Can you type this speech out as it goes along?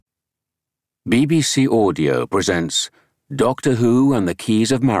BBC Audio presents Doctor Who and the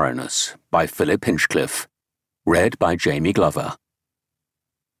Keys of Marinus by Philip Hinchcliffe. Read by Jamie Glover.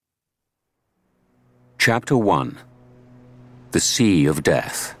 Chapter 1. The Sea of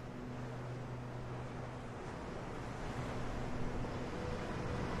Death.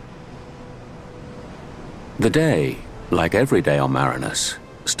 The day, like every day on Marinus,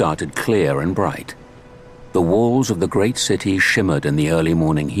 started clear and bright. The walls of the great city shimmered in the early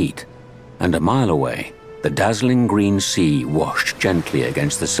morning heat, and a mile away, the dazzling green sea washed gently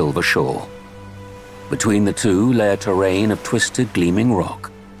against the silver shore. Between the two lay a terrain of twisted, gleaming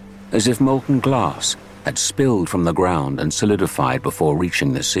rock, as if molten glass had spilled from the ground and solidified before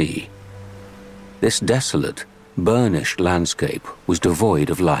reaching the sea. This desolate, burnished landscape was devoid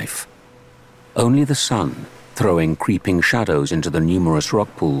of life. Only the sun, throwing creeping shadows into the numerous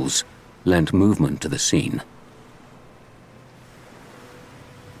rock pools, lent movement to the scene.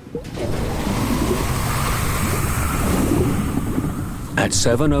 At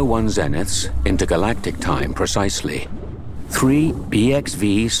 7:01 zeniths, intergalactic time precisely, 3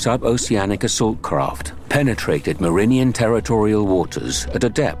 BXV sub-oceanic assault craft penetrated Marinian territorial waters at a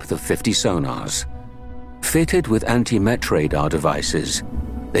depth of 50 sonars. Fitted with anti-met radar devices,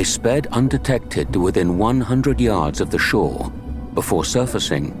 they sped undetected to within 100 yards of the shore before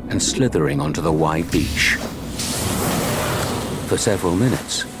surfacing and slithering onto the wide beach. For several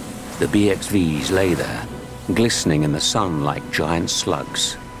minutes, the BXVs lay there, glistening in the sun like giant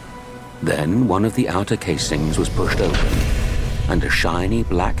slugs. Then one of the outer casings was pushed open, and a shiny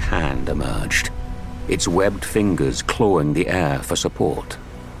black hand emerged, its webbed fingers clawing the air for support.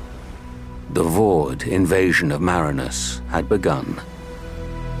 The Voords invasion of Marinus had begun.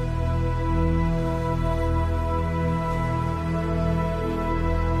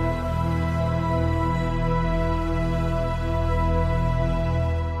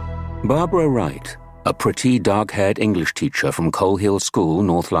 Barbara Wright, a pretty, dark-haired English teacher from Coal Hill School,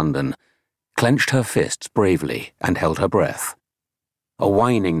 North London, clenched her fists bravely and held her breath. A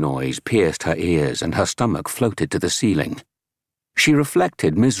whining noise pierced her ears and her stomach floated to the ceiling. She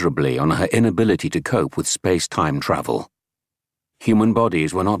reflected miserably on her inability to cope with space-time travel. Human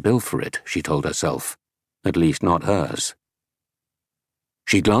bodies were not built for it, she told herself, at least not hers.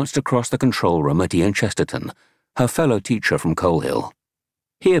 She glanced across the control room at Ian Chesterton, her fellow teacher from Coal Hill.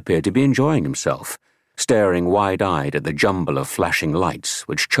 He appeared to be enjoying himself, staring wide-eyed at the jumble of flashing lights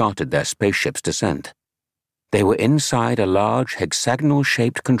which charted their spaceship's descent. They were inside a large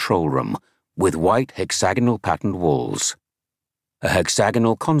hexagonal-shaped control room with white hexagonal-patterned walls. A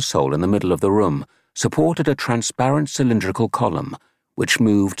hexagonal console in the middle of the room supported a transparent cylindrical column which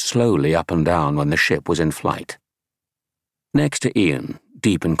moved slowly up and down when the ship was in flight. Next to Ian,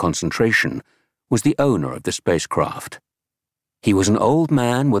 deep in concentration, was the owner of the spacecraft. He was an old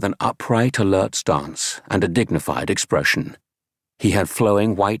man with an upright, alert stance and a dignified expression. He had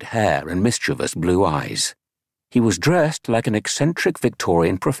flowing white hair and mischievous blue eyes. He was dressed like an eccentric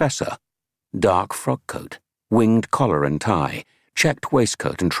Victorian professor. Dark frock coat, winged collar and tie, checked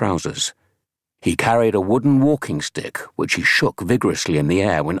waistcoat and trousers. He carried a wooden walking stick, which he shook vigorously in the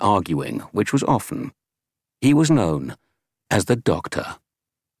air when arguing, which was often. He was known as the Doctor.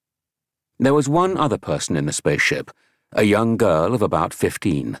 There was one other person in the spaceship, a young girl of about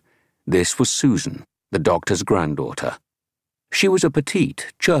 15. This was Susan, the Doctor's granddaughter. She was a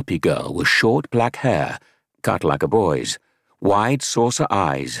petite, chirpy girl with short black hair, cut like a boy's, wide saucer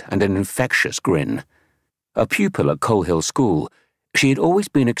eyes and an infectious grin. A pupil at Coal Hill School, she had always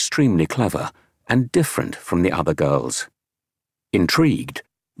been extremely clever and different from the other girls. Intrigued,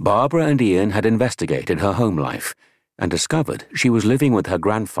 Barbara and Ian had investigated her home life and discovered she was living with her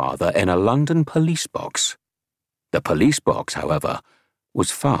grandfather in a London police box. The police box, however,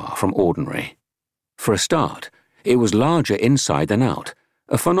 was far from ordinary. For a start, it was larger inside than out,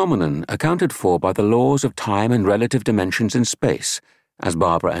 a phenomenon accounted for by the laws of time and relative dimensions in space, as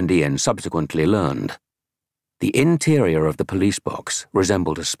Barbara and Ian subsequently learned. The interior of the police box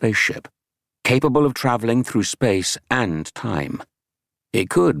resembled a spaceship, capable of traveling through space and time. It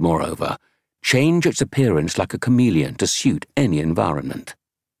could, moreover, change its appearance like a chameleon to suit any environment.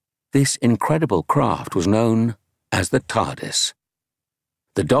 This incredible craft was known as the TARDIS.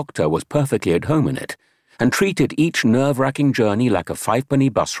 The Doctor was perfectly at home in it, and treated each nerve-wracking journey like a five-penny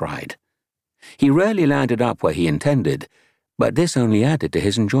bus ride. He rarely landed up where he intended, but this only added to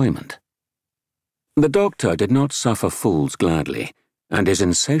his enjoyment. The Doctor did not suffer fools gladly, and his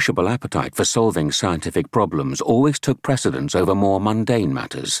insatiable appetite for solving scientific problems always took precedence over more mundane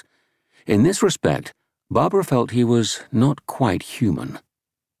matters. In this respect, Barbara felt he was not quite human.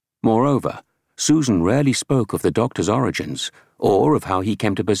 Moreover, Susan rarely spoke of the Doctor's origins or of how he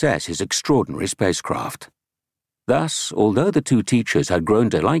came to possess his extraordinary spacecraft. Thus, although the two teachers had grown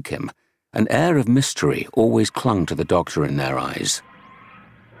to like him, an air of mystery always clung to the Doctor in their eyes.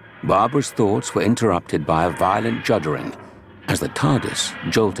 Barbara's thoughts were interrupted by a violent juddering as the TARDIS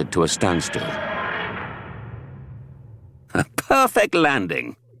jolted to a standstill. "A perfect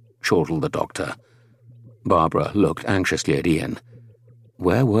landing," chortled the Doctor. Barbara looked anxiously at Ian.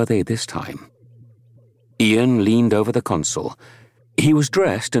 Where were they this time? Ian leaned over the console. He was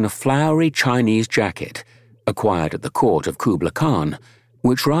dressed in a flowery Chinese jacket, acquired at the court of Kubla Khan,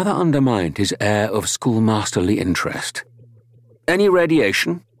 which rather undermined his air of schoolmasterly interest. "Any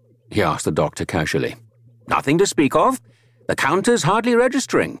radiation?" he asked the Doctor casually. "Nothing to speak of. The counter's hardly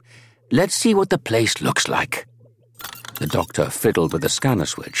registering. Let's see what the place looks like." The Doctor fiddled with the scanner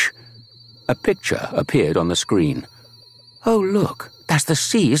switch. A picture appeared on the screen. "Oh, look, that's the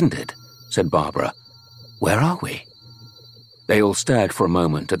sea, isn't it?" said Barbara. "Where are we?" They all stared for a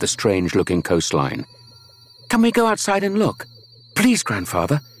moment at the strange-looking coastline. "Can we go outside and look? Please,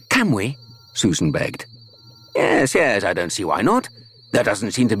 Grandfather, can we?" Susan begged. Yes, I don't see why not. There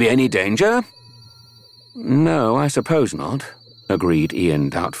doesn't seem to be any danger." "No, I suppose not," agreed Ian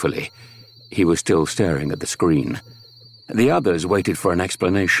doubtfully. He was still staring at the screen. The others waited for an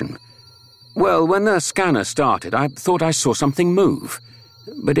explanation. "Well, when the scanner started, I thought I saw something move,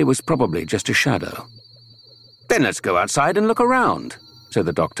 but it was probably just a shadow." "Then let's go outside and look around," said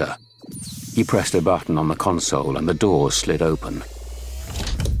the Doctor. He pressed a button on the console and the doors slid open.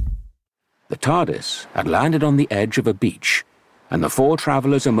 The TARDIS had landed on the edge of a beach, and the four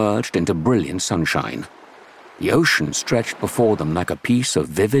travellers emerged into brilliant sunshine. The ocean stretched before them like a piece of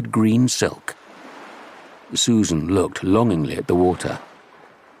vivid green silk. Susan looked longingly at the water.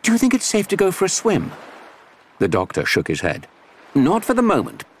 "Do you think it's safe to go for a swim?" The Doctor shook his head. "Not for the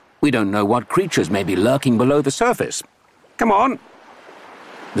moment. We don't know what creatures may be lurking below the surface. Come on."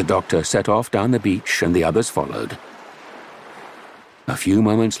 The Doctor set off down the beach and the others followed. A few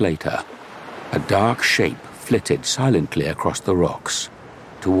moments later, a dark shape flitted silently across the rocks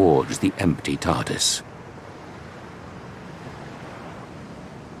towards the empty TARDIS.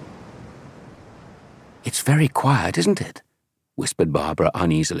 "It's very quiet, isn't it?" whispered Barbara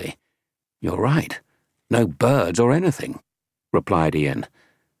uneasily. "You're right. No birds or anything," replied Ian.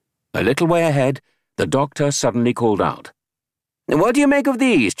 A little way ahead, the Doctor suddenly called out, "What do you make of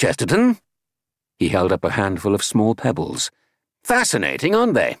these, Chesterton?" He held up a handful of small pebbles. "Fascinating,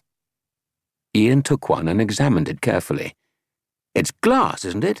 aren't they?" Ian took one and examined it carefully. "It's glass,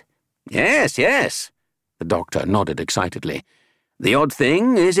 isn't it?" Yes. The Doctor nodded excitedly. "The odd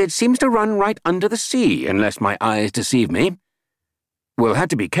thing is it seems to run right under the sea, unless my eyes deceive me." "We'll have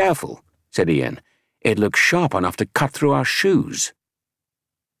to be careful," said Ian. "It looks sharp enough to cut through our shoes."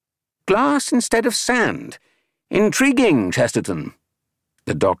 "Glass instead of sand. Intriguing, Chesterton."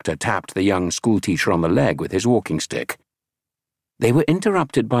 The Doctor tapped the young schoolteacher on the leg with his walking stick. They were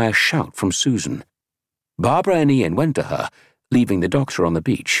interrupted by a shout from Susan. Barbara and Ian went to her, leaving the Doctor on the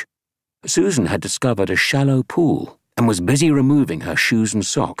beach. Susan had discovered a shallow pool and was busy removing her shoes and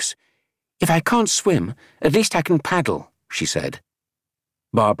socks. "If I can't swim, at least I can paddle," she said.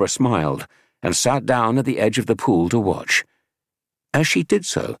 Barbara smiled and sat down at the edge of the pool to watch. As she did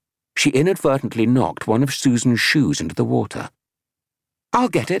so, she inadvertently knocked one of Susan's shoes into the water. "I'll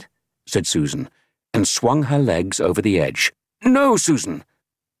get it," said Susan, and swung her legs over the edge. "No, Susan!"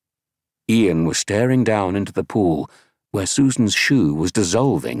 Ian was staring down into the pool, where Susan's shoe was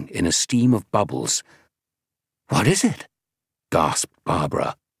dissolving in a steam of bubbles. "What is it?" gasped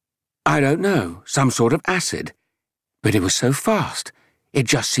Barbara. "I don't know, some sort of acid. But it was so fast, it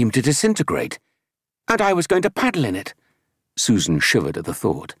just seemed to disintegrate. And I was going to paddle in it." Susan shivered at the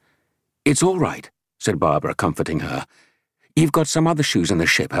thought. "It's all right," said Barbara, comforting her. "You've got some other shoes in the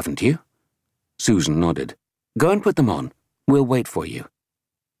ship, haven't you?" Susan nodded. "Go and put them on. We'll wait for you."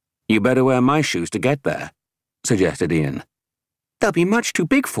 "You better wear my shoes to get there," suggested Ian. "They'll be much too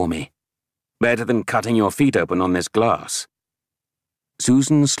big for me." "Better than cutting your feet open on this glass."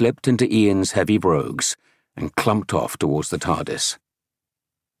 Susan slipped into Ian's heavy brogues and clumped off towards the TARDIS.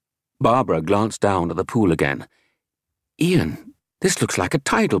 Barbara glanced down at the pool again. "Ian, this looks like a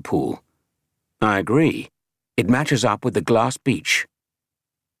tidal pool." "I agree. It matches up with the glass beach."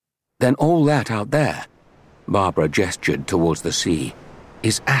 "Then all that out there," Barbara gestured towards the sea,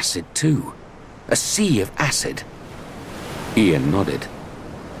 "is acid too. A sea of acid." Ian nodded.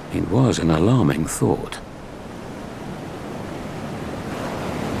 It was an alarming thought.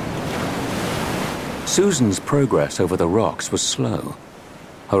 Susan's progress over the rocks was slow.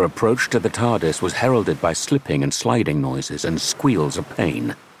 Her approach to the TARDIS was heralded by slipping and sliding noises and squeals of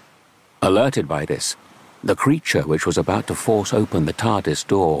pain. Alerted by this, The creature which was about to force open the TARDIS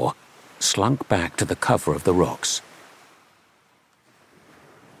door slunk back to the cover of the rocks.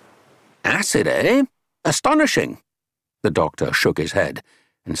 "Acid, eh? Astonishing." The doctor shook his head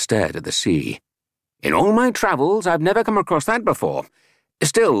and stared at the sea. "In all my travels, I've never come across that before.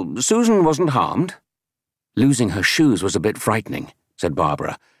 Still, Susan wasn't harmed." "Losing her shoes was a bit frightening," said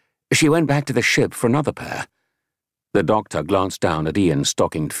Barbara. "She went back to the ship for another pair." The doctor glanced down at Ian's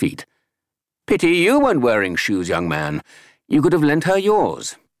stockinged feet. "Pity you weren't wearing shoes, young man. You could have lent her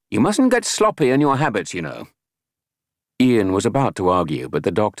yours. You mustn't get sloppy in your habits, you know." Ian was about to argue, but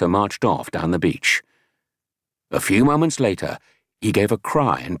the doctor marched off down the beach. A few moments later, he gave a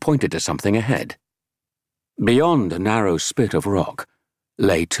cry and pointed to something ahead. Beyond a narrow spit of rock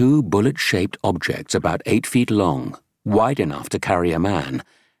lay two bullet-shaped objects about 8 feet long, wide enough to carry a man,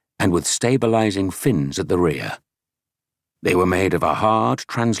 and with stabilizing fins at the rear. They were made of a hard,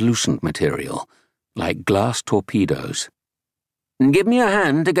 translucent material, like glass torpedoes. "Give me a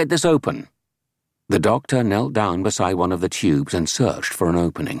hand to get this open." The doctor knelt down beside one of the tubes and searched for an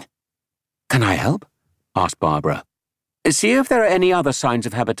opening. "Can I help?" asked Barbara. "See if there are any other signs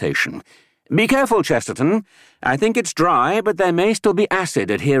of habitation. Be careful, Chesterton. I think it's dry, but there may still be acid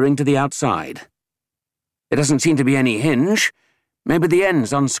adhering to the outside. There doesn't seem to be any hinge. Maybe the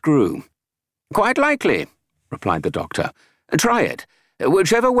ends unscrew." "Quite likely," replied the doctor. "Try it.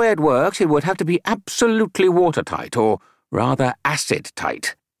 Whichever way it works, it would have to be absolutely watertight, or rather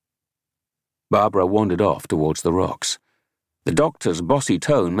acid-tight." Barbara wandered off towards the rocks. The doctor's bossy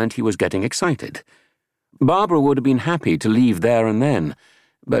tone meant he was getting excited. Barbara would have been happy to leave there and then,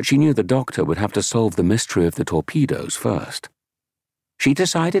 but she knew the doctor would have to solve the mystery of the torpedoes first. She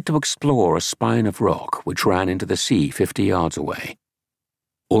decided to explore a spine of rock which ran into the sea 50 yards away.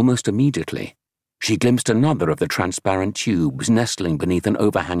 Almost immediately, she glimpsed another of the transparent tubes nestling beneath an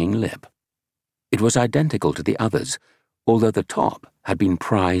overhanging lip. It was identical to the others, although the top had been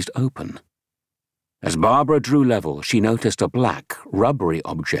prized open. As Barbara drew level, she noticed a black, rubbery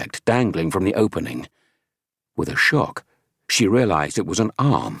object dangling from the opening. With a shock, she realized it was an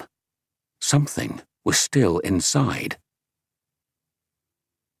arm. Something was still inside.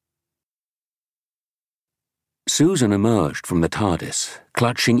 Susan emerged from the TARDIS,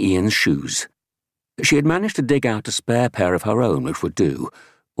 clutching Ian's shoes. She had managed to dig out a spare pair of her own which would do,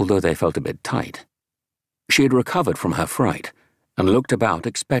 although they felt a bit tight. She had recovered from her fright and looked about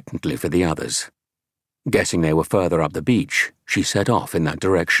expectantly for the others. Guessing they were further up the beach, she set off in that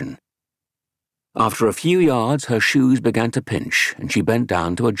direction. After a few yards, her shoes began to pinch, and she bent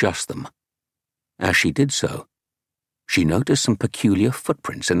down to adjust them. As she did so, she noticed some peculiar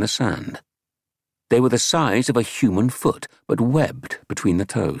footprints in the sand. They were the size of a human foot, but webbed between the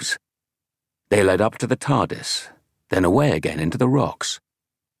toes. They led up to the TARDIS, then away again into the rocks.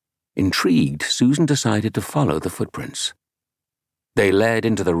 Intrigued, Susan decided to follow the footprints. They led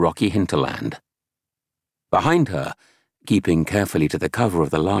into the rocky hinterland. Behind her, keeping carefully to the cover of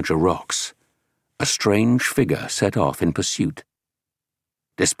the larger rocks, a strange figure set off in pursuit.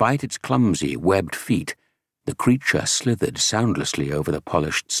 Despite its clumsy, webbed feet, the creature slithered soundlessly over the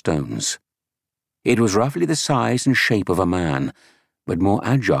polished stones. It was roughly the size and shape of a man, but more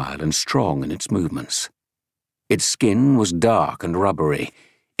agile and strong in its movements. Its skin was dark and rubbery,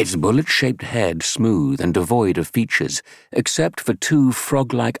 its bullet-shaped head smooth and devoid of features, except for 2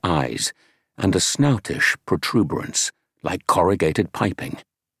 frog-like eyes and a snoutish protuberance, like corrugated piping.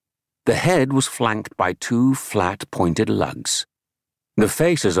 The head was flanked by 2 flat, pointed lugs. The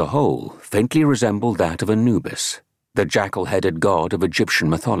face as a whole faintly resembled that of Anubis, the jackal-headed god of Egyptian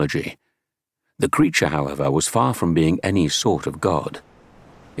mythology. The creature, however, was far from being any sort of god.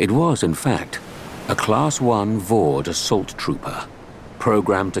 It was, in fact, a Class 1 Voords assault trooper,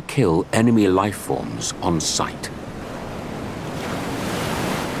 programmed to kill enemy life forms on sight.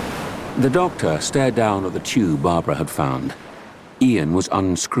 The doctor stared down at the tube Barbara had found. Ian was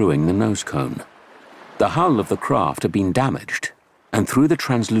unscrewing the nose cone. The hull of the craft had been damaged, and through the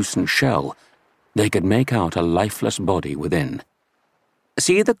translucent shell, they could make out a lifeless body within.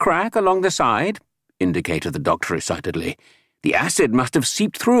 "See the crack along the side?" indicated the doctor excitedly. "The acid must have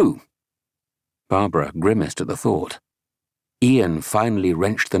seeped through." Barbara grimaced at the thought. Ian finally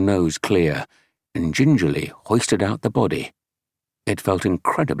wrenched the nose clear and gingerly hoisted out the body. It felt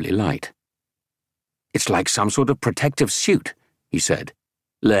incredibly light. "It's like some sort of protective suit," he said,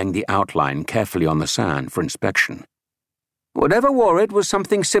 laying the outline carefully on the sand for inspection. "Whatever wore it was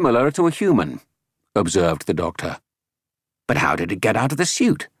something similar to a human," observed the doctor. "But how did it get out of the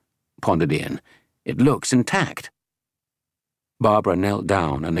suit?" pondered Ian. "It looks intact." Barbara knelt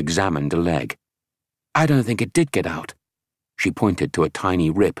down and examined the leg. "I don't think it did get out." She pointed to a tiny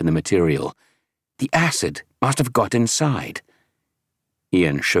rip in the material. The acid must have got inside.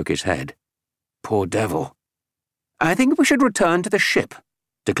 Ian shook his head. Poor devil. I think we should return to the ship,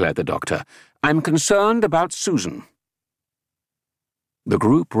 declared the doctor. I'm concerned about Susan. The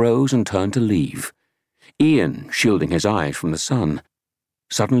group rose and turned to leave. Ian, shielding his eyes from the sun,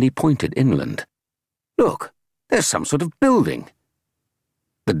 suddenly pointed inland. Look, there's some sort of building.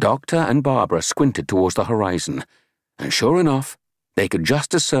 The doctor and Barbara squinted towards the horizon, and sure enough, they could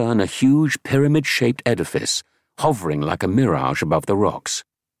just discern a huge pyramid-shaped edifice hovering like a mirage above the rocks.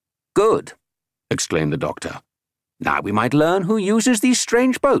 Good, exclaimed the doctor. Now we might learn who uses these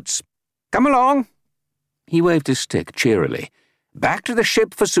strange boats. Come along. He waved his stick cheerily. Back to the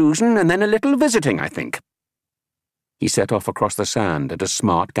ship for Susan, and then a little visiting, I think. He set off across the sand at a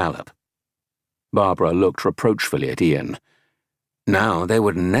smart gallop. Barbara looked reproachfully at Ian. Now they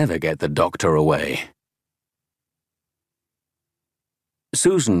would never get the doctor away.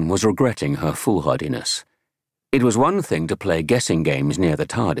 Susan was regretting her foolhardiness. It was one thing to play guessing games near the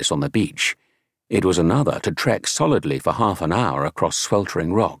TARDIS on the beach. It was another to trek solidly for half an hour across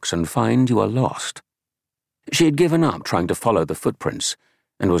sweltering rocks and find you are lost. She had given up trying to follow the footprints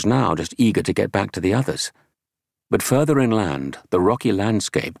and was now just eager to get back to the others. But further inland, the rocky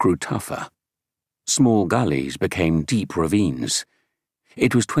landscape grew tougher. Small gullies became deep ravines.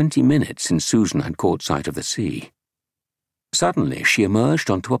 It was 20 minutes since Susan had caught sight of the sea. Suddenly, she emerged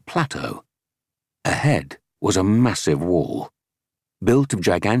onto a plateau. Ahead was a massive wall. Built of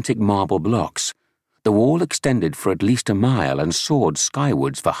gigantic marble blocks, the wall extended for at least a mile and soared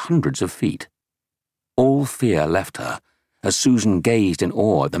skywards for hundreds of feet. All fear left her as Susan gazed in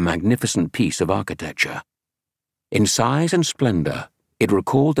awe at the magnificent piece of architecture. In size and splendor, it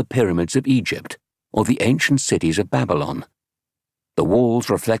recalled the pyramids of Egypt or the ancient cities of Babylon. The walls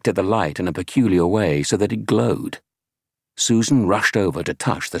reflected the light in a peculiar way so that it glowed. Susan rushed over to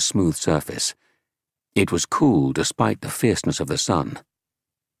touch the smooth surface. It was cool despite the fierceness of the sun.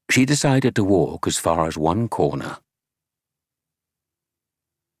 She decided to walk as far as one corner.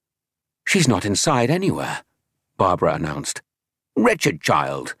 She's not inside anywhere, Barbara announced. Wretched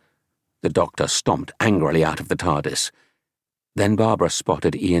child! The doctor stomped angrily out of the TARDIS. Then Barbara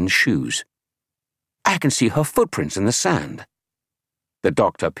spotted Ian's shoes. I can see her footprints in the sand. The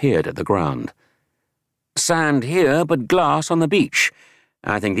doctor peered at the ground. Sand here, but glass on the beach.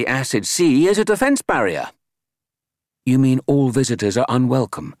 I think the acid sea is a defense barrier. You mean all visitors are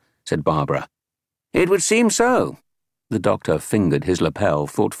unwelcome, said Barbara. It would seem so. The doctor fingered his lapel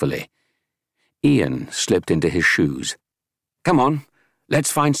thoughtfully. Ian slipped into his shoes. Come on,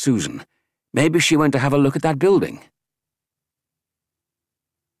 let's find Susan. Maybe she went to have a look at that building.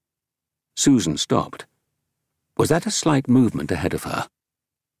 Susan stopped. Was that a slight movement ahead of her?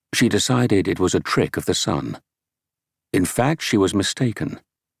 She decided it was a trick of the sun. In fact, she was mistaken.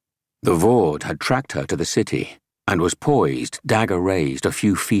 The Voords had tracked her to the city and was poised, dagger raised, a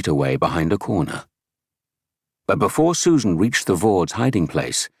few feet away behind a corner. But before Susan reached the Voords' hiding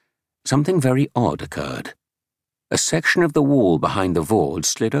place, something very odd occurred. A section of the wall behind the Voords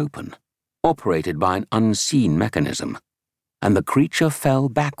slid open, operated by an unseen mechanism, and the creature fell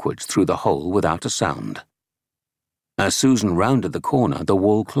backwards through the hole without a sound. As Susan rounded the corner, the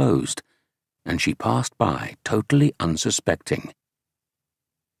wall closed, and she passed by, totally unsuspecting.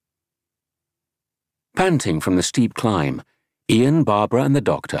 Panting from the steep climb, Ian, Barbara, and the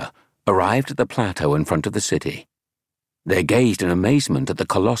doctor arrived at the plateau in front of the city. They gazed in amazement at the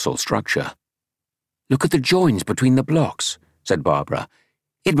colossal structure. Look at the joins between the blocks, said Barbara.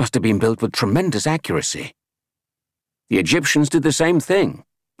 It must have been built with tremendous accuracy. The Egyptians did the same thing,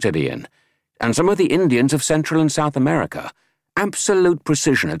 said Ian, and some of the Indians of Central and South America. Absolute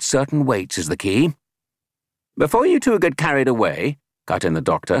precision at certain weights is the key. Before you two get carried away, cut in the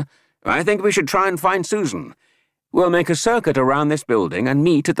doctor, I think we should try and find Susan. We'll make a circuit around this building and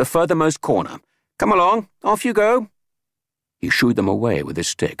meet at the furthermost corner. Come along, off you go. He shooed them away with his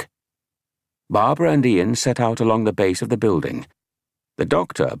stick. Barbara and Ian set out along the base of the building. The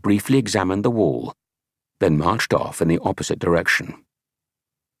doctor briefly examined the wall, then marched off in the opposite direction.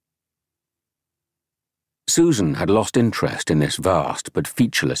 Susan had lost interest in this vast but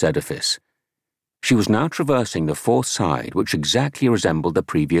featureless edifice. She was now traversing the fourth side, which exactly resembled the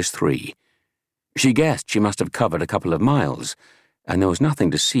previous three. She guessed she must have covered a couple of miles, and there was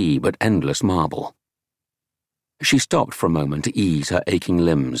nothing to see but endless marble. She stopped for a moment to ease her aching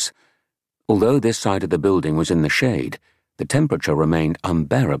limbs. Although this side of the building was in the shade, the temperature remained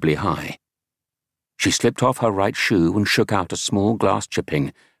unbearably high. She slipped off her right shoe and shook out a small glass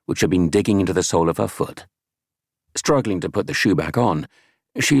chipping which had been digging into the sole of her foot. Struggling to put the shoe back on,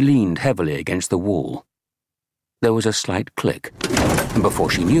 she leaned heavily against the wall. There was a slight click, and before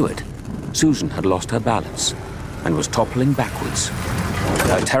she knew it, Susan had lost her balance and was toppling backwards.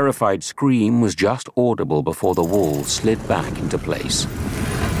 Her terrified scream was just audible before the wall slid back into place.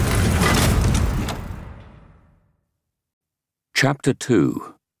 Chapter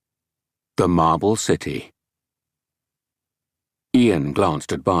 2. The Marble City. Ian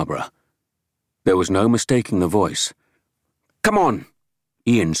glanced at Barbara. There was no mistaking the voice. "Come on!"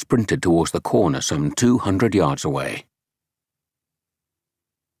 Ian sprinted towards the corner some 200 yards away.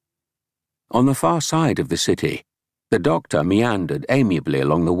 On the far side of the city, the doctor meandered amiably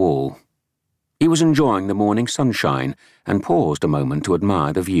along the wall. He was enjoying the morning sunshine and paused a moment to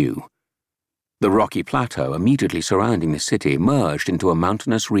admire the view. The rocky plateau immediately surrounding the city merged into a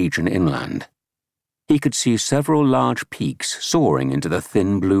mountainous region inland. He could see several large peaks soaring into the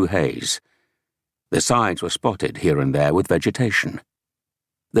thin blue haze. The sides were spotted here and there with vegetation.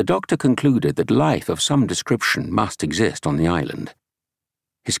 The doctor concluded that life of some description must exist on the island.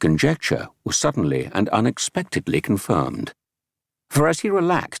 His conjecture was suddenly and unexpectedly confirmed. For as he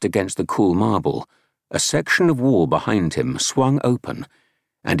relaxed against the cool marble, a section of wall behind him swung open,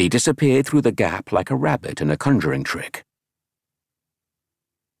 and he disappeared through the gap like a rabbit in a conjuring trick.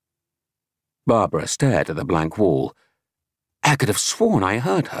 Barbara stared at the blank wall. I could have sworn I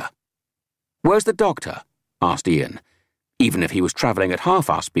heard her. "Where's the doctor?" asked Ian. Even if he was travelling at half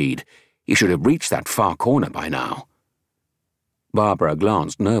our speed, he should have reached that far corner by now. Barbara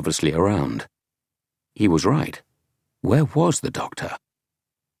glanced nervously around. He was right. Where was the doctor?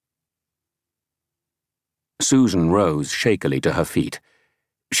 Susan rose shakily to her feet.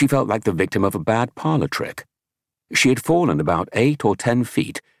 She felt like the victim of a bad parlour trick. She had fallen about 8 or 10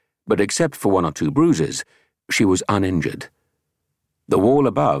 feet, but except for 1 or 2 bruises, she was uninjured. The wall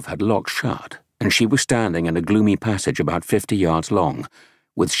above had locked shut, and she was standing in a gloomy passage about 50 yards long,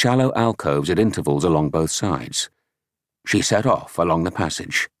 with shallow alcoves at intervals along both sides. She set off along the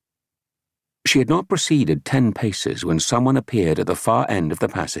passage. She had not proceeded 10 paces when someone appeared at the far end of the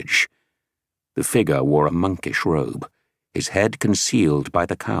passage. The figure wore a monkish robe, his head concealed by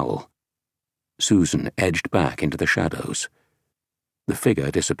the cowl. Susan edged back into the shadows. The figure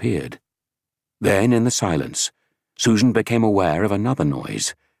disappeared. Then, in the silence, Susan became aware of another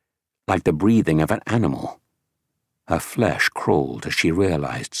noise, like the breathing of an animal. Her flesh crawled as she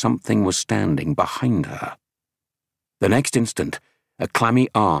realized something was standing behind her. The next instant, a clammy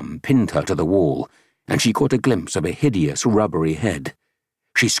arm pinned her to the wall, and she caught a glimpse of a hideous, rubbery head.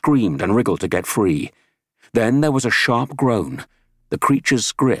 She screamed and wriggled to get free. Then there was a sharp groan. The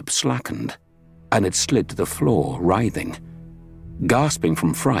creature's grip slackened, and it slid to the floor, writhing. Gasping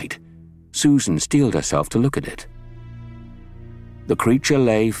from fright, Susan steeled herself to look at it. The creature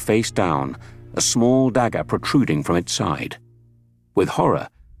lay face down, a small dagger protruding from its side. With horror,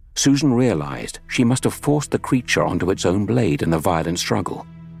 Susan realized she must have forced the creature onto its own blade in the violent struggle.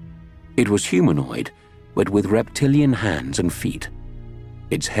 It was humanoid, but with reptilian hands and feet.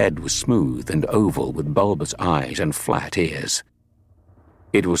 Its head was smooth and oval with bulbous eyes and flat ears.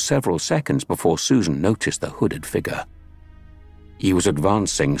 It was several seconds before Susan noticed the hooded figure. He was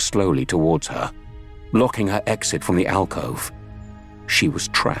advancing slowly towards her, blocking her exit from the alcove. She was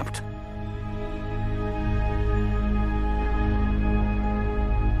trapped.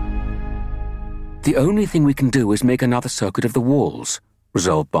 "The only thing we can do is make another circuit of the walls,"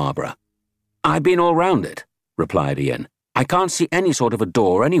 resolved Barbara. "I've been all round it," replied Ian. "I can't see any sort of a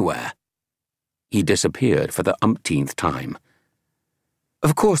door anywhere." He disappeared for the umpteenth time.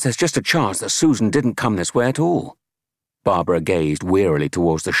 "Of course, there's just a chance that Susan didn't come this way at all." Barbara gazed wearily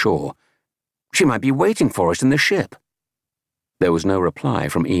towards the shore. "She might be waiting for us in the ship." There was no reply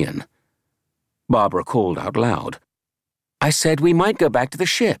from Ian. Barbara called out loud. "I said we might go back to the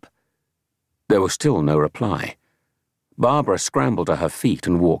ship." There was still no reply. Barbara scrambled to her feet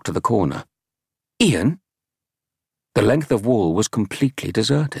and walked to the corner. "Ian?" The length of wall was completely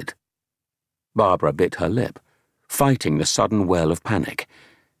deserted. Barbara bit her lip, fighting the sudden well of panic.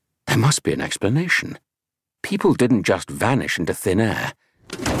 There must be an explanation. People didn't just vanish into thin air.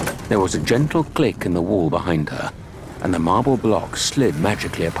 There was a gentle click in the wall behind her, and the marble block slid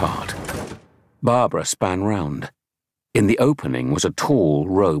magically apart. Barbara span round. In the opening was a tall,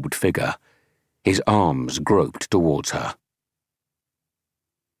 robed figure. His arms groped towards her.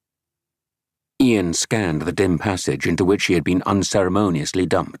 Ian scanned the dim passage into which he had been unceremoniously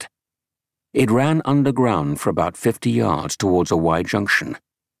dumped. It ran underground for about 50 yards towards a wide junction.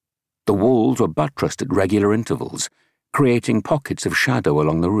 The walls were buttressed at regular intervals, creating pockets of shadow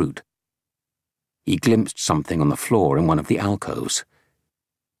along the route. He glimpsed something on the floor in one of the alcoves.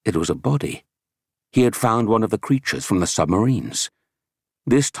 It was a body. He had found one of the creatures from the submarines.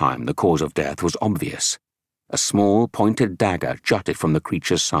 This time the cause of death was obvious. A small, pointed dagger jutted from the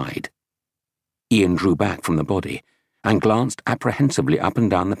creature's side. Ian drew back from the body and glanced apprehensively up and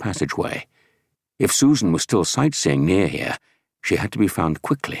down the passageway. If Susan was still sightseeing near here, she had to be found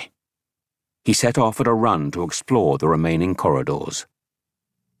quickly. He set off at a run to explore the remaining corridors.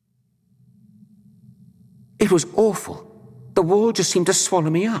 It was awful. The wall just seemed to swallow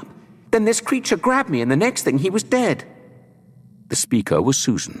me up. Then this creature grabbed me, and the next thing he was dead. The speaker was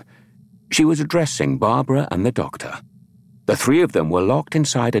Susan. She was addressing Barbara and the doctor. The three of them were locked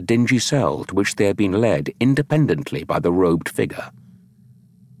inside a dingy cell to which they had been led independently by the robed figure.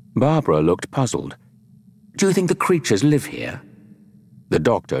 Barbara looked puzzled. "Do you think the creatures live here?" The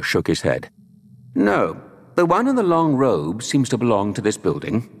doctor shook his head. "No, the one in the long robe seems to belong to this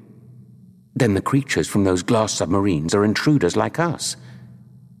building." "Then the creatures from those glass submarines are intruders like us."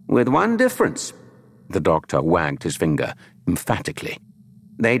 "With one difference." The doctor wagged his finger emphatically.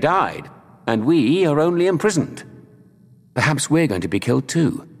 "They died, and we are only imprisoned." "Perhaps we're going to be killed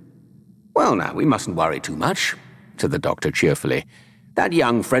too." "Well, now, we mustn't worry too much," said the doctor cheerfully. "That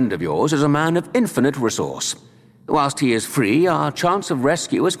young friend of yours is a man of infinite resource. Whilst he is free, our chance of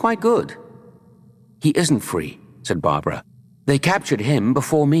rescue is quite good." "He isn't free," said Barbara. "They captured him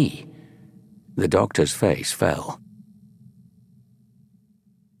before me." The doctor's face fell.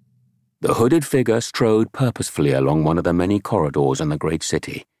 The hooded figure strode purposefully along one of the many corridors in the great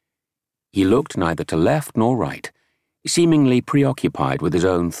city. He looked neither to left nor right, seemingly preoccupied with his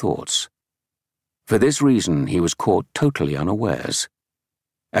own thoughts. For this reason, he was caught totally unawares.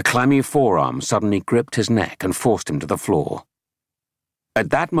 A clammy forearm suddenly gripped his neck and forced him to the floor. At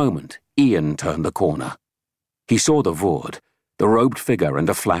that moment, Ian turned the corner. He saw the Voord, the robed figure, and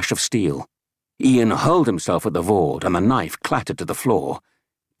a flash of steel. Ian hurled himself at the Voord, and the knife clattered to the floor.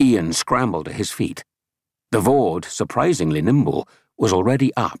 Ian scrambled to his feet. The Voord, surprisingly nimble, was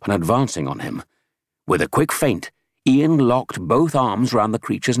already up and advancing on him. With a quick feint, Ian locked both arms round the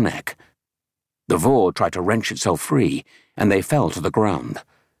creature's neck. The Voord tried to wrench itself free, and they fell to the ground.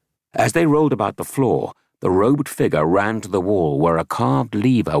 As they rolled about the floor, the robed figure ran to the wall where a carved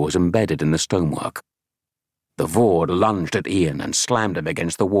lever was embedded in the stonework. The Voord lunged at Ian and slammed him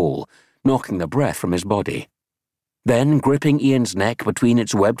against the wall, knocking the breath from his body. Then, gripping Ian's neck between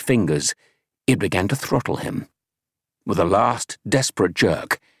its webbed fingers, it began to throttle him. With a last, desperate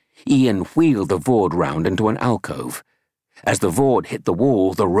jerk, Ian wheeled the Voord round into an alcove. As the Voord hit the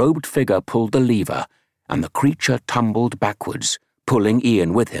wall, the robed figure pulled the lever, and the creature tumbled backwards, pulling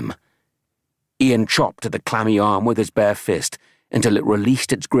Ian with him. Ian chopped at the clammy arm with his bare fist until it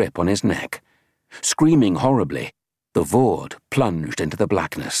released its grip on his neck. Screaming horribly, the Voord plunged into the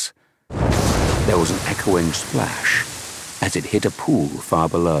blackness. There was an echoing splash as it hit a pool far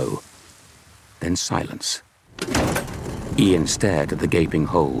below. Then silence. Ian stared at the gaping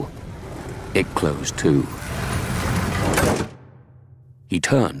hole. It closed too. He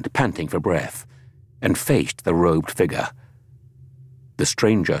turned, panting for breath, and faced the robed figure. The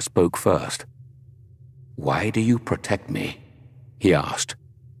stranger spoke first. "Why do you protect me?" he asked.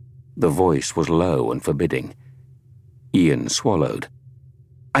 The voice was low and forbidding. Ian swallowed.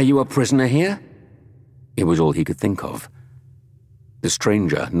 "Are you a prisoner here?" It was all he could think of. The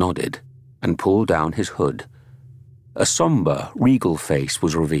stranger nodded and pulled down his hood. A somber, regal face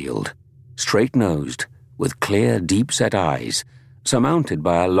was revealed, straight-nosed, with clear, deep-set eyes, surmounted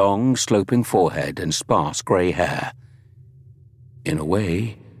by a long, sloping forehead and sparse grey hair. "In a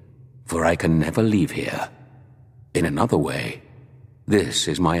way, for I can never leave here. In another way, this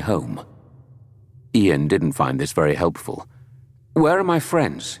is my home." Ian didn't find this very helpful. "Where are my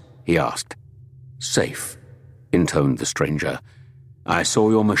friends?" he asked. "Safe," intoned the stranger. "I saw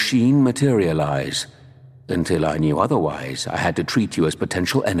your machine materialize. Until I knew otherwise, I had to treat you as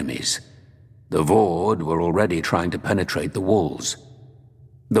potential enemies. The Voord were already trying to penetrate the walls."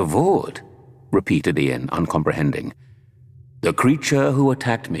 "The Voord?" repeated Ian, uncomprehending. "The creature who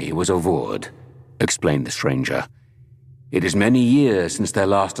attacked me was a Voord," explained the stranger. "It is many years since their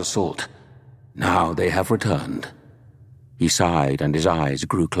last assault. Now they have returned." He sighed and his eyes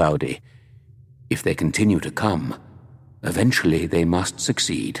grew cloudy. "If they continue to come, eventually they must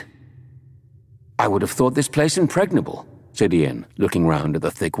succeed." "I would have thought this place impregnable," said Ian, looking round at the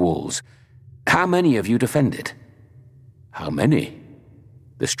thick walls. "How many of you defend it?" "How many?"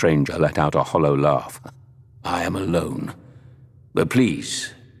 The stranger let out a hollow laugh. "I am alone. But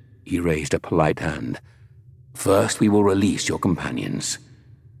please," he raised a polite hand, "first we will release your companions.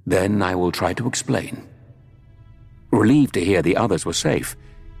 Then I will try to explain." Relieved to hear the others were safe,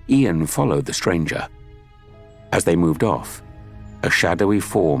 Ian followed the stranger. As they moved off, a shadowy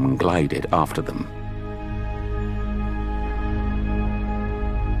form glided after them.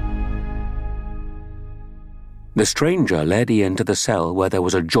 The stranger led Ian to the cell where there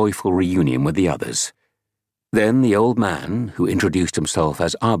was a joyful reunion with the others. Then the old man, who introduced himself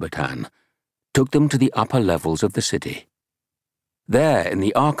as ARBITAN, took them to the upper levels of the city. There, in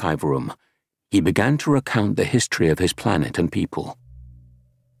the archive room, he began to recount the history of his planet and people.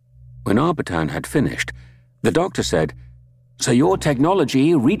 When ARBITAN had finished, the doctor said, "So your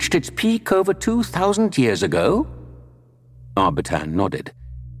technology reached its peak over 2,000 years ago?" ARBITAN nodded.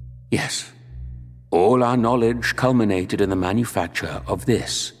 "Yes. All our knowledge culminated in the manufacture of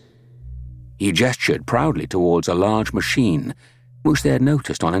this." He gestured proudly towards a large machine, which they had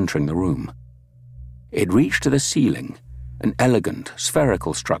noticed on entering the room. It reached to the ceiling, an elegant,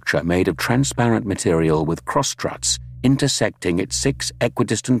 spherical structure made of transparent material with cross struts intersecting its 6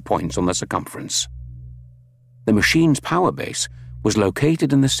 equidistant points on the circumference. The machine's power base was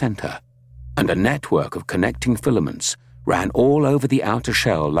located in the center, and a network of connecting filaments ran all over the outer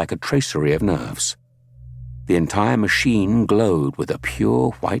shell like a tracery of nerves. The entire machine glowed with a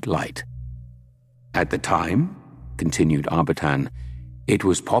pure white light. At the time, continued ARBITAN, it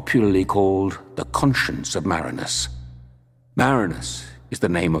was popularly called the conscience of Marinus. Marinus is the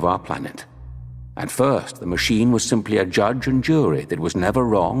name of our planet. At first, the machine was simply a judge and jury that was never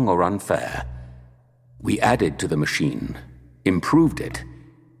wrong or unfair. We added to the machine, improved it.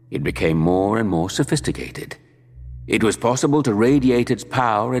 It became more and more sophisticated. It was possible to radiate its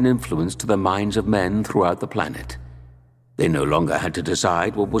power and influence to the minds of men throughout the planet. They no longer had to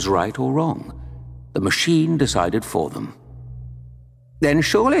decide what was right or wrong. The machine decided for them. "Then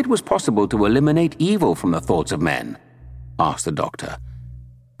surely it was possible to eliminate evil from the thoughts of men?" asked the doctor.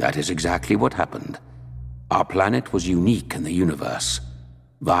 "That is exactly what happened. Our planet was unique in the universe.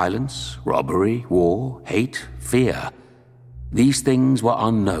 Violence, robbery, war, hate, fear. These things were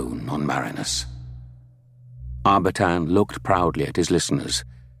unknown on Marinus." ARBITAN looked proudly at his listeners.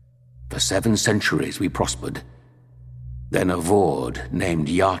 "For 7 centuries we prospered. Then a Voord named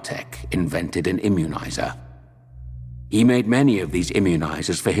YARTEK invented an immunizer. He made many of these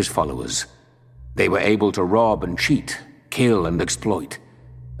immunizers for his followers. They were able to rob and cheat, kill and exploit.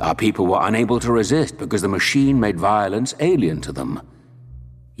 Our people were unable to resist because the machine made violence alien to them."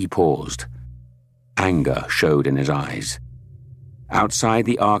 He paused. Anger showed in his eyes. Outside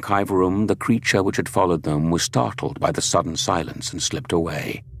the archive room, the creature which had followed them was startled by the sudden silence and slipped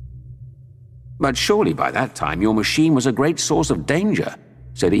away. "But surely by that time your machine was a great source of danger,"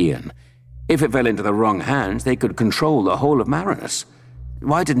 said Ian. "If it fell into the wrong hands, they could control the whole of Marinus.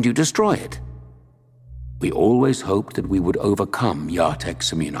 Why didn't you destroy it?" "We always hoped that we would overcome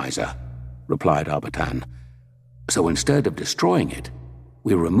YARTEK's immunizer," replied ARBITAN. "So instead of destroying it,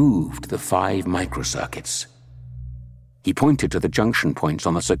 we removed the 5 microcircuits." He pointed to the junction points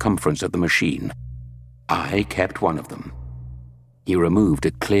on the circumference of the machine. "I kept one of them." He removed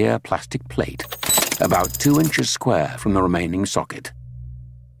a clear plastic plate, about 2 inches square from the remaining socket.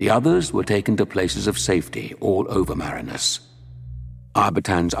 The others were taken to places of safety all over Marinus.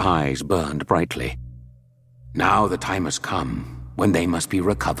 ARBITAN's eyes burned brightly. Now the time has come when they must be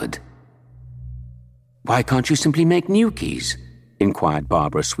recovered. "Why can't you simply make new keys?" inquired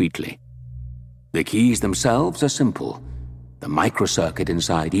Barbara sweetly. "The keys themselves are simple. The microcircuit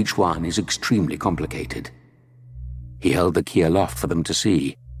inside each one is extremely complicated." He held the key aloft for them to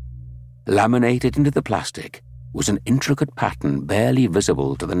see. Laminated into the plastic was an intricate pattern barely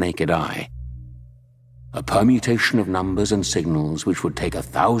visible to the naked eye. A permutation of numbers and signals which would take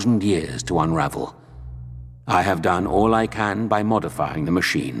 1,000 years to unravel. I have done all I can by modifying the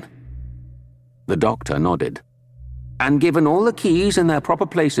machine. The doctor nodded. "And given all the keys in their proper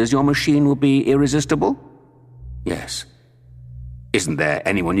places, your machine will be irresistible?" "Yes." "Isn't there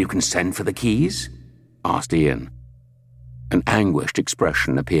anyone you can send for the keys?" asked Ian. An anguished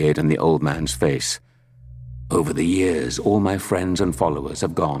expression appeared in the old man's face. "Over the years, all my friends and followers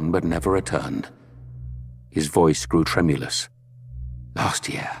have gone but never returned." His voice grew tremulous. "Last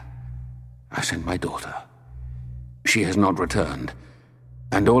year, I sent my daughter. She has not returned,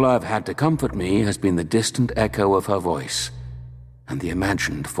 and all I've had to comfort me has been the distant echo of her voice and the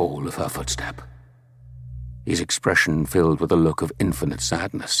imagined fall of her footstep." His expression filled with a look of infinite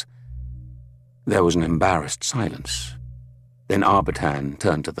sadness. There was an embarrassed silence. Then ARBITAN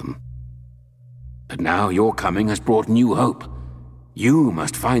turned to them. "But now your coming has brought new hope. You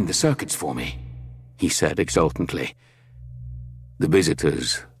must find the circuits for me," he said exultantly. The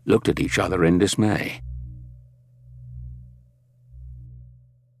visitors looked at each other in dismay.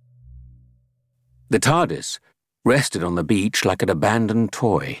 The TARDIS rested on the beach like an abandoned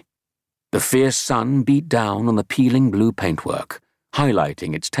toy. The fierce sun beat down on the peeling blue paintwork,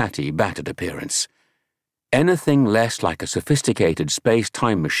 highlighting its tatty, battered appearance. Anything less like a sophisticated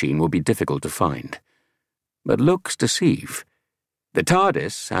space-time machine would be difficult to find. but looks deceive. The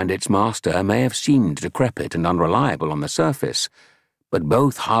TARDIS and its master may have seemed decrepit and unreliable on the surface, but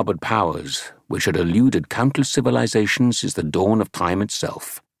both harboured powers which had eluded countless civilizations since the dawn of time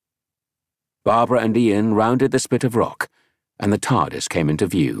itself. Barbara and Ian rounded the spit of rock, and the TARDIS came into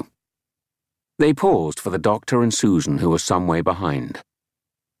view. They paused for the Doctor and Susan, who were some way behind.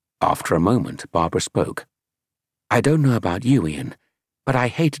 After a moment, Barbara spoke. "I don't know about you, Ian, but I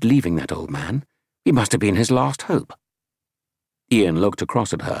hated leaving that old man. He must have been his last hope." Ian looked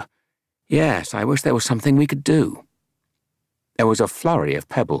across at her. "Yes, I wish there was something we could do." There was a flurry of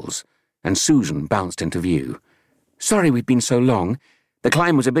pebbles, and Susan bounced into view. "Sorry we've been so long. The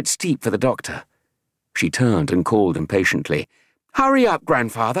climb was a bit steep for the Doctor." She turned and called impatiently, "Hurry up,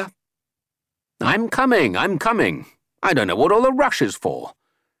 Grandfather." I'm coming. I don't know what all the rush is for."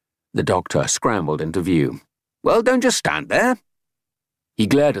 The Doctor scrambled into view. "Well, don't just stand there." He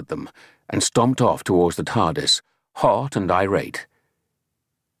glared at them and stomped off towards the TARDIS, hot and irate.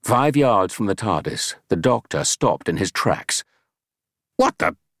 5 yards from the TARDIS, the Doctor stopped in his tracks. "What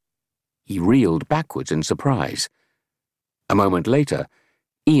the—" He reeled backwards in surprise. A moment later,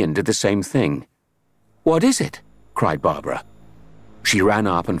 Ian did the same thing. "What is it?" cried Barbara. She ran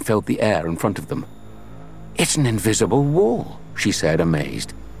up and felt the air in front of them. "It's an invisible wall," she said,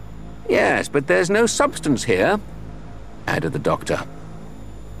 amazed. "Yes, but there's no substance here," added the Doctor.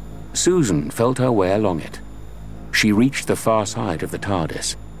 Susan felt her way along it. She reached the far side of the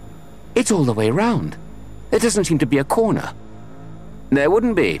TARDIS. "It's all the way round. There doesn't seem to be a corner." "There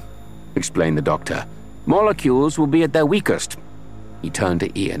wouldn't be," explained the Doctor. "Molecules will be at their weakest." He turned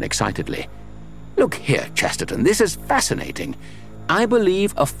to Ian excitedly. "Look here, Chesterton, this is fascinating. I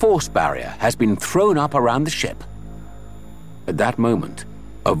believe a force barrier has been thrown up around the ship." At that moment,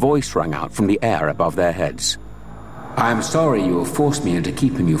 a voice rang out from the air above their heads. "I am sorry you have forced me into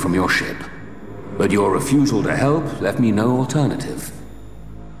keeping you from your ship, but your refusal to help left me no alternative."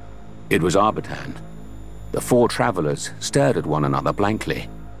 It was Arbitan. The 4 travelers stared at one another blankly.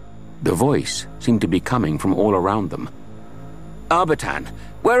 The voice seemed to be coming from all around them. "Arbitan,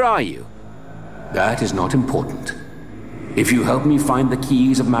 where are you?" "That is not important. If you help me find the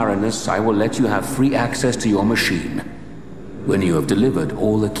keys of Marinus, I will let you have free access to your machine, when you have delivered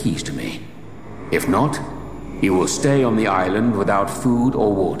all the keys to me. If not, you will stay on the island without food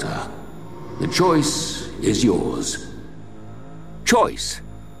or water. The choice is yours." "Choice?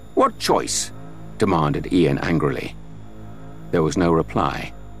 What choice?" demanded Ian angrily. There was no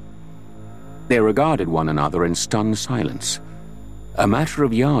reply. They regarded one another in stunned silence. A matter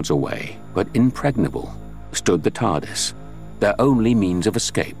of yards away, but impregnable, stood the TARDIS, their only means of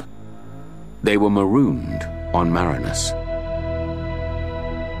escape. They were marooned on Marinus.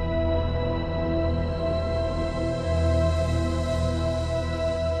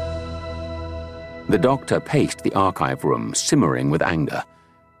 The Doctor paced the archive room, simmering with anger.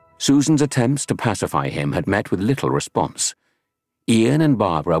 Susan's attempts to pacify him had met with little response. Ian and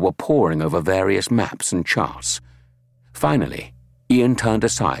Barbara were poring over various maps and charts. Finally, Ian turned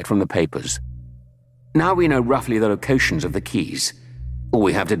aside from the papers. "Now we know roughly the locations of the keys. All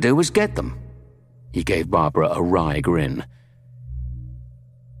we have to do is get them." He gave Barbara a wry grin.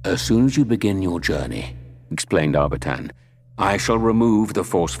 "As soon as you begin your journey," explained Arbitan, "I shall remove the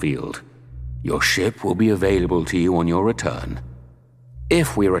force field. Your ship will be available to you on your return."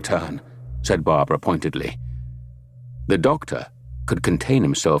 "If we return," said Barbara pointedly. The Doctor could contain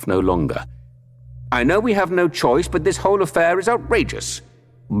himself no longer. "I know we have no choice, but this whole affair is outrageous.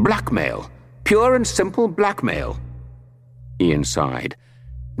 Blackmail. Pure and simple blackmail." Ian sighed.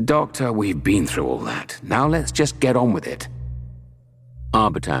 "Doctor, we've been through all that. Now let's just get on with it."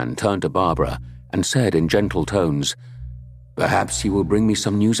 Arbitan turned to Barbara and said in gentle tones, "Perhaps you will bring me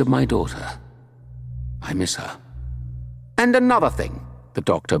some news of my daughter. I miss her." "And another thing," the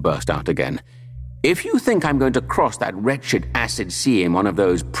Doctor burst out again. "If you think I'm going to cross that wretched acid sea in one of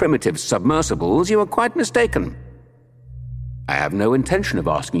those primitive submersibles, you are quite mistaken." "I have no intention of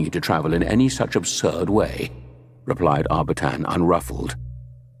asking you to travel in any such absurd way," replied Arbitan, unruffled.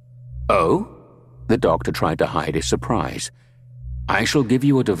 "Oh?" The Doctor tried to hide his surprise. "I shall give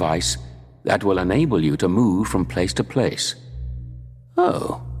you a device that will enable you to move from place to place."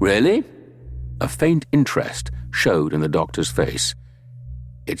 "Oh, really?" A faint interest showed in the Doctor's face.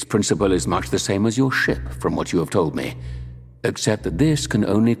 "Its principle is much the same as your ship, from what you have told me, except that this can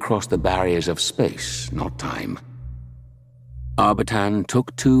only cross the barriers of space, not time." Arbitan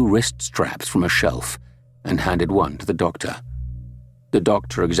took 2 wrist straps from a shelf and handed one to the Doctor. The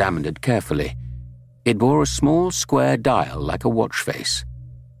Doctor examined it carefully. It bore a small square dial like a watch face.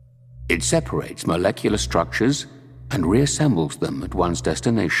 "It separates molecular structures and reassembles them at one's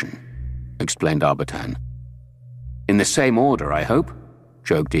destination," explained Arbitan. In the same order, I hope,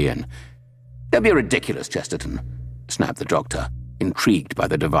 joked Ian. Don't be ridiculous, Chesterton, snapped the doctor, intrigued by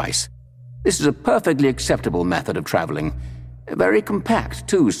the device. This is a perfectly acceptable method of travelling. Very compact,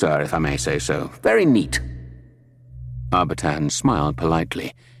 too, sir, if I may say so. Very neat. Arbitan smiled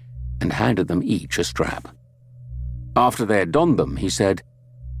politely and handed them each a strap. After they had donned them, he said,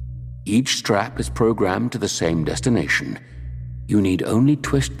 Each strap is programmed to the same destination. You need only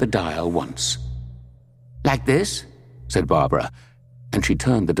twist the dial once. Like this? Said Barbara, and she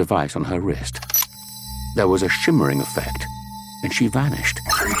turned the device on her wrist. There was a shimmering effect, and she vanished.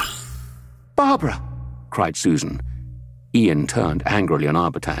 Barbara! Cried Susan. Ian turned angrily on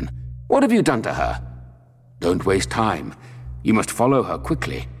Arbitan. What have you done to her? Don't waste time. You must follow her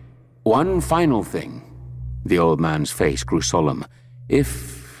quickly. One final thing. The old man's face grew solemn.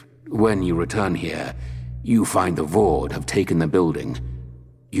 If, when you return here, you find the Voords have taken the building,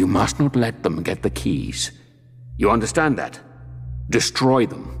 you must not let them get the keys. You understand that? Destroy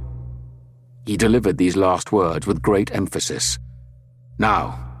them. He delivered these last words with great emphasis.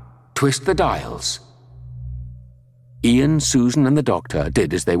 Now, twist the dials. Ian, Susan, and the doctor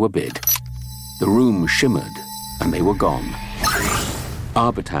did as they were bid. The room shimmered, and they were gone.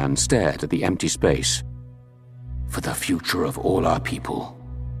 Arbitan stared at the empty space. For the future of all our people,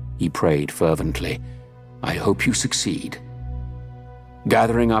 he prayed fervently, I hope you succeed.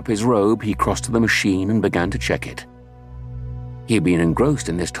 Gathering up his robe, he crossed to the machine and began to check it. He had been engrossed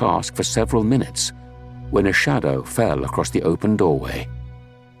in this task for several minutes when a shadow fell across the open doorway.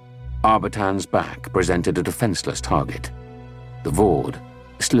 Arbitan's back presented a defenseless target. The Voord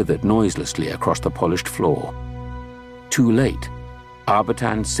slithered noiselessly across the polished floor. Too late,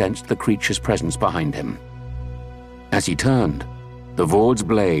 Arbitan sensed the creature's presence behind him. As he turned, the Voord's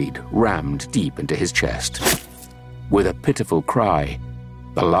blade rammed deep into his chest. With a pitiful cry,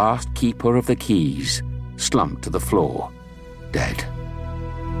 the last keeper of the keys slumped to the floor, dead.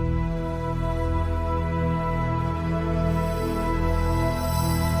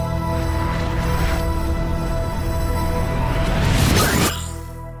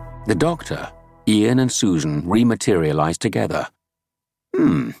 The doctor, Ian, and Susan rematerialized together.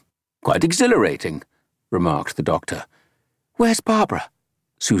 Quite exhilarating, remarked the doctor. Where's Barbara?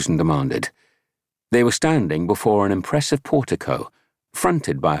 Susan demanded. They were standing before an impressive portico,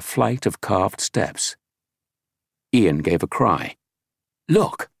 fronted by a flight of carved steps. Ian gave a cry.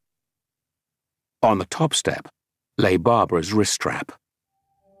 Look! On the top step lay Barbara's wrist strap.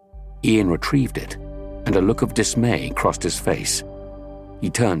 Ian retrieved it, and a look of dismay crossed his face. He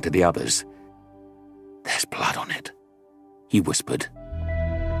turned to the others. There's blood on it, he whispered.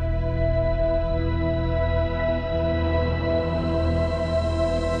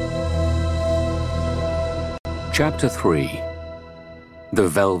 Chapter 3. The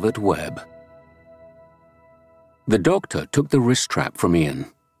Velvet Web. The doctor took the wrist strap from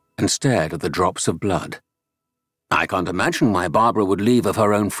Ian and stared at the drops of blood. I can't imagine why Barbara would leave of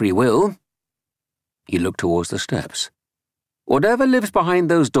her own free will. He looked towards the steps. Whatever lives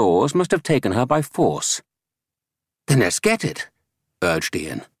behind those doors must have taken her by force. Then let's get it, urged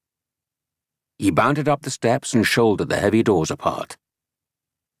Ian. He bounded up the steps and shouldered the heavy doors apart.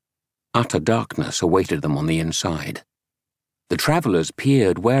 Utter darkness awaited them on the inside. The travellers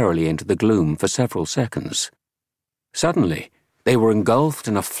peered warily into the gloom for several seconds. Suddenly, they were engulfed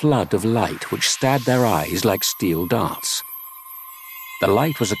in a flood of light which stabbed their eyes like steel darts. The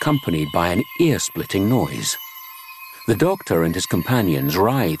light was accompanied by an ear-splitting noise. The doctor and his companions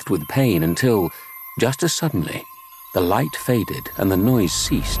writhed with pain until, just as suddenly, the light faded and the noise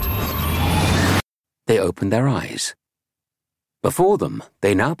ceased. They opened their eyes. Before them,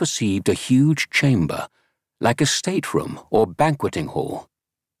 they now perceived a huge chamber, like a stateroom or banqueting hall.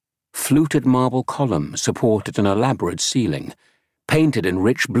 Fluted marble columns supported an elaborate ceiling, painted in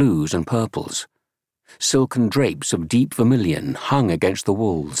rich blues and purples. Silken drapes of deep vermilion hung against the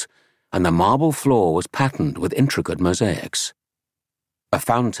walls, and the marble floor was patterned with intricate mosaics. A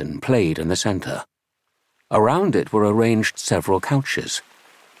fountain played in the center. Around it were arranged several couches.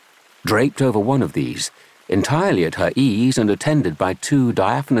 Draped over one of these, entirely at her ease and attended by two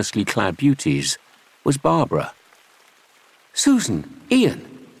diaphanously clad beauties, was Barbara. Susan,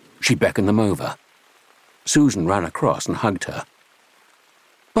 Ian, she beckoned them over. Susan ran across and hugged her.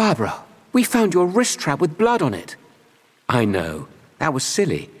 Barbara, we found your wrist strap with blood on it. I know, that was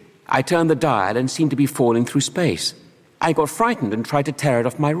silly. I turned the dial and seemed to be falling through space. I got frightened and tried to tear it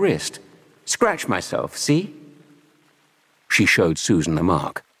off my wrist. Scratched myself, see? She showed Susan the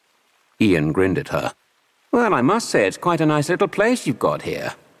mark. Ian grinned at her. Well, I must say it's quite a nice little place you've got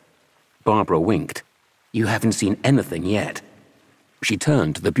here. Barbara winked. You haven't seen anything yet. She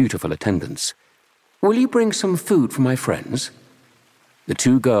turned to the beautiful attendants. Will you bring some food for my friends?" The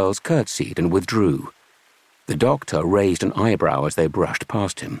two girls curtsied and withdrew. The doctor raised an eyebrow as they brushed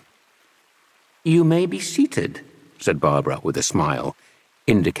past him. "You may be seated," said Barbara with a smile,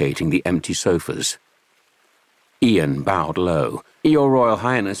 indicating the empty sofas. Ian bowed low. "Your Royal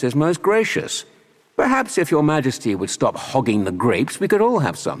Highness is most gracious. Perhaps if your Majesty would stop hogging the grapes, we could all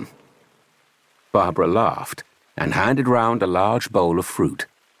have some." Barbara laughed and handed round a large bowl of fruit.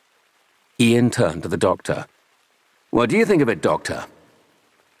 Ian turned to the doctor. "What do you think of it, Doctor?"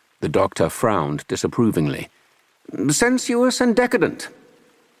 The doctor frowned disapprovingly. "Sensuous and decadent."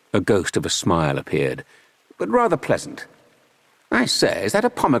 A ghost of a smile appeared, but rather pleasant. "I say, is that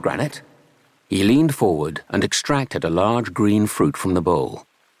a pomegranate?" He leaned forward and extracted a large green fruit from the bowl.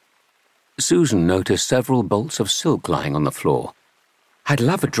 Susan noticed several bolts of silk lying on the floor. "I'd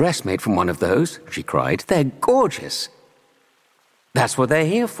love a dress made from one of those," she cried. "They're gorgeous." "That's what they're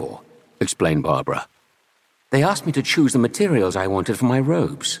here for," explained Barbara. "They asked me to choose the materials I wanted for my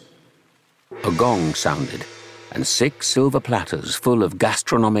robes." A gong sounded, and 6 silver platters full of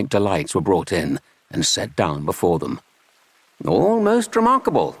gastronomic delights were brought in and set down before them. "All most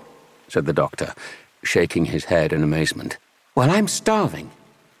remarkable," said the doctor, shaking his head in amazement. "Well, I'm starving,"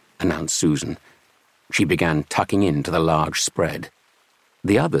 announced Susan. She began tucking into the large spread.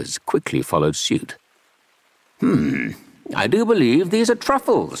 The others quickly followed suit. "I do believe these are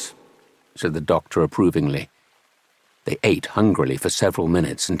truffles," said the doctor approvingly. They ate hungrily for several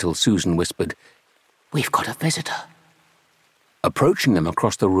minutes until Susan whispered, "We've got a visitor." Approaching them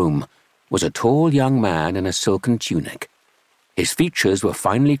across the room was a tall young man in a silken tunic. His features were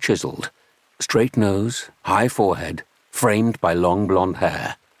finely chiseled, straight nose, high forehead, framed by long blonde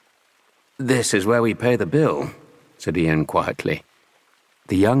hair. "This is where we pay the bill," said Ian quietly.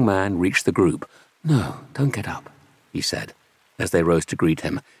 The young man reached the group. "No, don't get up," he said, as they rose to greet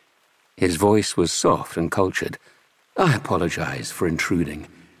him. His voice was soft and cultured. "I apologize for intruding.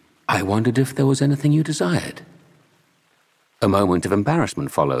 I wondered if there was anything you desired." A moment of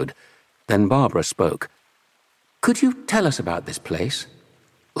embarrassment followed. Then Barbara spoke. "Could you tell us about this place?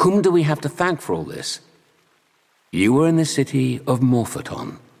 Whom do we have to thank for all this?" "You were in the city of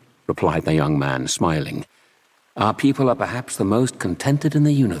Morpheton," replied the young man, smiling. "Our people are perhaps the most contented in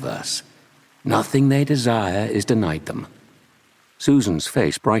the universe. Nothing they desire is denied them." Susan's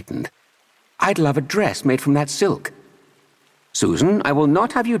face brightened. "I'd love a dress made from that silk." "Susan, I will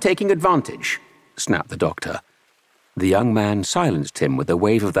not have you taking advantage," snapped the doctor. The young man silenced him with a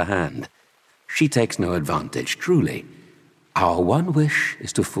wave of the hand. "She takes no advantage, truly. Our one wish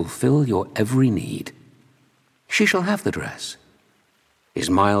is to fulfill your every need. She shall have the dress." His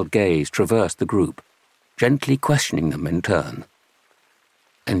mild gaze traversed the group, gently questioning them in turn.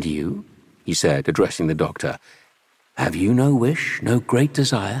 "And you?" he said, addressing the doctor. "Have you no wish, no great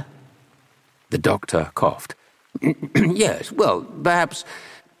desire?" The doctor coughed. "Yes, well, perhaps,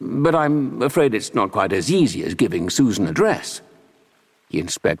 but I'm afraid it's not quite as easy as giving Susan a dress." He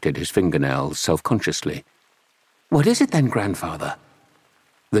inspected his fingernails self-consciously. "What is it then, grandfather?"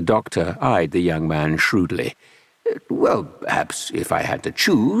 The doctor eyed the young man shrewdly. "Well, perhaps if I had to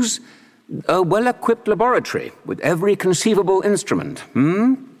choose, a well-equipped laboratory with every conceivable instrument,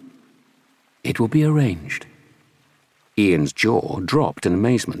 "It will be arranged." Ian's jaw dropped in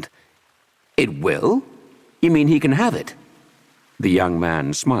amazement. "It will? You mean he can have it?" The young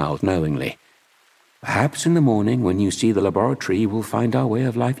man smiled knowingly. "Perhaps in the morning when you see the laboratory you will find our way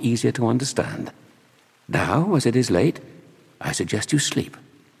of life easier to understand. Now, as it is late, I suggest you sleep.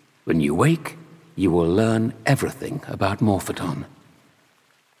 When you wake, you will learn everything about Morpheton."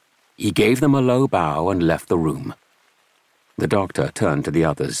 He gave them a low bow and left the room. The doctor turned to the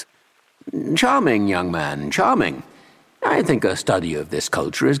others. "Charming, young man, charming. I think a study of this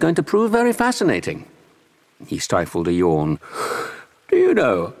culture is going to prove very fascinating." He stifled a yawn. "Do you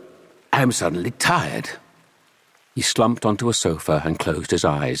know, I'm suddenly tired." He slumped onto a sofa and closed his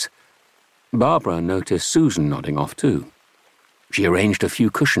eyes. Barbara noticed Susan nodding off too. She arranged a few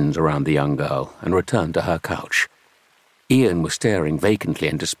cushions around the young girl and returned to her couch. Ian was staring vacantly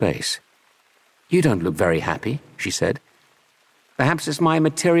into space. "You don't look very happy," she said. "Perhaps it's my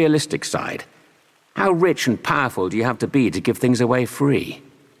materialistic side. How rich and powerful do you have to be to give things away free?"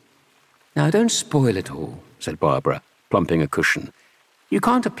 "Now don't spoil it all," said Barbara, plumping a cushion. "You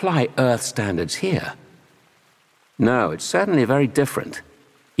can't apply Earth standards here." "No, it's certainly very different."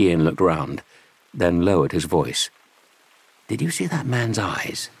 Ian looked round, then lowered his voice. "Did you see that man's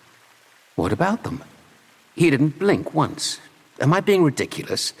eyes?" "What about them?" "He didn't blink once. Am I being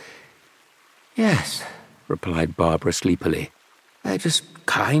ridiculous?" "Yes," replied Barbara sleepily. "They're just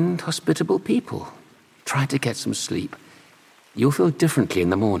kind, hospitable people. Try to get some sleep. You'll feel differently in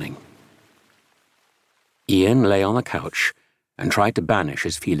the morning." Ian lay on the couch and tried to banish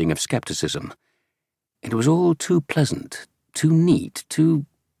his feeling of skepticism. It was all too pleasant, too neat, too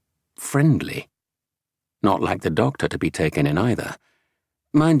friendly. Not like the doctor to be taken in either.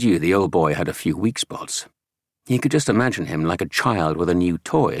 Mind you, the old boy had a few weak spots. He could just imagine him like a child with a new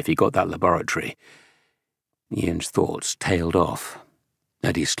toy if he got that laboratory. Ian's thoughts tailed off,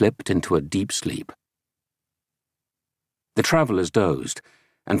 and he slipped into a deep sleep. The travellers dozed,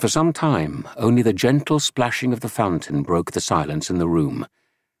 and for some time only the gentle splashing of the fountain broke the silence in the room.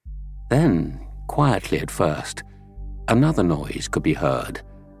 Then, quietly at first, another noise could be heard,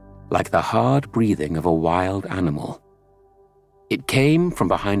 like the hard breathing of a wild animal. It came from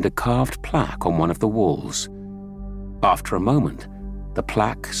behind a carved plaque on one of the walls. After a moment, the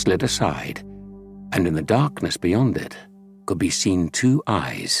plaque slid aside, and in the darkness beyond it could be seen 2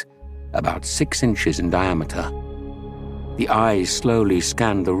 eyes, about 6 inches in diameter. The eyes slowly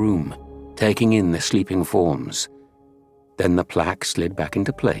scanned the room, taking in the sleeping forms. Then the plaque slid back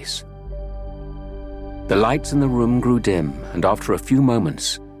into place. The lights in the room grew dim, and after a few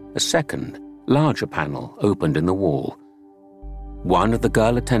moments, a second, larger panel opened in the wall. One of the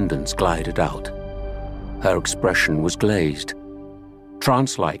girl attendants glided out. Her expression was glazed.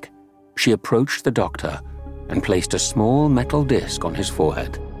 Trance-like, she approached the doctor and placed a small metal disc on his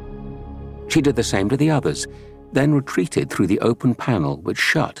forehead. She did the same to the others, then retreated through the open panel which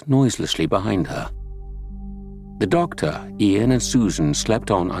shut noiselessly behind her. The doctor, Ian and Susan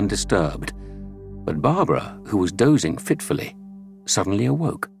slept on undisturbed, but Barbara, who was dozing fitfully, suddenly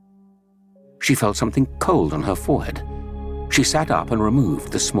awoke. She felt something cold on her forehead. She sat up and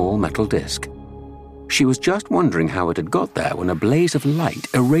removed the small metal disc. She was just wondering how it had got there when a blaze of light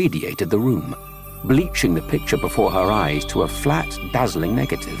irradiated the room, bleaching the picture before her eyes to a flat, dazzling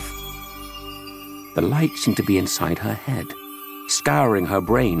negative. The light seemed to be inside her head, scouring her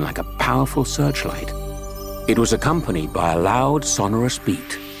brain like a powerful searchlight. It was accompanied by a loud, sonorous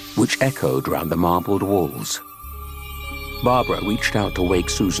beat, which echoed round the marbled walls. Barbara reached out to wake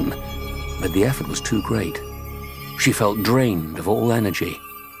Susan, but the effort was too great. She felt drained of all energy.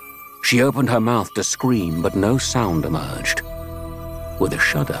 She opened her mouth to scream, but no sound emerged. With a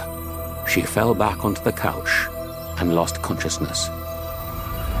shudder, she fell back onto the couch and lost consciousness.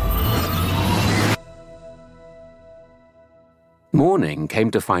 Morning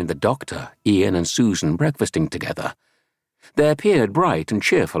came to find the doctor, Ian and Susan breakfasting together. They appeared bright and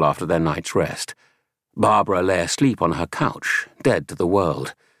cheerful after their night's rest. Barbara lay asleep on her couch, dead to the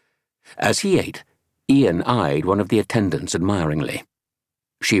world. As he ate, Ian eyed one of the attendants admiringly.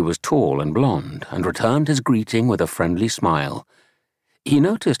 She was tall and blonde and returned his greeting with a friendly smile. He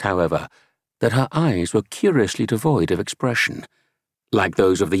noticed, however, that her eyes were curiously devoid of expression, like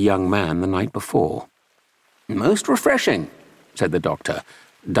those of the young man the night before. "Most refreshing," said the doctor,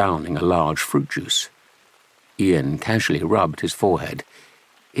 downing a large fruit juice. Ian casually rubbed his forehead.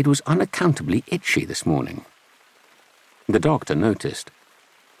 It was unaccountably itchy this morning. The doctor noticed.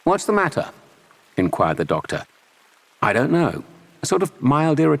 "What's the matter?" inquired the doctor. "I don't know. A sort of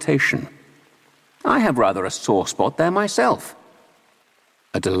mild irritation. I have rather a sore spot there myself."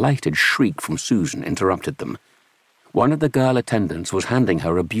 A delighted shriek from Susan interrupted them. One of the girl attendants was handing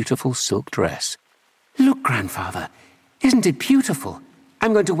her a beautiful silk dress. "Look, grandfather. Isn't it beautiful?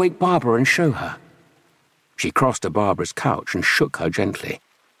 I'm going to wake Barbara and show her." She crossed to Barbara's couch and shook her gently.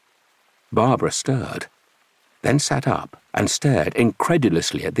 Barbara stirred, then sat up and stared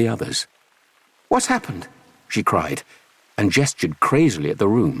incredulously at the others. "What's happened?" she cried, and gestured crazily at the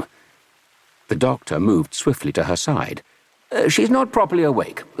room. The doctor moved swiftly to her side. She's not properly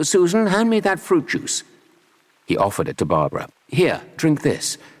awake. Susan, hand me that fruit juice." He offered it to Barbara. "Here, drink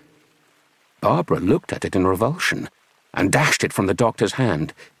this." Barbara looked at it in revulsion and dashed it from the doctor's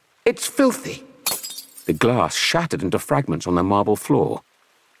hand. "It's filthy." The glass shattered into fragments on the marble floor.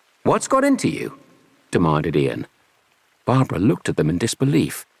 "What's got into you?" demanded Ian. Barbara looked at them in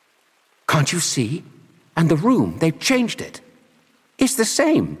disbelief. "Can't you see? And the room, they've changed it." "It's the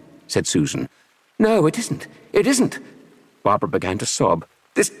same," said Susan. "No, it isn't. It isn't." Barbara began to sob.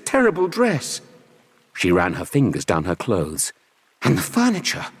 "This terrible dress." She ran her fingers down her clothes. "And the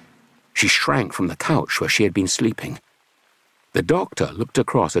furniture." She shrank from the couch where she had been sleeping. The doctor looked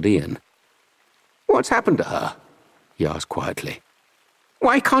across at Ian. "What's happened to her?" he asked quietly.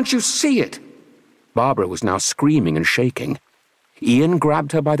 "Why can't you see it?" Barbara was now screaming and shaking. Ian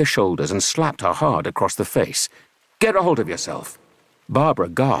grabbed her by the shoulders and slapped her hard across the face. "Get a hold of yourself." Barbara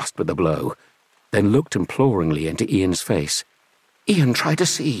gasped at the blow, then looked imploringly into Ian's face. "Ian, try to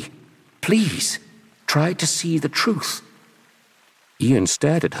see. Please, try to see the truth." Ian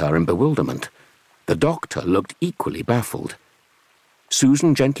stared at her in bewilderment. The doctor looked equally baffled.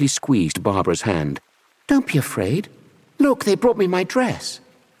 Susan gently squeezed Barbara's hand. Don't be afraid. Look, they brought me my dress."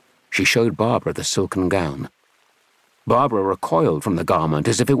 She showed Barbara the silken gown. Barbara recoiled from the garment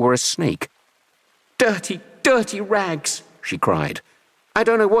as if it were a snake. "Dirty, dirty rags," she cried. "I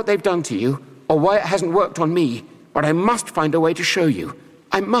don't know what they've done to you, or why it hasn't worked on me, but I must find a way to show you.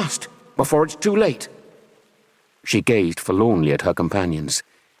 I must, before it's too late." She gazed forlornly at her companions.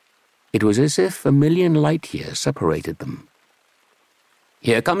 It was as if a million light years separated them.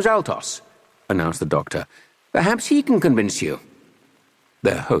 "Here comes Altos," announced the doctor. "Perhaps he can convince you."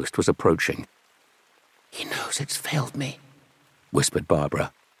 Their host was approaching. "He knows it's failed me," whispered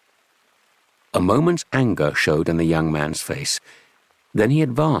Barbara. A moment's anger showed in the young man's face. Then he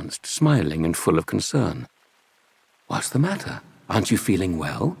advanced, smiling and full of concern. "What's the matter? Aren't you feeling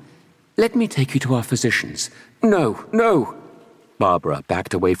well? Let me take you to our physicians." "No, no!" Barbara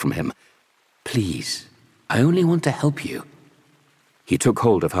backed away from him. "Please, I only want to help you." He took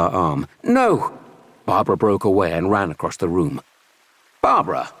hold of her arm. "No!" Barbara broke away and ran across the room.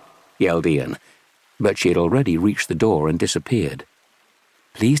 "Barbara!" yelled Ian, but she had already reached the door and disappeared.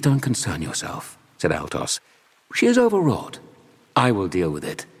 "Please don't concern yourself," said Altos. "She is overwrought. I will deal with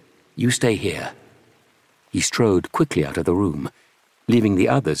it. You stay here." He strode quickly out of the room, leaving the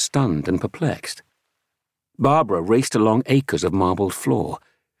others stunned and perplexed. Barbara raced along acres of marbled floor.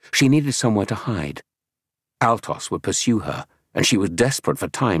 She needed somewhere to hide. Altos would pursue her, and she was desperate for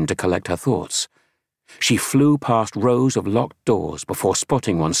time to collect her thoughts. She flew past rows of locked doors before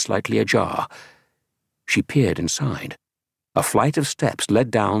spotting one slightly ajar. She peered inside. A flight of steps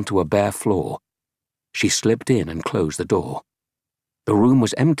led down to a bare floor. She slipped in and closed the door. The room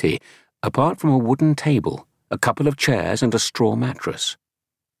was empty, apart from a wooden table, a couple of chairs, and a straw mattress.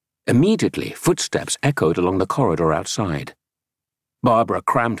 Immediately, footsteps echoed along the corridor outside. Barbara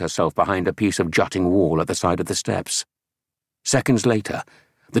crammed herself behind a piece of jutting wall at the side of the steps. Seconds later,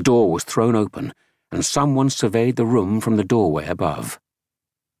 the door was thrown open, and someone surveyed the room from the doorway above.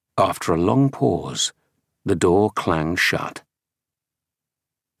 After a long pause, the door clanged shut.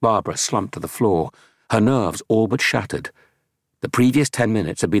 Barbara slumped to the floor, her nerves all but shattered. The previous 10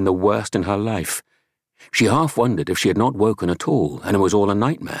 minutes had been the worst in her life. She half wondered if she had not woken at all and it was all a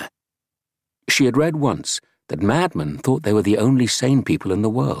nightmare. She had read once that madmen thought they were the only sane people in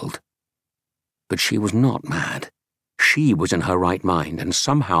the world. But she was not mad. She was in her right mind, and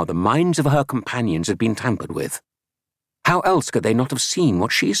somehow the minds of her companions had been tampered with. How else could they not have seen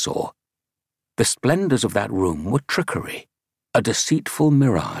what she saw? The splendors of that room were trickery, a deceitful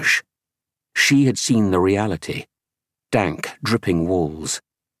mirage. She had seen the reality: dank, dripping walls,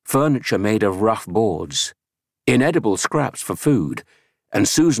 furniture made of rough boards, inedible scraps for food, and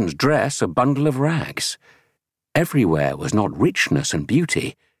Susan's dress a bundle of rags. Everywhere was not richness and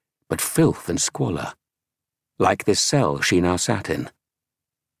beauty, but filth and squalor. Like this cell she now sat in.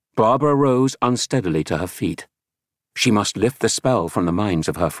 Barbara rose unsteadily to her feet. She must lift the spell from the minds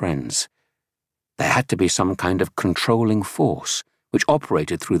of her friends. There had to be some kind of controlling force which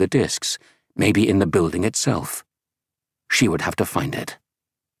operated through the discs, maybe in the building itself. She would have to find it.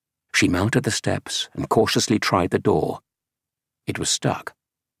 She mounted the steps and cautiously tried the door. It was stuck.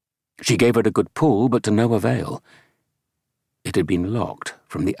 She gave it a good pull, but to no avail. It had been locked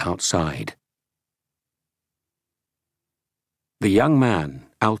from the outside. The young man,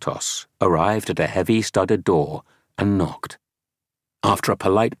 Altos, arrived at a heavy studded door and knocked. After a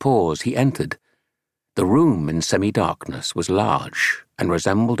polite pause, he entered. The room in semi-darkness was large and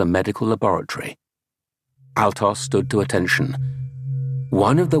resembled a medical laboratory. Altos stood to attention.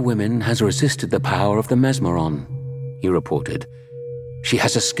 "One of the women has resisted the power of the mesmeron," he reported. "She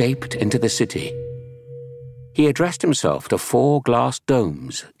has escaped into the city." He addressed himself to 4 glass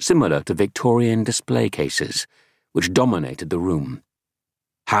domes similar to Victorian display cases, which dominated the room.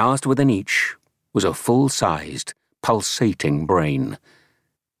 Housed within each was a full-sized, pulsating brain.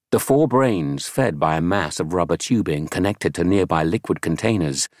 The 4 brains, fed by a mass of rubber tubing connected to nearby liquid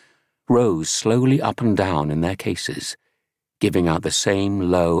containers, rose slowly up and down in their cases, giving out the same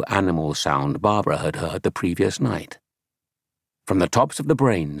low animal sound Barbara had heard the previous night. From the tops of the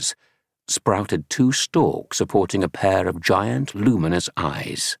brains sprouted 2 stalks supporting a pair of giant, luminous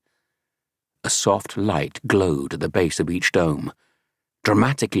eyes. A soft light glowed at the base of each dome,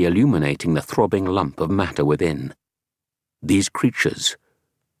 dramatically illuminating the throbbing lump of matter within. These creatures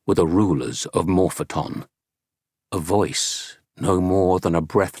were the rulers of Morphoton. A voice, no more than a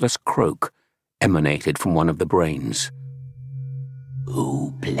breathless croak, emanated from one of the brains.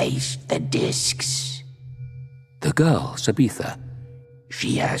 "Who placed the discs?" The girl, Sabitha.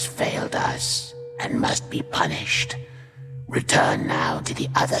 "She has failed us and must be punished. Return now to the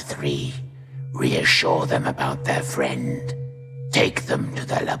other 3. Reassure them about their friend. Take them to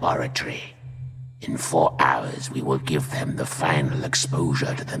the laboratory. In 4 hours, we will give them the final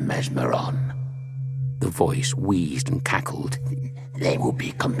exposure to the mesmeron. The voice wheezed and cackled. They will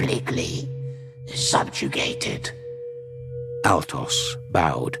be completely subjugated. Altos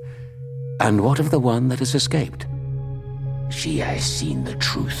bowed. And what of the one that has escaped? She has seen the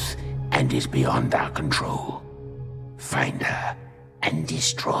truth and is beyond our control. Find her and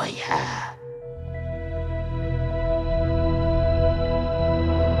destroy her.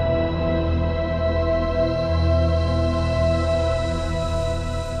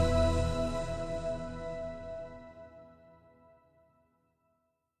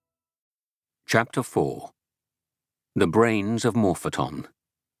 Chapter 4. The Brains of Morphoton.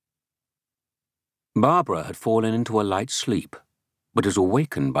 Barbara had fallen into a light sleep, but was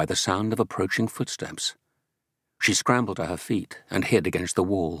awakened by the sound of approaching footsteps. She scrambled to her feet and hid against the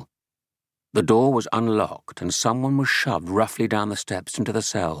wall. The door was unlocked and someone was shoved roughly down the steps into the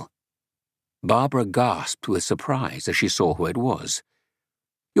cell. Barbara gasped with surprise as she saw who it was.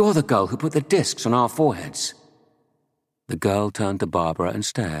 "You're the girl who put the discs on our foreheads." The girl turned to Barbara and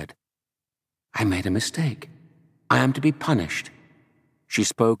stared. "I made a mistake. I am to be punished." She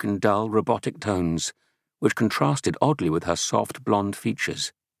spoke in dull, robotic tones, which contrasted oddly with her soft, blonde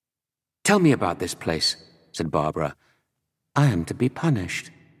features. "Tell me about this place," said Barbara. "I am to be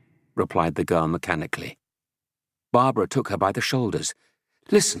punished," replied the girl mechanically. Barbara took her by the shoulders.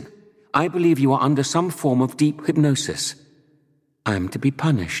 "Listen, I believe you are under some form of deep hypnosis." "I am to be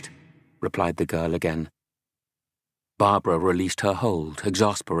punished," replied the girl again. Barbara released her hold,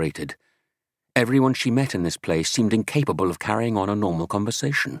 exasperated. Everyone she met in this place seemed incapable of carrying on a normal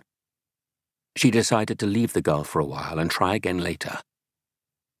conversation. She decided to leave the girl for a while and try again later.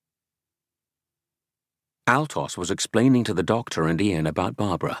 Altos was explaining to the doctor and Ian about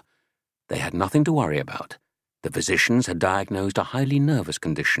Barbara. They had nothing to worry about. The physicians had diagnosed a highly nervous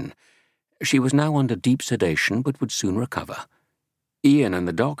condition. She was now under deep sedation but would soon recover. Ian and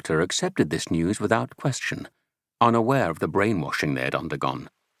the doctor accepted this news without question, unaware of the brainwashing they had undergone.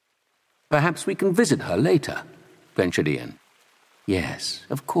 "Perhaps we can visit her later," ventured Ian. "Yes,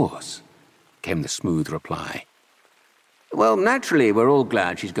 of course," came the smooth reply. "Well, naturally, we're all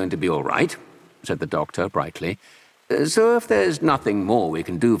glad she's going to be all right," said the doctor brightly. "So if there's nothing more we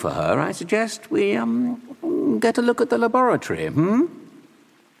can do for her, I suggest we, get a look at the laboratory,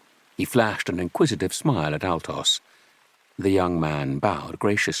 He flashed an inquisitive smile at Altos. The young man bowed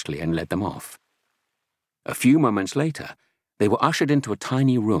graciously and led them off. A few moments later, they were ushered into a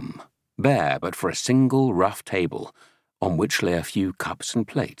tiny room, bare but for a single rough table, on which lay a few cups and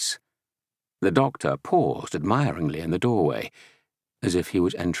plates. The doctor paused admiringly in the doorway, as if he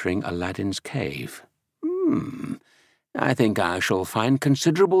was entering Aladdin's cave. I think I shall find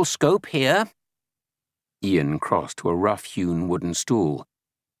considerable scope here." Ian crossed to a rough-hewn wooden stool.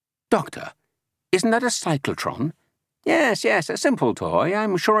 "Doctor, isn't that a cyclotron?" Yes, a simple toy.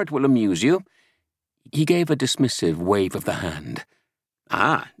 I'm sure it will amuse you." He gave a dismissive wave of the hand.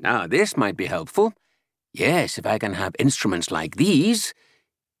 Now this might be helpful. Yes, if I can have instruments like these."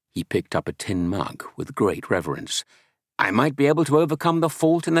 He picked up a tin mug with great reverence. "I might be able to overcome the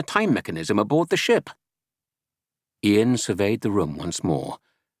fault in the time mechanism aboard the ship." Ian surveyed the room once more.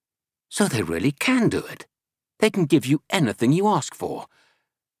 "So they really can do it. They can give you anything you ask for."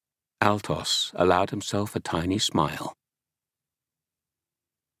 Altos allowed himself a tiny smile.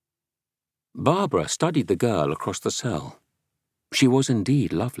 Barbara studied the girl across the cell. She was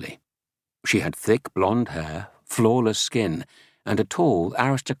indeed lovely. She had thick blonde hair, flawless skin, and a tall,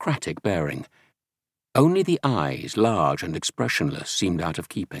 aristocratic bearing. Only the eyes, large and expressionless, seemed out of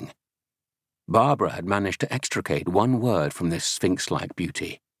keeping. Barbara had managed to extricate one word from this sphinx-like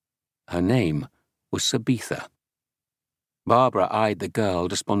beauty. Her name was Sabitha. Barbara eyed the girl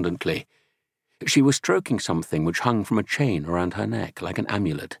despondently. She was stroking something which hung from a chain around her neck like an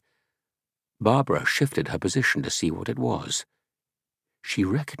amulet. Barbara shifted her position to see what it was. She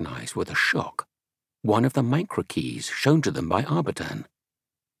recognized with a shock one of the microkeys shown to them by ARBITAN.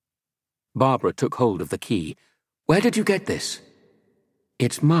 Barbara took hold of the key. "Where did you get this?"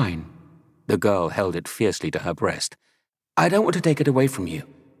 "It's mine." The girl held it fiercely to her breast. "I don't want to take it away from you,"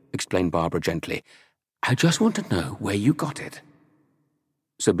 explained Barbara gently. "I just want to know where you got it."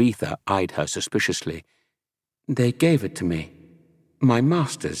 Sabitha eyed her suspiciously. "They gave it to me. My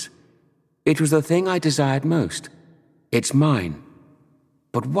master's. It was the thing I desired most. It's mine."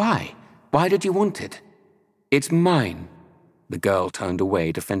 "But why? Why did you want it?" "It's mine." The girl turned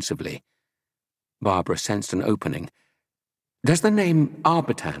away defensively. Barbara sensed an opening. "Does the name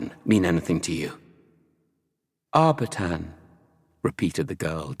ARBITAN mean anything to you?" "ARBITAN," repeated the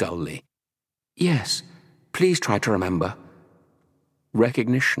girl dully. "Yes, please try to remember."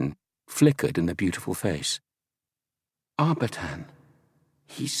 Recognition flickered in the beautiful face. Arbitan.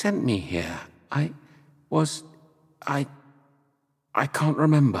 He sent me here. I can't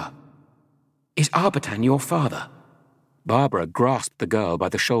remember. Is Arbitan your father? Barbara grasped the girl by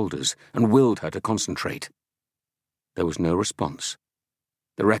the shoulders and willed her to concentrate. There was no response.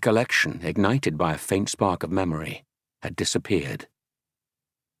 The recollection, ignited by a faint spark of memory, had disappeared.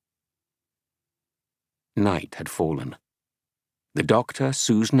 Night had fallen. The doctor,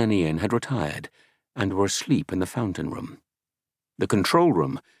 Susan, and Ian had retired and were asleep in the fountain room. The control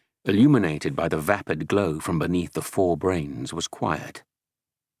room, illuminated by the vapid glow from beneath the 4 brains, was quiet.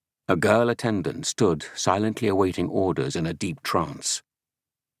 A girl attendant stood silently awaiting orders in a deep trance.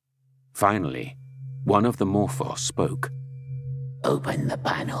 Finally, one of the Morphos spoke. Open the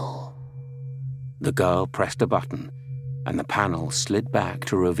panel. The girl pressed a button, and the panel slid back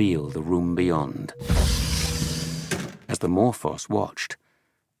to reveal the room beyond. As the Morphos watched,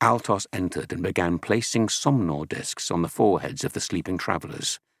 Altos entered and began placing somnor discs on the foreheads of the sleeping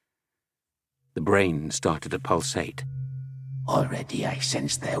travelers. The brains started to pulsate. Already I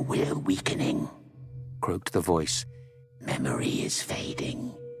sense their will weakening, croaked the voice. Memory is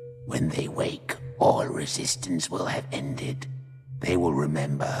fading. When they wake, all resistance will have ended. They will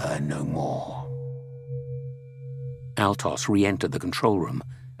remember her no more. Altos re-entered the control room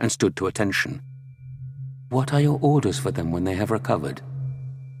and stood to attention. What are your orders for them when they have recovered?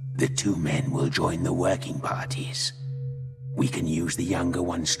 The 2 men will join the working parties. We can use the younger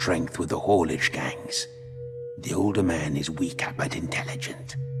one's strength with the haulage gangs. The older man is weaker but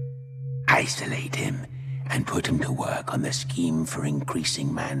intelligent. Isolate him and put him to work on the scheme for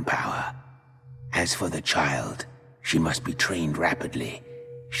increasing manpower. As for the child, she must be trained rapidly.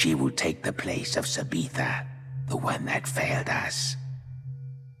 She will take the place of Sabitha, the one that failed us.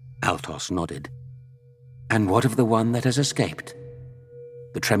 Altos nodded. And what of the one that has escaped?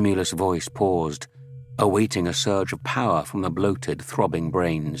 The tremulous voice paused, awaiting a surge of power from the bloated, throbbing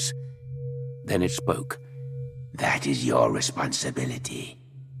brains. Then it spoke. That is your responsibility.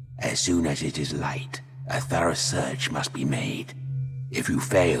 As soon as it is light, a thorough search must be made. If you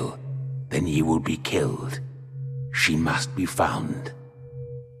fail, then he will be killed. She must be found.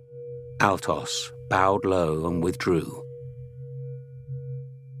 Altos bowed low and withdrew.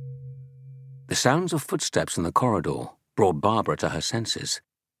 The sounds of footsteps in the corridor brought Barbara to her senses.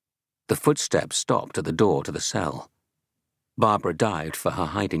 The footsteps stopped at the door to the cell. Barbara dived for her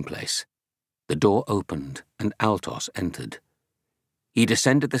hiding place. The door opened and Altos entered. He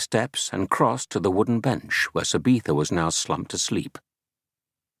descended the steps and crossed to the wooden bench where Sabitha was now slumped asleep.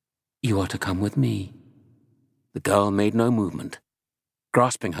 You are to come with me. The girl made no movement.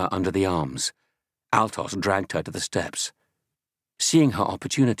 Grasping her under the arms, Altos dragged her to the steps. Seeing her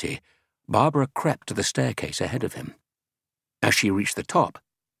opportunity, Barbara crept to the staircase ahead of him. As she reached the top,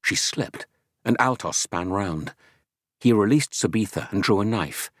 she slipped, and Altos span round. He released Sabitha and drew a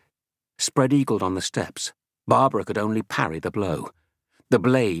knife. Spread-eagled on the steps, Barbara could only parry the blow. The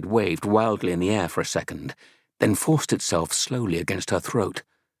blade waved wildly in the air for a second, then forced itself slowly against her throat.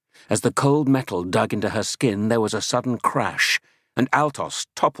 As the cold metal dug into her skin, there was a sudden crash, and Altos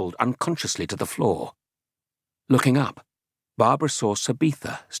toppled unconsciously to the floor. Looking up, Barbara saw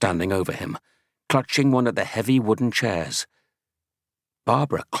Sabitha standing over him, clutching one of the heavy wooden chairs.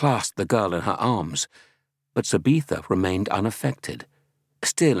 Barbara clasped the girl in her arms, but Sabitha remained unaffected,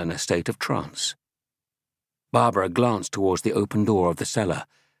 still in a state of trance. Barbara glanced towards the open door of the cellar.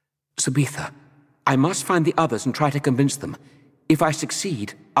 Sabitha, I must find the others and try to convince them. If I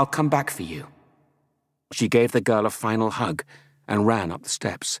succeed, I'll come back for you. She gave the girl a final hug and ran up the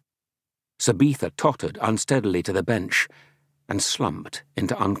steps. Sabitha tottered unsteadily to the bench and slumped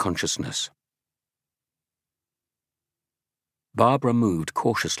into unconsciousness. Barbara moved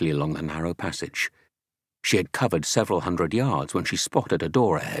cautiously along the narrow passage. She had covered several hundred yards when she spotted a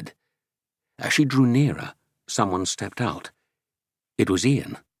door ahead. As she drew nearer, someone stepped out. It was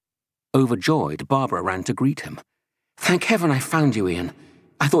Ian. Overjoyed, Barbara ran to greet him. Thank heaven I found you, Ian.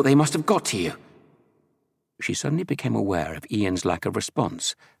 I thought they must have got to you. She suddenly became aware of Ian's lack of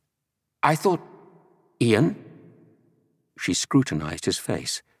response. I thought... Ian? She scrutinized his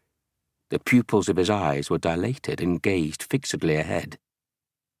face. The pupils of his eyes were dilated and gazed fixedly ahead.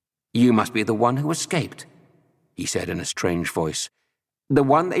 You must be the one who escaped, he said in a strange voice. The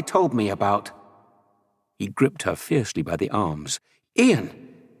one they told me about. He gripped her fiercely by the arms. Ian!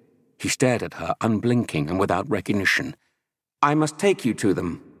 He stared at her, unblinking and without recognition. I must take you to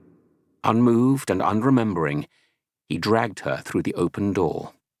them. Unmoved and unremembering, he dragged her through the open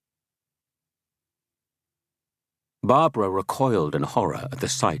door. Barbara recoiled in horror at the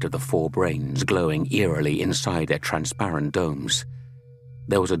sight of the four brains glowing eerily inside their transparent domes.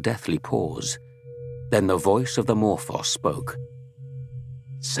 There was a deathly pause. Then the voice of the Morphos spoke.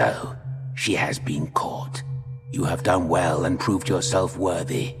 So, she has been caught. You have done well and proved yourself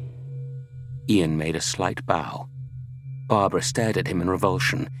worthy. Ian made a slight bow. Barbara stared at him in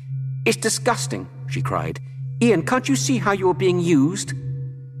revulsion. It's disgusting, she cried. Ian, can't you see how you're being used?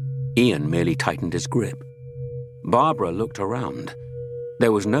 Ian merely tightened his grip. Barbara looked around.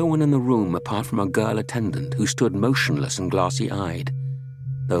 There was no one in the room apart from a girl attendant who stood motionless and glassy-eyed.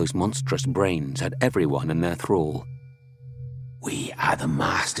 Those monstrous brains had everyone in their thrall. We are the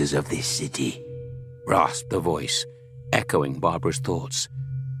masters of this city, rasped the voice, echoing Barbara's thoughts.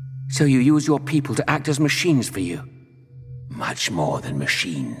 So you use your people to act as machines for you? Much more than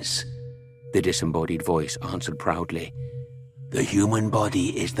machines, the disembodied voice answered proudly. The human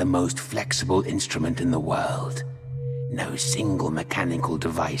body is the most flexible instrument in the world. No single mechanical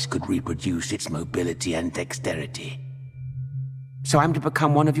device could reproduce its mobility and dexterity. So I'm to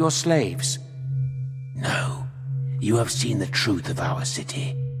become one of your slaves? No. You have seen the truth of our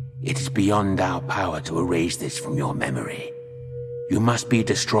city. It is beyond our power to erase this from your memory. You must be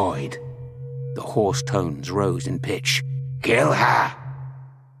destroyed. The hoarse tones rose in pitch. Kill her!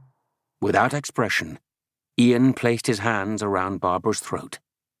 Without expression, Ian placed his hands around Barbara's throat.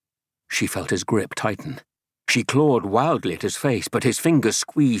 She felt his grip tighten. She clawed wildly at his face, but his fingers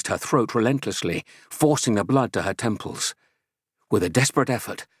squeezed her throat relentlessly, forcing the blood to her temples. With a desperate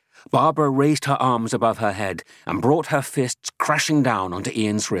effort, Barbara raised her arms above her head and brought her fists crashing down onto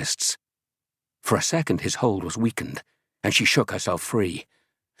Ian's wrists. For a second his hold was weakened, and she shook herself free.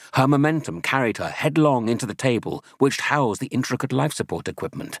 Her momentum carried her headlong into the table which housed the intricate life support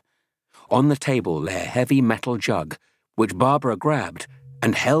equipment. On the table lay a heavy metal jug, which Barbara grabbed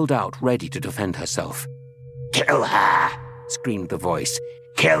and held out ready to defend herself. Kill her! Screamed the voice.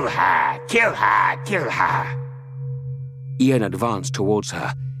 Kill her! Kill her! Kill her! Ian advanced towards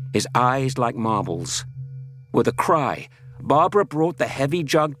her, his eyes like marbles. With a cry, Barbara brought the heavy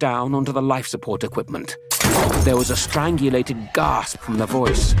jug down onto the life support equipment. There was a strangulated gasp from the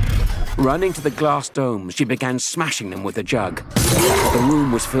voice. Running to the glass domes, she began smashing them with the jug. The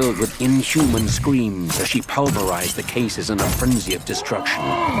room was filled with inhuman screams as she pulverized the cases in a frenzy of destruction.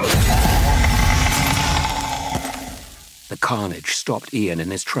 The carnage stopped Ian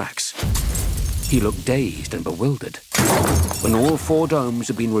in his tracks. He looked dazed and bewildered. When all 4 domes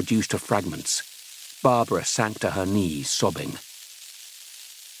had been reduced to fragments, Barbara sank to her knees, sobbing.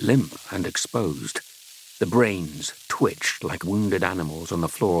 Limp and exposed, the brains twitched like wounded animals on the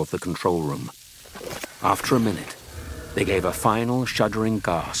floor of the control room. After a minute, they gave a final shuddering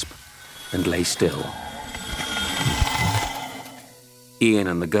gasp and lay still. Ian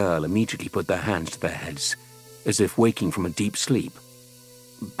and the girl immediately put their hands to their heads, as if waking from a deep sleep.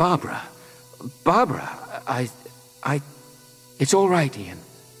 Barbara, it's all right, Ian.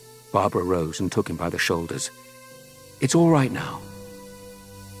 Barbara rose and took him by the shoulders. It's all right now.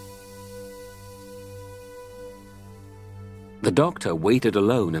 The doctor waited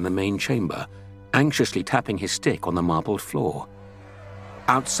alone in the main chamber, anxiously tapping his stick on the marbled floor.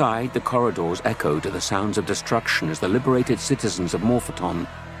 Outside, the corridors echoed to the sounds of destruction as the liberated citizens of Morphoton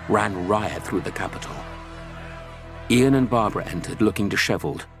ran riot through the capital. Ian and Barbara entered, looking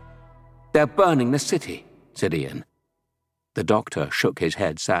disheveled. They're burning the city, said Ian. The doctor shook his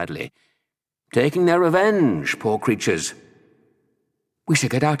head sadly. Taking their revenge, poor creatures. We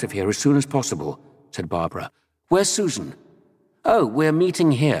should get out of here as soon as possible, said Barbara. Where's Susan? Oh, we're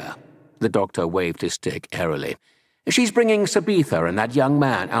meeting here. The doctor waved his stick airily. She's bringing Sabitha and that young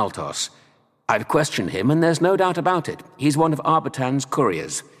man, Altos. I've questioned him, and there's no doubt about it. He's one of Arbitan's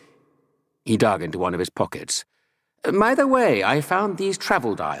couriers. He dug into one of his pockets. By the way, I found these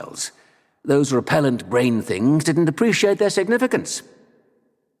travel dials. Those repellent brain things didn't appreciate their significance.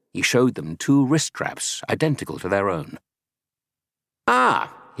 He showed them 2 wrist straps, identical to their own.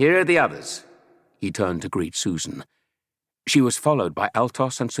 Ah, here are the others. He turned to greet Susan. She was followed by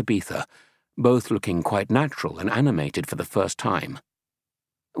Altos and Sabitha, both looking quite natural and animated for the first time.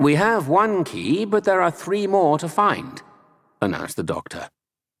 We have 1 key, but there are 3 more to find, announced the doctor.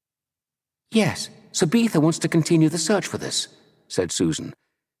 Yes, Sabitha wants to continue the search for this, said Susan.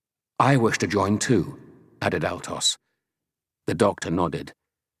 I wish to join too, added Altos. The doctor nodded.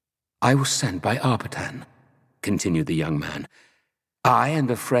 I was sent by Arbitan, continued the young man. I and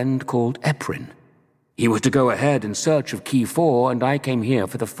a friend called Eprin. He was to go ahead in search of Key 4, and I came here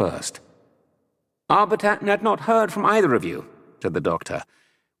for the first. Arbitan had not heard from either of you, said the doctor.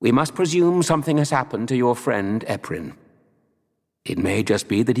 We must presume something has happened to your friend Eprin. It may just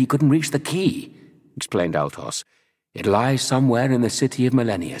be that he couldn't reach the key, explained Altos. It lies somewhere in the city of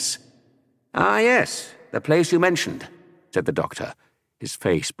Millennius. Ah, yes, the place you mentioned, said the doctor. his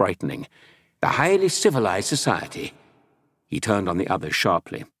face brightening. "The highly civilized society." He turned on the others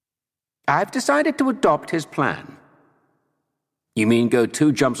sharply. "I've decided to adopt his plan." "You mean go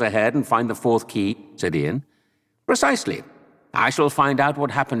 2 jumps ahead and find the 4th key?" said Ian. "Precisely. I shall find out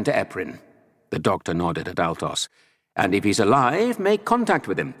what happened to Eprin." The doctor nodded at Altos. "And if he's alive, make contact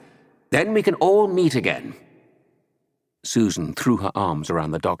with him. Then we can all meet again." Susan threw her arms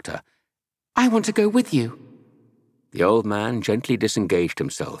around the doctor. "I want to go with you." The old man gently disengaged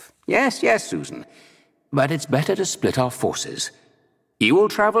himself. Yes, Susan. But it's better to split our forces. You will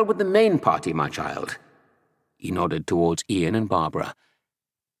travel with the main party, my child." He nodded towards Ian and Barbara.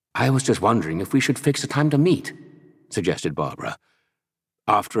 "I was just wondering if we should fix a time to meet," suggested Barbara.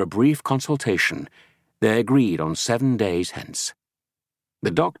 After a brief consultation, they agreed on 7 days hence.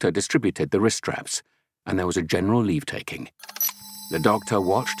 The doctor distributed the wrist straps, and there was a general leave-taking. The doctor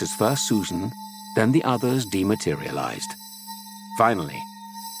watched as first Susan, then the others dematerialized. Finally,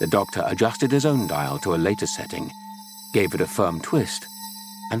 the doctor adjusted his own dial to a later setting, gave it a firm twist,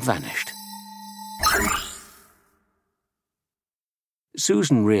 and vanished.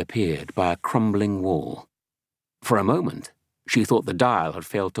 Susan reappeared by a crumbling wall. For a moment, she thought the dial had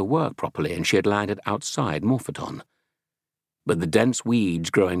failed to work properly and she had landed outside Morpheton. But the dense weeds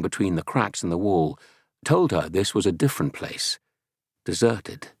growing between the cracks in the wall told her this was a different place.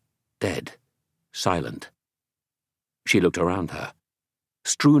 Deserted, dead, silent. She looked around her.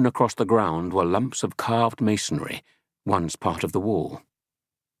 Strewn across the ground were lumps of carved masonry, once part of the wall.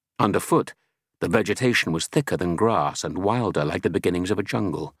 Underfoot, the vegetation was thicker than grass and wilder like the beginnings of a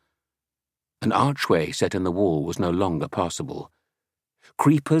jungle. An archway set in the wall was no longer passable.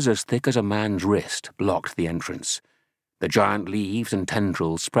 Creepers as thick as a man's wrist blocked the entrance. The giant leaves and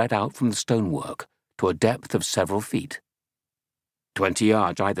tendrils spread out from the stonework to a depth of several feet. 20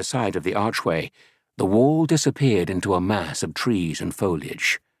 yards either side of the archway, the wall disappeared into a mass of trees and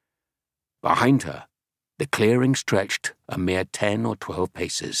foliage. Behind her, the clearing stretched a mere 10 or 12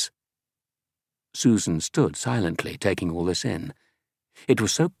 paces. Susan stood silently, taking all this in. It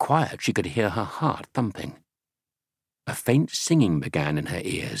was so quiet she could hear her heart thumping. A faint singing began in her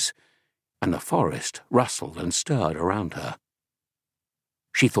ears, and the forest rustled and stirred around her.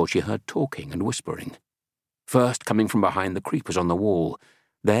 She thought she heard talking and whispering, first coming from behind the creepers on the wall,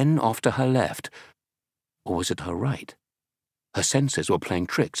 then off to her left, or was it her right? Her senses were playing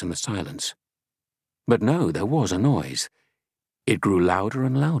tricks in the silence. But no, there was a noise. It grew louder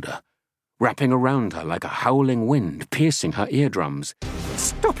and louder, wrapping around her like a howling wind, piercing her eardrums.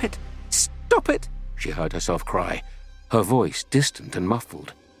 "Stop it! Stop it!" she heard herself cry, her voice distant and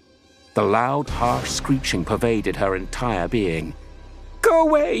muffled. The loud, harsh screeching pervaded her entire being. "Go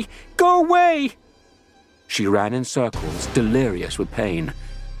away! Go away!" She ran in circles, delirious with pain,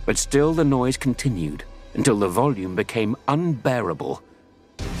 but still the noise continued until the volume became unbearable.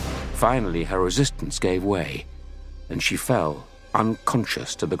 Finally, her resistance gave way, and she fell,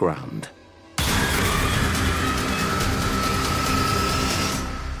 unconscious, to the ground.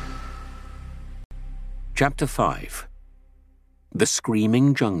 Chapter 5. The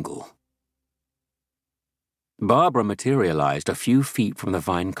Screaming Jungle. Barbara materialized a few feet from the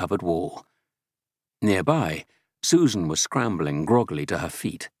vine-covered wall. Nearby, Susan was scrambling groggily to her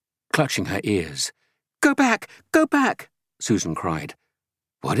feet, clutching her ears. "Go back! Go back!" Susan cried.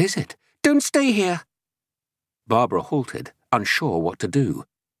 "What is it? Don't stay here!" Barbara halted, unsure what to do.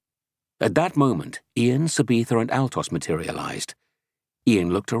 At that moment, Ian, Sabitha, and Altos materialized. Ian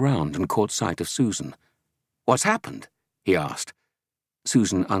looked around and caught sight of Susan. "What's happened?" he asked.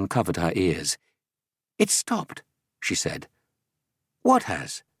 Susan uncovered her ears. "It stopped," she said. "What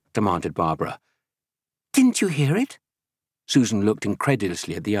has?" demanded Barbara. "Didn't you hear it?" Susan looked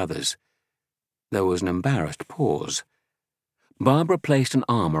incredulously at the others. There was an embarrassed pause. Barbara placed an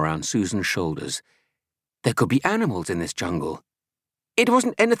arm around Susan's shoulders. "There could be animals in this jungle." "It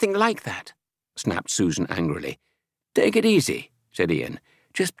wasn't anything like that," snapped Susan angrily. "Take it easy," said Ian.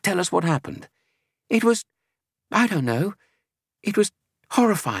 "Just tell us what happened." "It was... I don't know. It was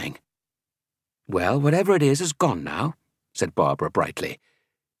horrifying." "Well, whatever it is has gone now," said Barbara brightly.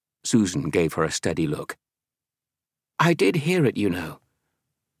 Susan gave her a steady look. "I did hear it, you know."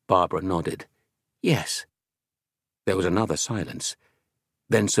 Barbara nodded. "Yes." There was another silence.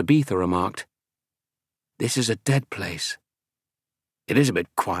 Then Sabitha remarked, "This is a dead place." "It is a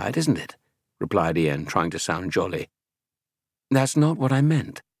bit quiet, isn't it?" replied Ian, trying to sound jolly. "That's not what I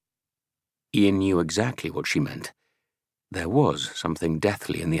meant." Ian knew exactly what she meant. There was something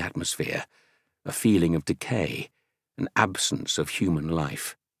deathly in the atmosphere, a feeling of decay, an absence of human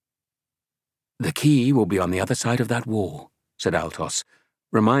life. "The key will be on the other side of that wall," said Altos,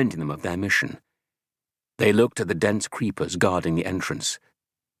 reminding them of their mission. They looked at the dense creepers guarding the entrance.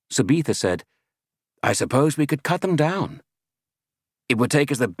 Sabitha said, "I suppose we could cut them down." "It would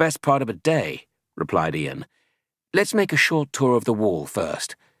take us the best part of a day," replied Ian. "Let's make a short tour of the wall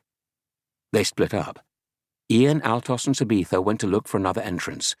first." They split up. Ian, Altos, and Sabitha went to look for another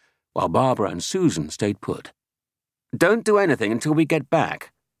entrance, while Barbara and Susan stayed put. "Don't do anything until we get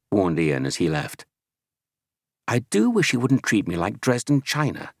back," warned Ian as he left. "I do wish he wouldn't treat me like Dresden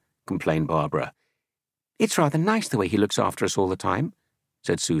china," complained Barbara. "It's rather nice the way he looks after us all the time,"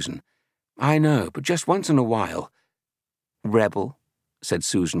 said Susan. "I know, but just once in a while." "Rebel," said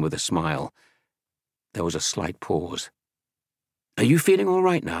Susan with a smile. There was a slight pause. "Are you feeling all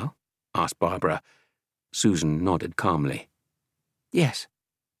right now?" asked Barbara. Susan nodded calmly. "Yes."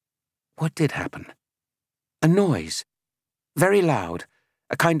 "What did happen?" "A noise. Very loud.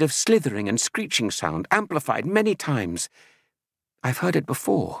 A kind of slithering and screeching sound, amplified many times. I've heard it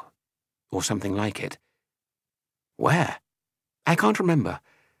before, or something like it." "Where?" "I can't remember.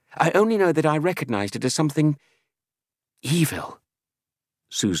 I only know that I recognized it as something evil."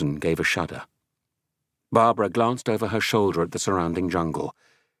 Susan gave a shudder. Barbara glanced over her shoulder at the surrounding jungle.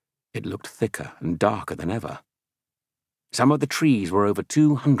 It looked thicker and darker than ever. Some of the trees were over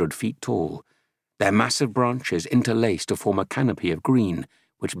 200 feet tall, their massive branches interlaced to form a canopy of green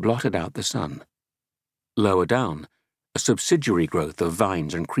which blotted out the sun. Lower down, a subsidiary growth of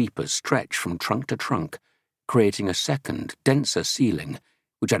vines and creepers stretched from trunk to trunk, creating a second, denser ceiling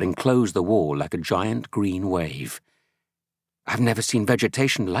which had enclosed the wall like a giant green wave. "I've never seen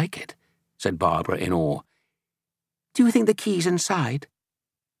vegetation like it," said Barbara in awe. "Do you think the key's inside?"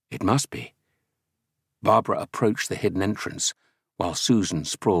 "It must be." Barbara approached the hidden entrance, while Susan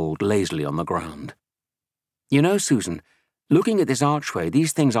sprawled lazily on the ground. "You know, Susan, looking at this archway,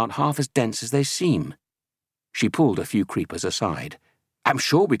 these things aren't half as dense as they seem." She pulled a few creepers aside. "I'm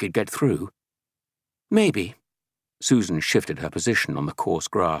sure we could get through." "Maybe." Susan shifted her position on the coarse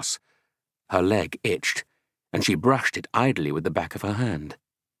grass. Her leg itched, and she brushed it idly with the back of her hand.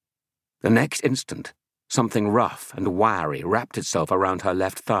 The next instant, something rough and wiry wrapped itself around her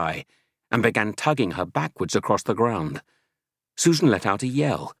left thigh and began tugging her backwards across the ground. Susan let out a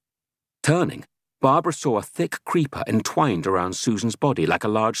yell. Turning, Barbara saw a thick creeper entwined around Susan's body like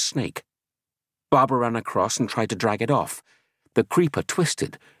a large snake. Barbara ran across and tried to drag it off. The creeper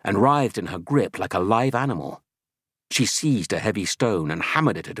twisted and writhed in her grip like a live animal. She seized a heavy stone and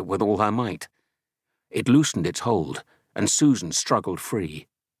hammered at it with all her might. It loosened its hold, and Susan struggled free.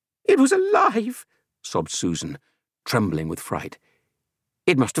 "It was alive!" sobbed Susan, trembling with fright.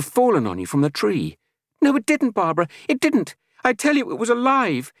 "It must have fallen on you from the tree." "No, it didn't, Barbara. It didn't. I tell you, it was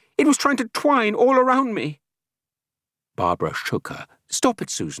alive. It was trying to twine all around me." Barbara shook her. "Stop it,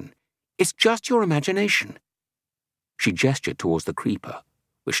 Susan. It's just your imagination." She gestured towards the creeper,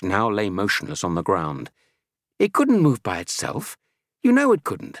 which now lay motionless on the ground. "It couldn't move by itself. You know it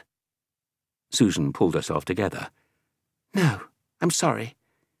couldn't." Susan pulled herself together. "No, I'm sorry."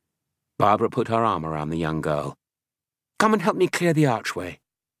 Barbara put her arm around the young girl. "Come and help me clear the archway."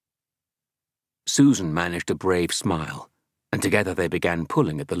 Susan managed a brave smile, and together they began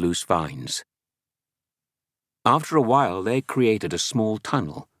pulling at the loose vines. After a while, they created a small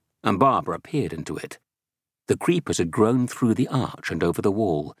tunnel, and Barbara peered into it. The creepers had grown through the arch and over the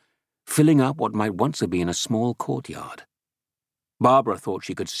wall, filling up what might once have been a small courtyard. Barbara thought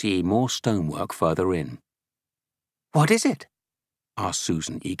she could see more stonework further in. "What is it?" asked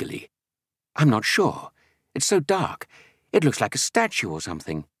Susan eagerly. "I'm not sure. It's so dark. It looks like a statue or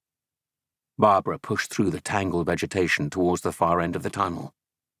something." Barbara pushed through the tangled vegetation towards the far end of the tunnel.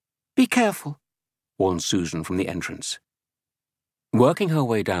 "Be careful," warned Susan from the entrance. Working her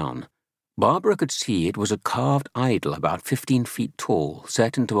way down, Barbara could see it was a carved idol about 15 feet tall,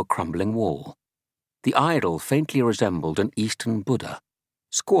 set into a crumbling wall. The idol faintly resembled an Eastern Buddha,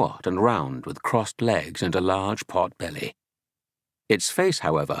 squat and round with crossed legs and a large pot belly. Its face,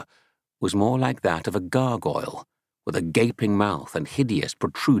 however, was more like that of a gargoyle, with a gaping mouth and hideous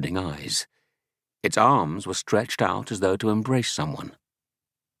protruding eyes. Its arms were stretched out as though to embrace someone.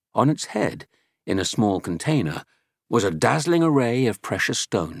 On its head, in a small container, was a dazzling array of precious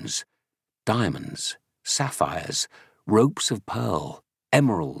stones: diamonds, sapphires, ropes of pearl,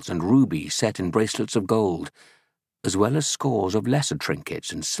 emeralds and rubies set in bracelets of gold, as well as scores of lesser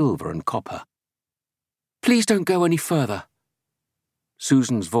trinkets in silver and copper. "Please don't go any further."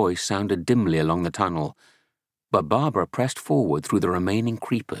 Susan's voice sounded dimly along the tunnel, but Barbara pressed forward through the remaining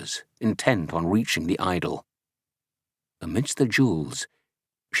creepers, intent on reaching the idol. Amidst the jewels,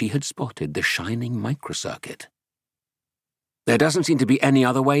 she had spotted the shining microcircuit. "There doesn't seem to be any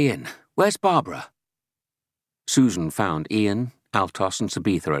other way in. Where's Barbara?" Susan found Ian, Altos, and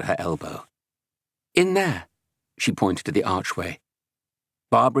Sabitha at her elbow. In there, she pointed to the archway.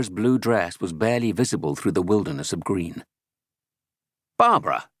 Barbara's blue dress was barely visible through the wilderness of green.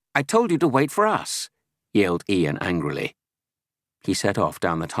 "Barbara, I told you to wait for us," yelled Ian angrily. He set off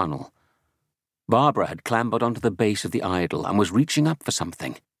down the tunnel. Barbara had clambered onto the base of the idol and was reaching up for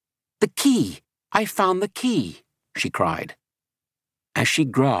something. "The key! I found the key!" she cried. As she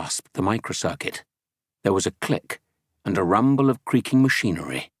grasped the microcircuit, there was a click and a rumble of creaking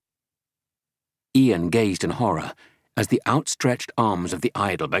machinery. Ian gazed in horror as the outstretched arms of the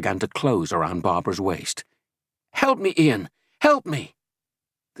idol began to close around Barbara's waist. "Help me, Ian! Help me!"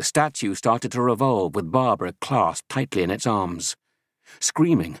 The statue started to revolve with Barbara clasped tightly in its arms.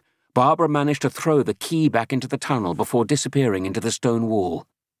 Screaming, Barbara managed to throw the key back into the tunnel before disappearing into the stone wall.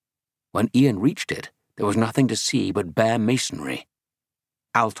 When Ian reached it, there was nothing to see but bare masonry.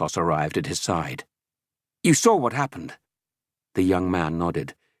 Altos arrived at his side. "You saw what happened?" The young man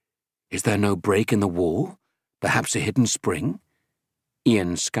nodded. "Is there no break in the wall? Perhaps a hidden spring?"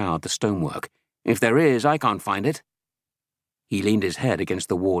 Ian scoured the stonework. "If there is, I can't find it." He leaned his head against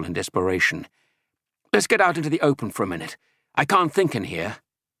the wall in desperation. "Let's get out into the open for a minute. I can't think in here."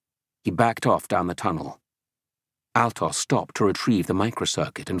 He backed off down the tunnel. Altos stopped to retrieve the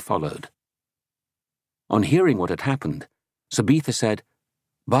microcircuit and followed. On hearing what had happened, Sabitha said,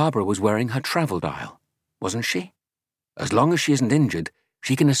 "Barbara was wearing her travel dial, wasn't she? As long as she isn't injured,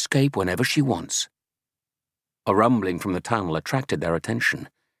 she can escape whenever she wants." A rumbling from the tunnel attracted their attention.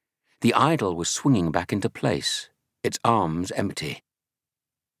 The idol was swinging back into place, its arms empty.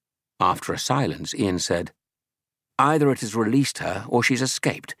 After a silence, Ian said, "Either it has released her or she's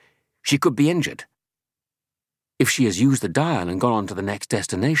escaped. She could be injured. If she has used the dial and gone on to the next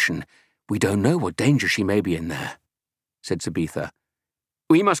destination, we don't know what danger she may be in there," said Sabitha.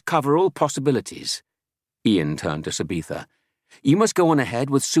 "We must cover all possibilities." Ian turned to Sabitha. "You must go on ahead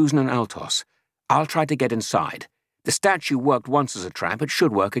with Susan and Altos. I'll try to get inside. The statue worked once as a trap, it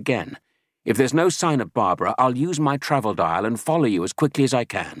should work again. If there's no sign of Barbara, I'll use my travel dial and follow you as quickly as I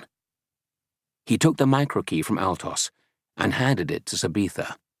can." He took the microkey from Altos and handed it to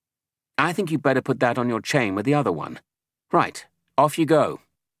Sabitha. "I think you'd better put that on your chain with the other one. Right, off you go."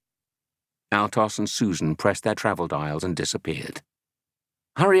 Altos and Susan pressed their travel dials and disappeared.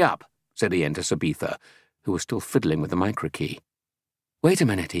 "Hurry up," said Ian to Sabitha, who was still fiddling with the microkey. "Wait a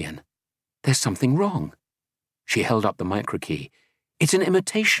minute, Ian. There's something wrong." She held up the microkey. "It's an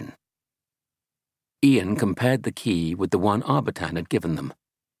imitation." Ian compared the key with the one Arbitan had given them.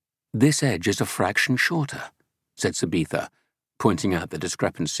 "This edge is a fraction shorter," said Sabitha, pointing out the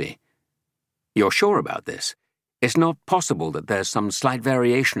discrepancy. "You're sure about this? It's not possible that there's some slight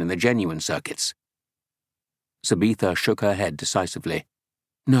variation in the genuine circuits." Sabitha shook her head decisively.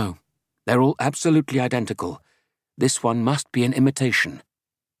 "No, they're all absolutely identical. This one must be an imitation."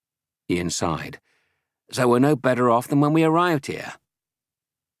 Ian sighed. "So we're no better off than when we arrived here."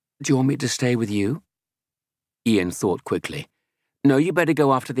 "Do you want me to stay with you?" Ian thought quickly. "No, you better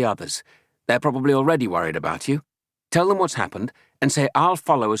go after the others. They're probably already worried about you. Tell them what's happened, and say I'll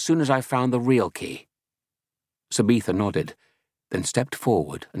follow as soon as I've found the real key." Sabitha nodded, then stepped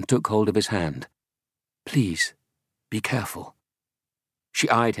forward and took hold of his hand. "Please, be careful." She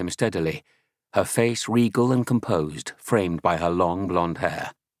eyed him steadily, her face regal and composed, framed by her long blonde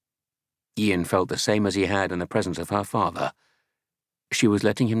hair. Ian felt the same as he had in the presence of her father. She was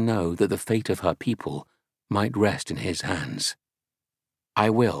letting him know that the fate of her people might rest in his hands. "I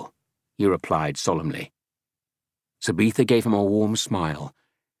will," he replied solemnly. Sabitha gave him a warm smile,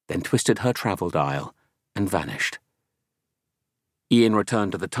 then twisted her travel dial and vanished. Ian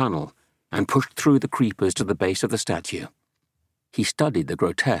returned to the tunnel and pushed through the creepers to the base of the statue. He studied the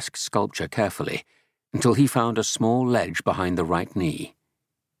grotesque sculpture carefully until he found a small ledge behind the right knee.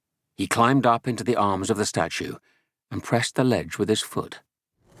 He climbed up into the arms of the statue and pressed the ledge with his foot.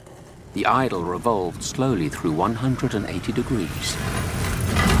 The idol revolved slowly through 180 degrees.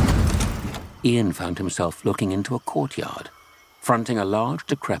 Ian found himself looking into a courtyard, fronting a large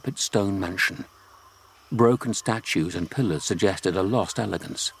decrepit stone mansion. Broken statues and pillars suggested a lost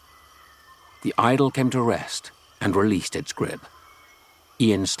elegance. The idol came to rest and released its grip.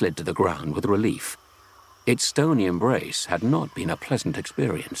 Ian slid to the ground with relief. Its stony embrace had not been a pleasant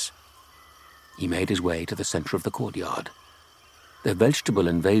experience. He made his way to the center of the courtyard. The vegetable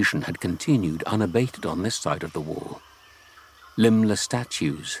invasion had continued unabated on this side of the wall. Limbless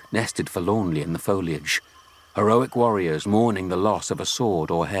statues nested forlornly in the foliage, heroic warriors mourning the loss of a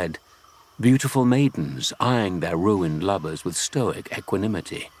sword or head, beautiful maidens eyeing their ruined lovers with stoic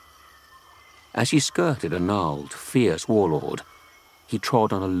equanimity. As he skirted a gnarled, fierce warlord, he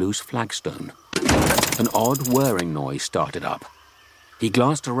trod on a loose flagstone. An odd whirring noise started up. He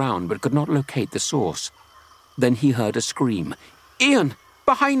glanced around but could not locate the source. Then he heard a scream. "Ian,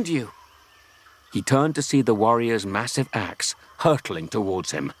 behind you!" He turned to see the warrior's massive axe hurtling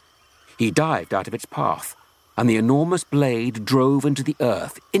towards him. He dived out of its path, and the enormous blade drove into the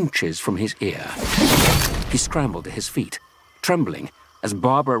earth inches from his ear. He scrambled to his feet, trembling as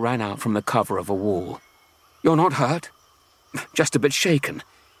Barbara ran out from the cover of a wall. "You're not hurt?" "Just a bit shaken.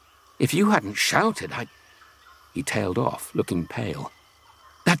 If you hadn't shouted, He tailed off, looking pale.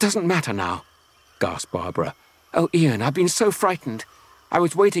 "That doesn't matter now," gasped Barbara. "Oh, Ian, I've been so frightened. I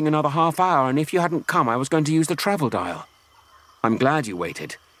was waiting another half hour, and if you hadn't come, I was going to use the travel dial." "I'm glad you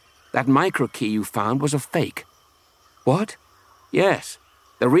waited. That micro-key you found was a fake." "What?" "Yes.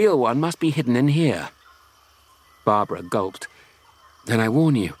 The real one must be hidden in here." Barbara gulped. "Then I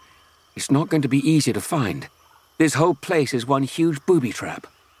warn you, it's not going to be easy to find. This whole place is one huge booby trap.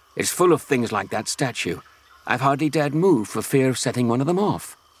 It's full of things like that statue. I've hardly dared move for fear of setting one of them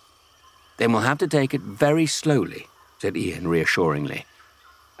off." "Then we'll have to take it very slowly," said Ian reassuringly.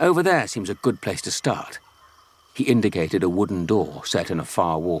 "Over there seems a good place to start." He indicated a wooden door set in a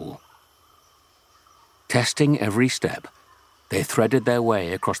far wall. Testing every step, they threaded their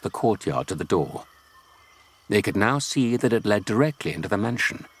way across the courtyard to the door. They could now see that it led directly into the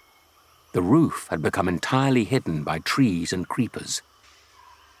mansion. The roof had become entirely hidden by trees and creepers.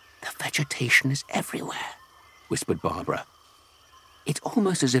 "The vegetation is everywhere," whispered Barbara. "It's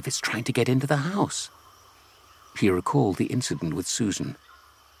almost as if it's trying to get into the house." She recalled the incident with Susan.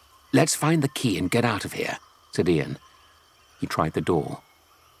 "Let's find the key and get out of here," said Ian. He tried the door.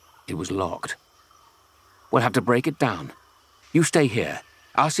 It was locked. "We'll have to break it down. You stay here.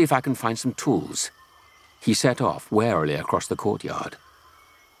 I'll see if I can find some tools." He set off warily across the courtyard.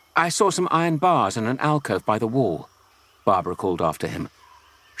 "I saw some iron bars in an alcove by the wall," Barbara called after him.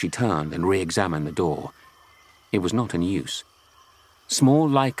 She turned and re-examined the door. It was not in use. Small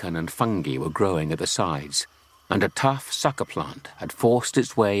lichen and fungi were growing at the sides, and a tough sucker plant had forced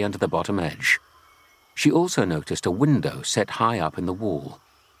its way under the bottom edge. She also noticed a window set high up in the wall.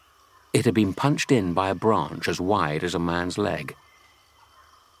 It had been punched in by a branch as wide as a man's leg.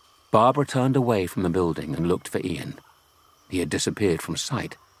 Barbara turned away from the building and looked for Ian. He had disappeared from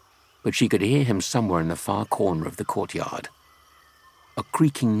sight, but she could hear him somewhere in the far corner of the courtyard. A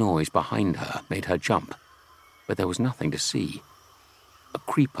creaking noise behind her made her jump, but there was nothing to see. A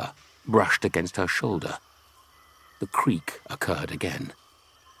creeper brushed against her shoulder. The creak occurred again.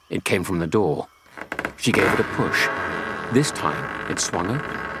 It came from the door. She gave it a push. This time, it swung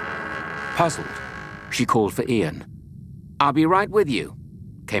open. Puzzled, she called for Ian. "I'll be right with you,"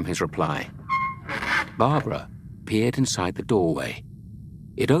 came his reply. Barbara peered inside the doorway.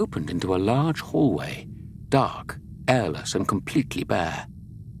 It opened into a large hallway, dark, airless, and completely bare.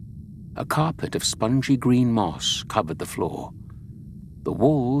 A carpet of spongy green moss covered the floor. The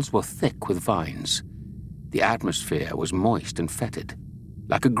walls were thick with vines. The atmosphere was moist and fetid,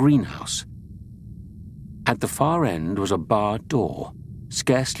 like a greenhouse. At the far end was a barred door,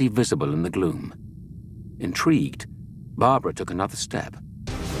 scarcely visible in the gloom. Intrigued, Barbara took another step.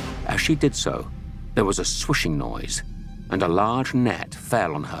 As she did so, there was a swishing noise, and a large net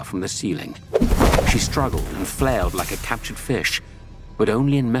fell on her from the ceiling. She struggled and flailed like a captured fish, but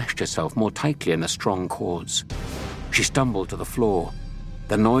only enmeshed herself more tightly in the strong cords. She stumbled to the floor.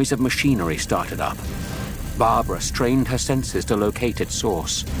 The noise of machinery started up. Barbara strained her senses to locate its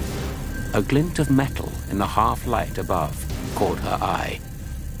source. A glint of metal in the half-light above caught her eye.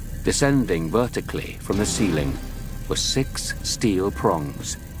 Descending vertically from the ceiling were 6 steel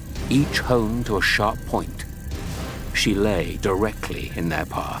prongs, each honed to a sharp point. She lay directly in their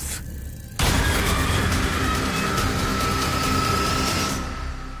path.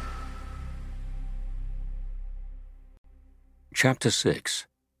 Chapter 6.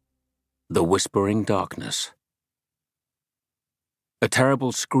 The Whispering Darkness. A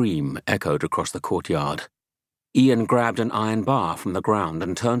terrible scream echoed across the courtyard. Ian grabbed an iron bar from the ground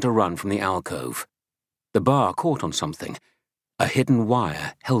and turned to run from the alcove. The bar caught on something. A hidden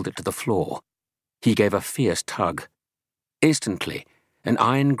wire held it to the floor. He gave a fierce tug. Instantly, an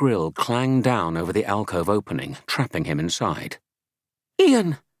iron grill clanged down over the alcove opening, trapping him inside.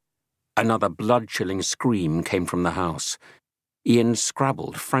 "Ian!" Another blood-chilling scream came from the house. Ian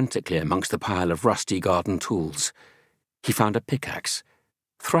scrabbled frantically amongst the pile of rusty garden tools. He found a pickaxe.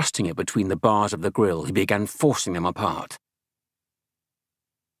 Thrusting it between the bars of the grill, he began forcing them apart.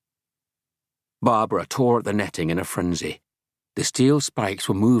 Barbara tore at the netting in a frenzy. The steel spikes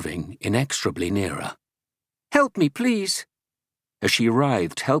were moving inexorably nearer. "Help me, please!" As she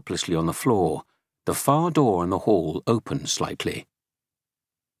writhed helplessly on the floor, the far door in the hall opened slightly.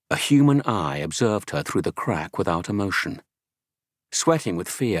 A human eye observed her through the crack without emotion. Sweating with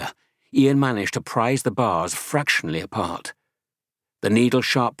fear, Ian managed to prise the bars fractionally apart. The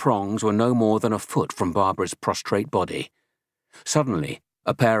needle-sharp prongs were no more than a foot from Barbara's prostrate body. Suddenly,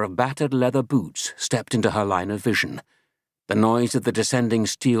 a pair of battered leather boots stepped into her line of vision. The noise of the descending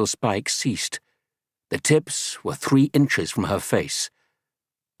steel spikes ceased. The tips were 3 inches from her face.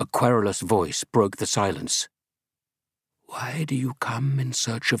 A querulous voice broke the silence. "Why do you come in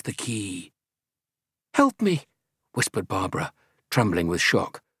search of the key?" "Help me," whispered Barbara, trembling with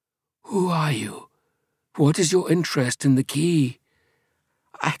shock. "Who are you? What is your interest in the key?"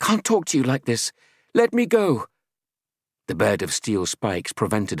 "I can't talk to you like this. Let me go." The bed of steel spikes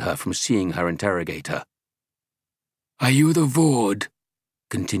prevented her from seeing her interrogator. "Are you the Vord?"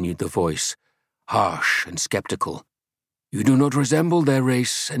 continued the voice, harsh and skeptical. "You do not resemble their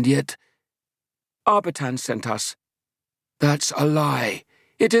race, and yet—" "Arbitan sent us." "That's a lie."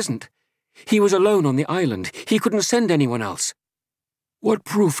 "It isn't. He was alone on the island. He couldn't send anyone else." "What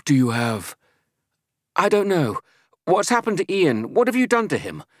proof do you have?" "I don't know. What's happened to Ian? What have you done to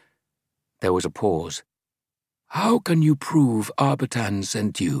him?" There was a pause. "How can you prove Arbitan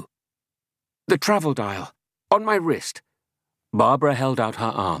sent you?" "The travel dial. On my wrist." Barbara held out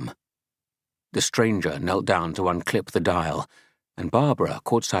her arm. The stranger knelt down to unclip the dial, and Barbara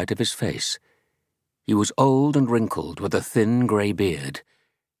caught sight of his face. He was old and wrinkled, with a thin grey beard.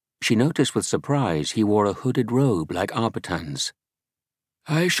 She noticed with surprise he wore a hooded robe like Arbitan's.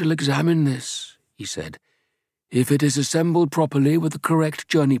 "I shall examine this," he said. "If it is assembled properly with the correct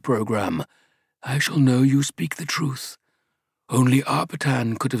journey program, I shall know you speak the truth. Only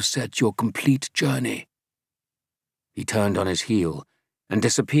Arbitan could have set your complete journey." He turned on his heel and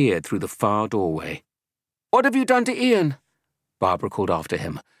disappeared through the far doorway. "What have you done to Ian?" Barbara called after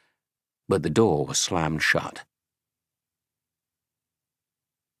him, but the door was slammed shut.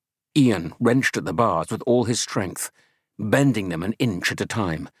 Ian wrenched at the bars with all his strength, bending them an inch at a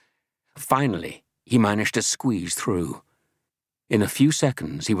time. Finally, he managed to squeeze through. In a few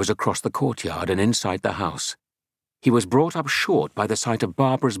seconds, he was across the courtyard and inside the house. He was brought up short by the sight of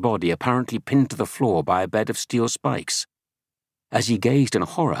Barbara's body apparently pinned to the floor by a bed of steel spikes. As he gazed in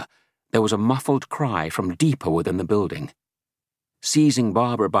horror, there was a muffled cry from deeper within the building. Seizing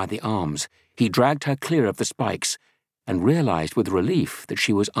Barbara by the arms, he dragged her clear of the spikes and realized with relief that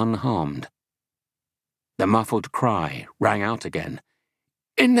she was unharmed. The muffled cry rang out again.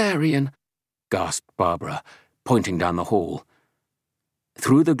 "In there, Ian," gasped Barbara, pointing down the hall.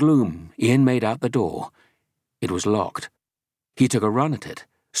 Through the gloom, Ian made out the door. It was locked. He took a run at it,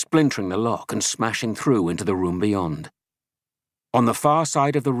 splintering the lock and smashing through into the room beyond. On the far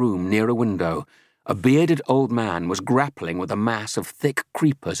side of the room, near a window, a bearded old man was grappling with a mass of thick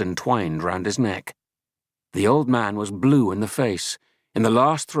creepers entwined round his neck. The old man was blue in the face, in the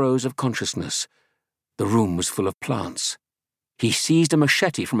last throes of consciousness. The room was full of plants. He seized a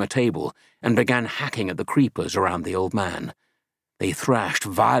machete from a table and began hacking at the creepers around the old man. They thrashed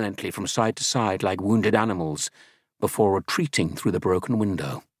violently from side to side like wounded animals, before retreating through the broken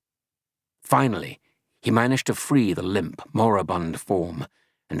window. Finally, he managed to free the limp, moribund form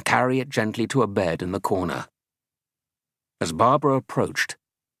and carry it gently to a bed in the corner. As Barbara approached,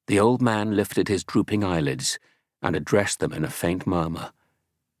 the old man lifted his drooping eyelids and addressed them in a faint murmur.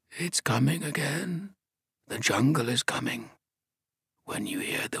 "It's coming again. The jungle is coming. When you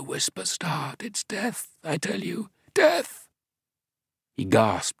hear the whisper start, it's death, I tell you, death." He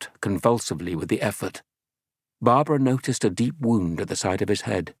gasped convulsively with the effort. Barbara noticed a deep wound at the side of his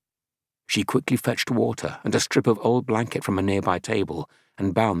head. She quickly fetched water and a strip of old blanket from a nearby table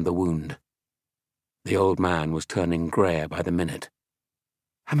and bound the wound. The old man was turning greyer by the minute.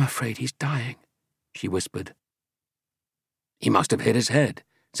 "I'm afraid he's dying," she whispered. "He must have hit his head,"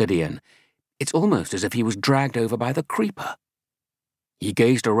 said Ian. "It's almost as if he was dragged over by the creeper." He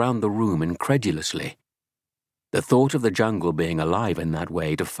gazed around the room incredulously. The thought of the jungle being alive in that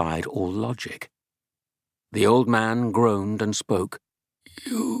way defied all logic. The old man groaned and spoke.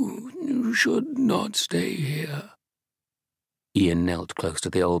 You should not stay here." Ian knelt close to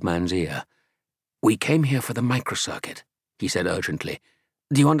the old man's ear. "We came here for the microcircuit," he said urgently.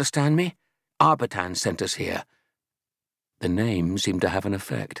 "Do you understand me? Arbitan sent us here." The name seemed to have an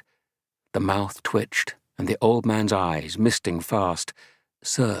effect. The mouth twitched, and the old man's eyes, misting fast,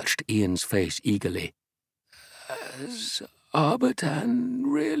 searched Ian's face eagerly. "Has Arbitan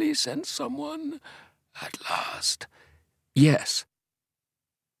really sent someone at last?" "Yes."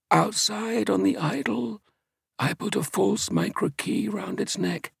 "Outside on the idol, I put a false micro-key round its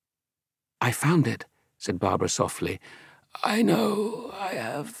neck." "I found it," said Barbara softly. "I know I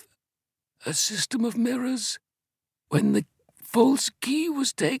have a system of mirrors. When the false key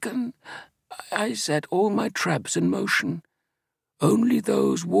was taken, I set all my traps in motion. Only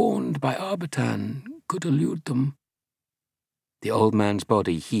those warned by Arbitan could elude them. The old man's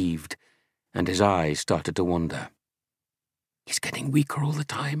body heaved, and his eyes started to wander. "He's getting weaker all the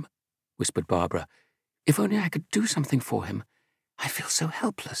time," whispered Barbara. "If only I could do something for him. I feel so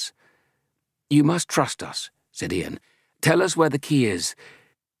helpless." "You must trust us," said Ian. "Tell us where the key is."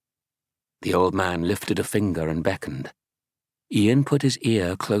 The old man lifted a finger and beckoned. Ian put his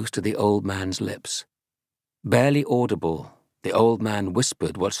ear close to the old man's lips. Barely audible, the old man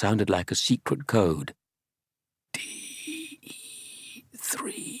whispered what sounded like a secret code.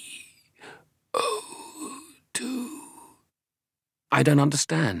 D-3-O-2. "I don't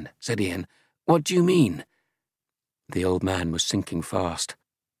understand," said Ian. "What do you mean?" The old man was sinking fast.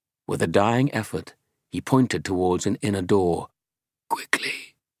 With a dying effort, he pointed towards an inner door.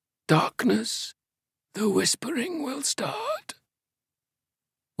 "Quickly, darkness, the whispering will start."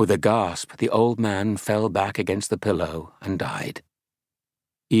 With a gasp, the old man fell back against the pillow and died.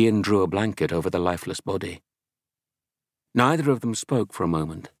 Ian drew a blanket over the lifeless body. Neither of them spoke for a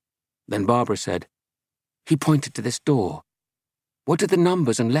moment. Then Barbara said, "He pointed to this door. What did the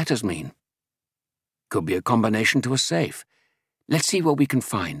numbers and letters mean?" "Could be a combination to a safe. Let's see what we can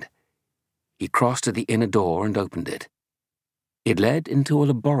find." He crossed to the inner door and opened it. It led into a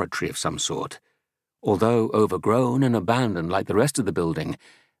laboratory of some sort. Although overgrown and abandoned like the rest of the building,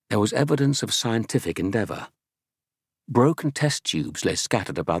 there was evidence of scientific endeavor. Broken test tubes lay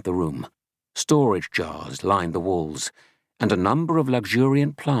scattered about the room. Storage jars lined the walls, and a number of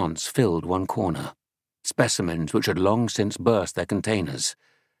luxuriant plants filled one corner, specimens which had long since burst their containers.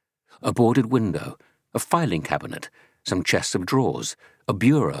 A boarded window, a filing cabinet, some chests of drawers, a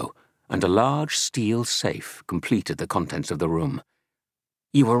bureau, and a large steel safe completed the contents of the room.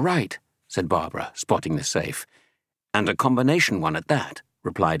 "You were right," said Barbara, spotting the safe. "And a combination one at that,"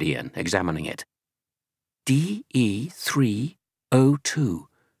 replied Ian, examining it. "DE3O2,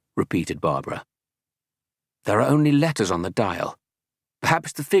 repeated Barbara. "There are only letters on the dial.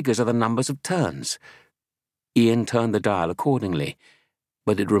 Perhaps the figures are the numbers of turns." Ian turned the dial accordingly,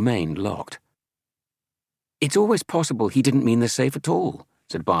 but it remained locked. "It's always possible he didn't mean the safe at all,"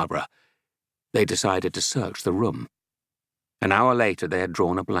 said Barbara. They decided to search the room. An hour later they had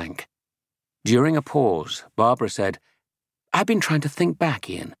drawn a blank. During a pause, Barbara said, "I've been trying to think back,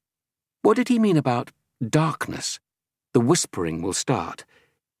 Ian. What did he mean about darkness? The whispering will start.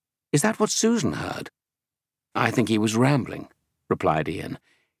 Is that what Susan heard?" "I think he was rambling," replied Ian,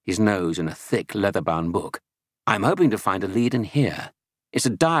 his nose in a thick, leather-bound book. "I'm hoping to find a lead in here. It's a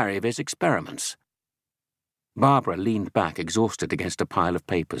diary of his experiments." Barbara leaned back, exhausted, against a pile of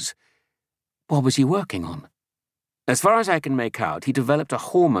papers. "What was he working on?" "As far as I can make out, he developed a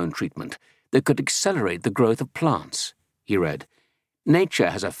hormone treatment that could accelerate the growth of plants," he read.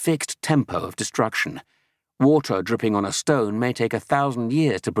 "Nature has a fixed tempo of destruction. Water dripping on a stone may take 1,000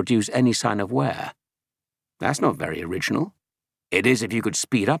 years to produce any sign of wear. That's not very original. It is if you could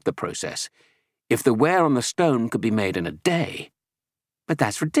speed up the process. If the wear on the stone could be made in a day. But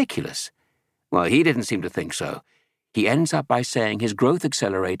that's ridiculous. Well, he didn't seem to think so. He ends up by saying his growth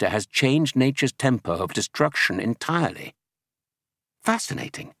accelerator has changed nature's tempo of destruction entirely."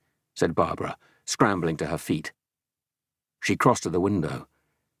 "Fascinating," said Barbara, scrambling to her feet. She crossed to the window.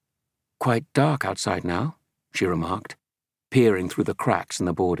 "Quite dark outside now," she remarked, peering through the cracks in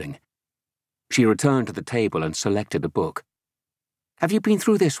the boarding. She returned to the table and selected a book. "Have you been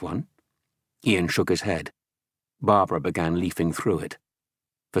through this one?" Ian shook his head. Barbara began leafing through it.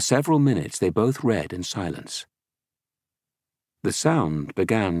 For several minutes they both read in silence. The sound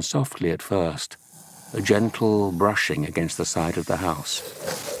began softly at first, a gentle brushing against the side of the house.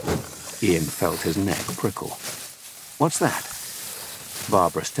 Ian felt his neck prickle. "What's that?"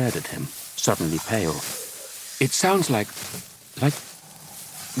 Barbara stared at him, suddenly pale. "It sounds like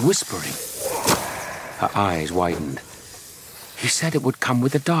whispering." Her eyes widened. "He said it would come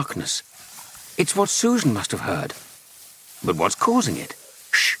with the darkness. It's what Susan must have heard. But what's causing it?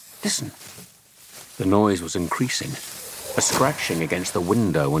 Shh, listen." The noise was increasing, a scratching against the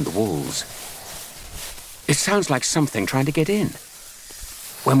window and walls. "It sounds like something trying to get in.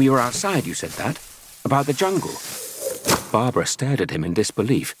 When we were outside, you said that, about the jungle." Barbara stared at him in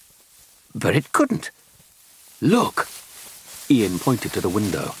disbelief. "But it couldn't. Look." Ian pointed to the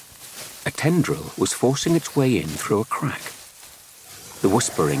window. A tendril was forcing its way in through a crack. The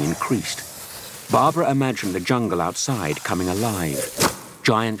whispering increased. Barbara imagined the jungle outside coming alive,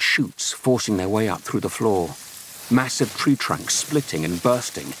 giant shoots forcing their way up through the floor, massive tree trunks splitting and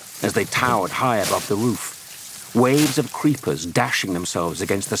bursting as they towered high above the roof, waves of creepers dashing themselves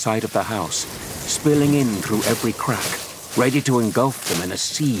against the side of the house, spilling in through every crack, ready to engulf them in a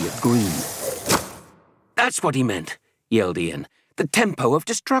sea of green. "That's what he meant," yelled Ian. The tempo of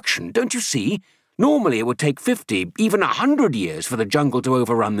destruction, don't you see? Normally it would take 50, even 100 years for the jungle to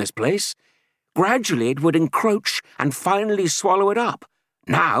overrun this place. Gradually it would encroach and finally swallow it up.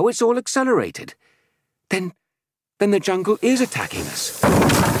 Now it's all accelerated. Then the jungle is attacking us.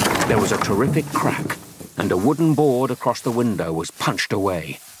 There was a terrific crack, and a wooden board across the window was punched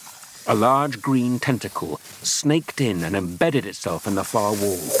away. A large green tentacle snaked in and embedded itself in the far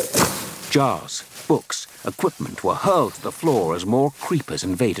wall. Jars, books, equipment were hurled to the floor as more creepers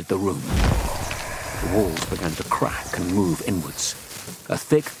invaded the room. The walls began to crack and move inwards. A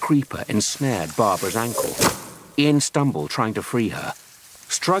thick creeper ensnared Barbara's ankle. Ian stumbled, trying to free her.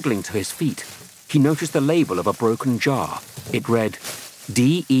 Struggling to his feet, he noticed the label of a broken jar. It read,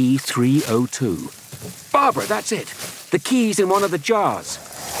 DE302. Barbara, that's it! The key's in one of the jars!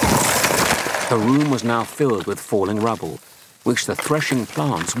 The room was now filled with falling rubble, which the threshing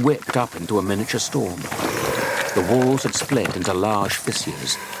plants whipped up into a miniature storm. The walls had split into large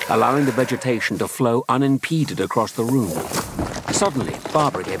fissures, allowing the vegetation to flow unimpeded across the room. Suddenly,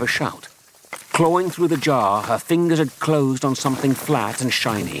 Barbara gave a shout. Clawing through the jar, her fingers had closed on something flat and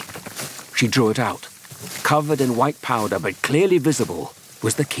shiny. She drew it out. Covered in white powder, but clearly visible,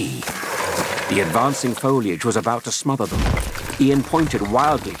 was the key. The advancing foliage was about to smother them. Ian pointed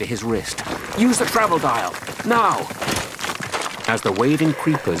wildly to his wrist. Use the travel dial, now! As the waving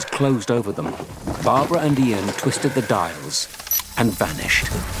creepers closed over them, Barbara and Ian twisted the dials and vanished.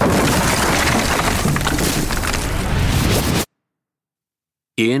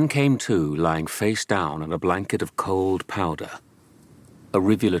 Ian came to, lying face down on a blanket of cold powder. A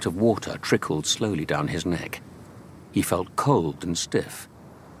rivulet of water trickled slowly down his neck. He felt cold and stiff.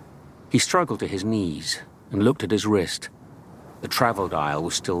 He struggled to his knees and looked at his wrist. The travel dial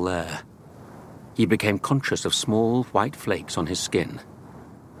was still there. He became conscious of small white flakes on his skin.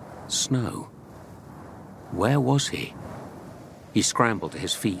 Snow. Where was he? He scrambled to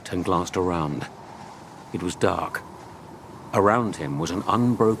his feet and glanced around. It was dark. Around him was an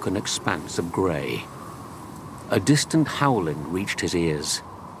unbroken expanse of grey. A distant howling reached his ears.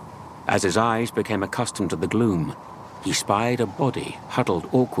 As his eyes became accustomed to the gloom, he spied a body huddled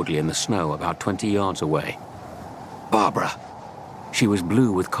awkwardly in the snow about 20 yards away. Barbara! She was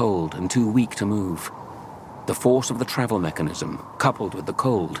blue with cold and too weak to move. The force of the travel mechanism, coupled with the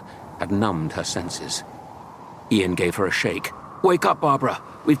cold, had numbed her senses. Ian gave her a shake. Wake up, Barbara!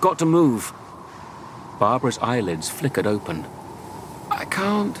 We've got to move! Barbara's eyelids flickered open. I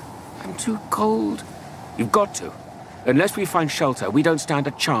can't. I'm too cold. You've got to. Unless we find shelter, we don't stand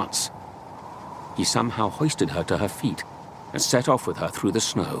a chance. He somehow hoisted her to her feet and set off with her through the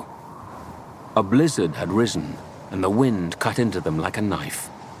snow. A blizzard had risen, and the wind cut into them like a knife.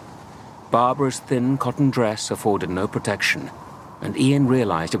 Barbara's thin cotton dress afforded no protection, and Ian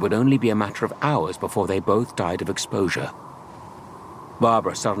realized it would only be a matter of hours before they both died of exposure.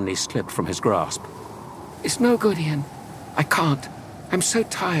 Barbara suddenly slipped from his grasp. It's no good, Ian. I can't. I'm so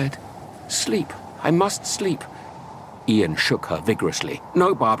tired. Sleep. I must sleep. Ian shook her vigorously.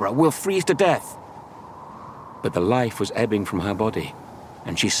 No, Barbara, we'll freeze to death. But the life was ebbing from her body,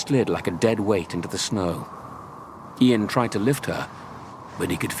 and she slid like a dead weight into the snow. Ian tried to lift her, but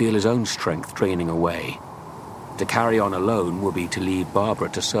he could feel his own strength draining away. To carry on alone would be to leave Barbara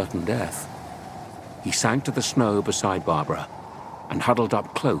to certain death. He sank to the snow beside Barbara and huddled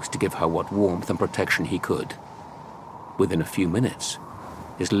up close to give her what warmth and protection he could. Within a few minutes,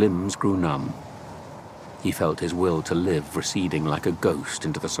 his limbs grew numb. He felt his will to live receding like a ghost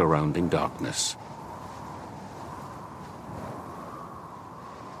into the surrounding darkness.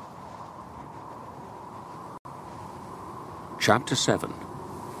 Chapter 7.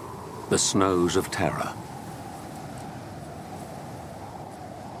 The Snows of Terror.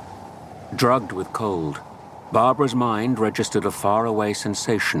 Drugged with cold, Barbara's mind registered a faraway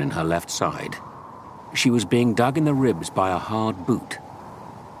sensation in her left side. She was being dug in the ribs by a hard boot.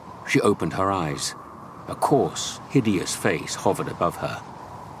 She opened her eyes. A coarse, hideous face hovered above her.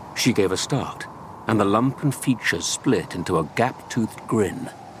 She gave a start, and the lumpen features split into a gap-toothed grin.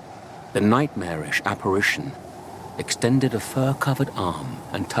 The nightmarish apparition extended a fur-covered arm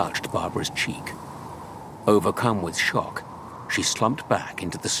and touched Barbara's cheek. Overcome with shock, she slumped back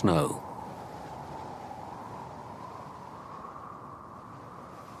into the snow.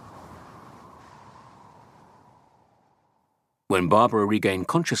 When Barbara regained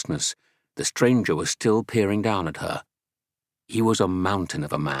consciousness, the stranger was still peering down at her. He was a mountain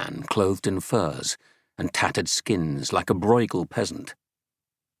of a man, clothed in furs and tattered skins like a Bruegel peasant.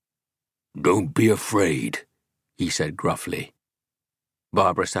 "Don't be afraid," he said gruffly.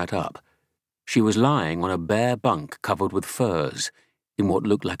 Barbara sat up. She was lying on a bare bunk covered with furs in what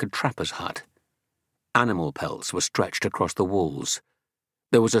looked like a trapper's hut. Animal pelts were stretched across the walls.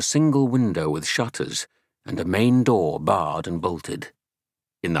 There was a single window with shutters, and a main door barred and bolted.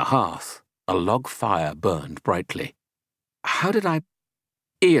 In the hearth, a log fire burned brightly. How did I...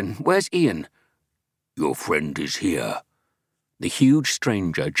 Ian, where's Ian? Your friend is here. The huge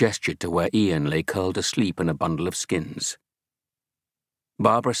stranger gestured to where Ian lay curled asleep in a bundle of skins.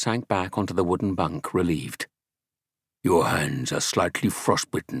 Barbara sank back onto the wooden bunk, relieved. Your hands are slightly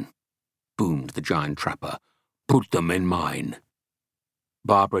frostbitten, boomed the giant trapper. Put them in mine.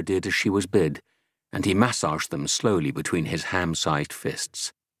 Barbara did as she was bid, and he massaged them slowly between his ham-sized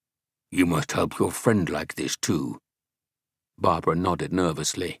fists. You must help your friend like this, too. Barbara nodded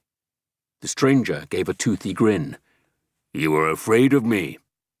nervously. The stranger gave a toothy grin. You were afraid of me?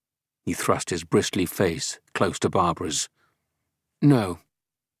 He thrust his bristly face close to Barbara's. No.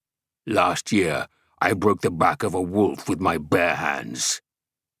 Last year, I broke the back of a wolf with my bare hands.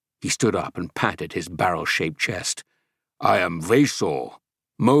 He stood up and patted his barrel-shaped chest. I am Vasor.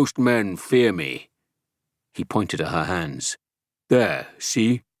 Most men fear me. He pointed at her hands. There,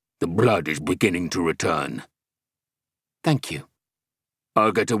 see? The blood is beginning to return. Thank you.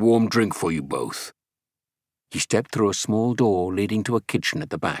 I'll get a warm drink for you both. He stepped through a small door leading to a kitchen at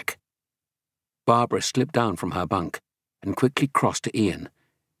the back. Barbara slipped down from her bunk and quickly crossed to Ian.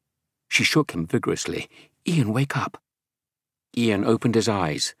 She shook him vigorously. Ian, wake up. Ian opened his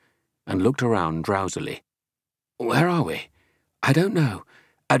eyes and looked around drowsily. Where are we? I don't know.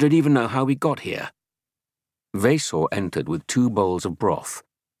 I don't even know how we got here. Vasor entered with 2 bowls of broth.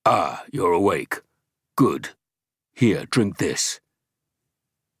 Ah, you're awake. Good. Here, drink this.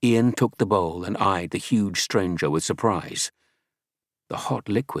 Ian took the bowl and eyed the huge stranger with surprise. The hot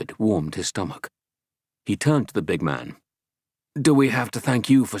liquid warmed his stomach. He turned to the big man. Do we have to thank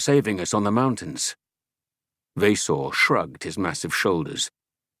you for saving us on the mountains? Vasor shrugged his massive shoulders.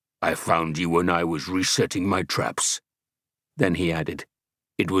 I found you when I was resetting my traps. Then he added,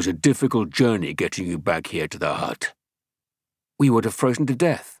 It was a difficult journey getting you back here to the hut. We would have frozen to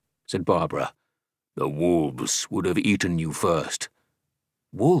death, said Barbara. The wolves would have eaten you first.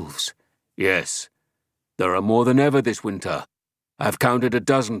 Wolves? Yes. There are more than ever this winter. I've counted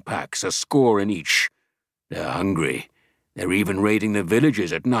 12 packs, a score in each. They're hungry. They're even raiding the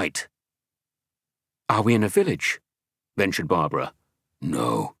villages at night. Are we in a village? Ventured Barbara.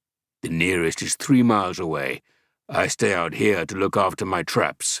 No. The nearest is 3 miles away. I stay out here to look after my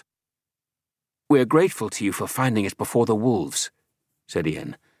traps. We're grateful to you for finding us before the wolves, said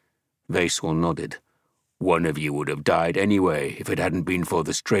Ian. Vasor nodded. One of you would have died anyway if it hadn't been for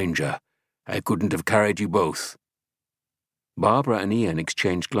the stranger. I couldn't have carried you both. Barbara and Ian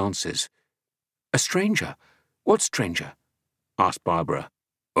exchanged glances. A stranger? What stranger? Asked Barbara.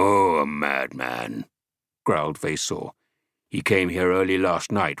 Oh, a madman, growled Vasor. He came here early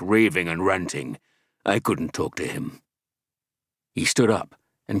last night, raving and ranting. I couldn't talk to him. He stood up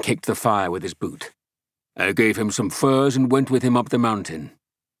and kicked the fire with his boot. I gave him some furs and went with him up the mountain.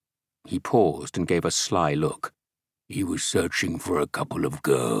 He paused and gave a sly look. He was searching for a couple of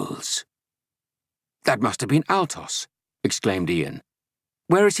girls. That must have been Altos, exclaimed Ian.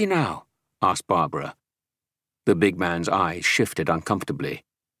 Where is he now? Asked Barbara. The big man's eyes shifted uncomfortably.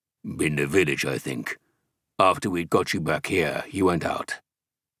 In the village, I think. After we'd got you back here, he went out.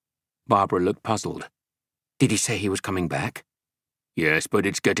 Barbara looked puzzled. Did he say he was coming back? Yes, but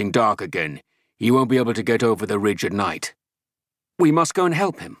it's getting dark again. He won't be able to get over the ridge at night. We must go and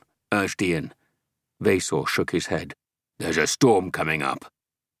help him, urged Ian. Vasor shook his head. There's a storm coming up.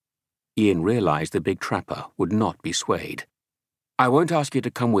 Ian realized the big trapper would not be swayed. I won't ask you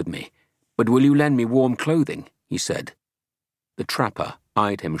to come with me, but will you lend me warm clothing? He said. The trapper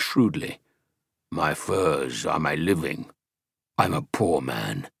eyed him shrewdly. My furs are my living. I'm a poor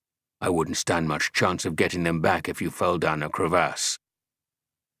man. I wouldn't stand much chance of getting them back if you fell down a crevasse.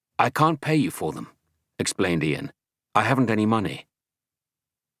 I can't pay you for them, explained Ian. I haven't any money.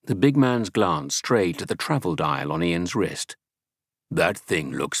 The big man's glance strayed to the travel dial on Ian's wrist. That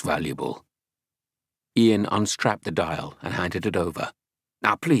thing looks valuable. Ian unstrapped the dial and handed it over.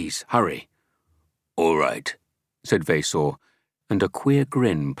 Now please, hurry. All right, said Vasor, and a queer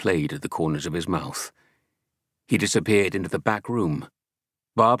grin played at the corners of his mouth. He disappeared into the back room.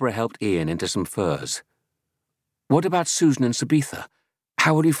 Barbara helped Ian into some furs. What about Susan and Sabitha?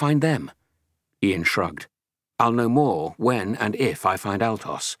 How will you find them? Ian shrugged. I'll know more when and if I find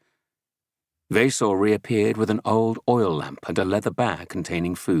Altos. Vasor reappeared with an old oil lamp and a leather bag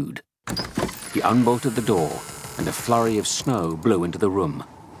containing food. He unbolted the door, and a flurry of snow blew into the room.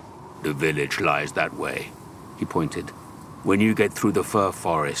 The village lies that way, he pointed. When you get through the fir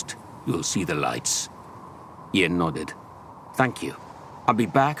forest, you'll see the lights. Ian nodded. Thank you. I'll be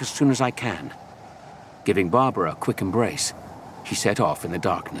back as soon as I can. Giving Barbara a quick embrace, she set off in the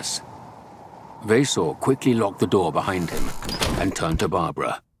darkness. Vasor quickly locked the door behind him and turned to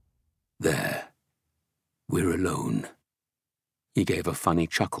Barbara. There. We're alone. He gave a funny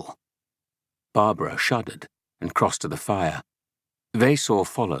chuckle. Barbara shuddered and crossed to the fire. Vasor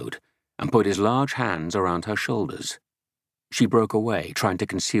followed and put his large hands around her shoulders. She broke away, trying to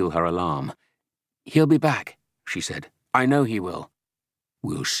conceal her alarm. "He'll be back," she said. "I know he will."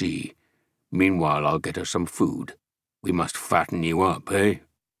 "We'll see. Meanwhile, I'll get her some food. We must fatten you up, eh?"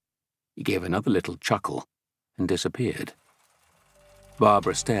 He gave another little chuckle and disappeared.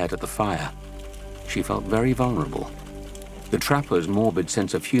 Barbara stared at the fire. She felt very vulnerable. The trapper's morbid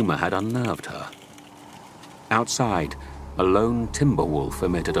sense of humor had unnerved her. Outside, a lone timber wolf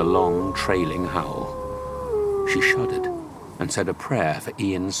emitted a long, trailing howl. She shuddered and said a prayer for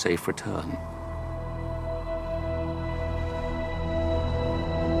Ian's safe return.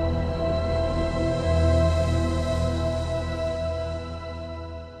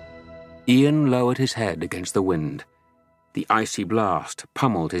 Ian lowered his head against the wind. The icy blast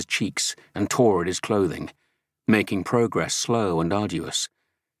pummeled his cheeks and tore at his clothing, making progress slow and arduous.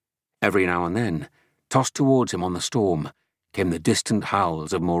 Every now and then, tossed towards him on the storm, came the distant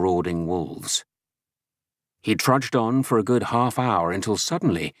howls of marauding wolves. He trudged on for a good half hour until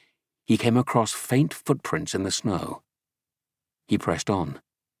suddenly he came across faint footprints in the snow. He pressed on.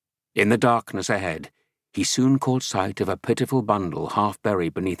 In the darkness ahead, he soon caught sight of a pitiful bundle half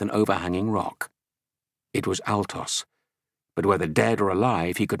buried beneath an overhanging rock. It was Altos, but whether dead or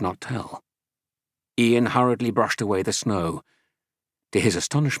alive he could not tell. Ian hurriedly brushed away the snow. To his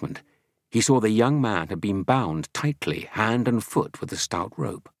astonishment, he saw the young man had been bound tightly hand and foot with a stout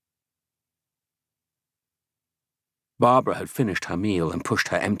rope. Barbara had finished her meal and pushed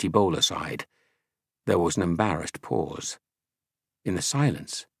her empty bowl aside. There was an embarrassed pause. In the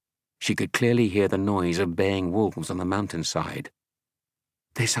silence, she could clearly hear the noise of baying wolves on the mountainside.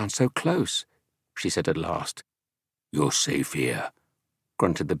 "They sound so close," she said at last. "You're safe here,"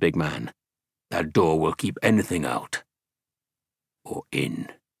 grunted the big man. "That door will keep anything out. Or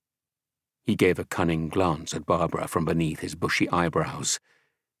in." He gave a cunning glance at Barbara from beneath his bushy eyebrows.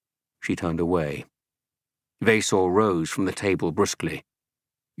 She turned away. Vasor rose from the table brusquely.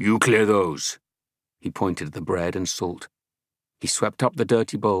 "You clear those." He pointed at the bread and salt. He swept up the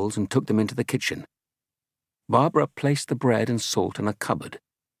dirty bowls and took them into the kitchen. Barbara placed the bread and salt in a cupboard,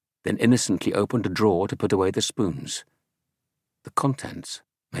 then innocently opened a drawer to put away the spoons. The contents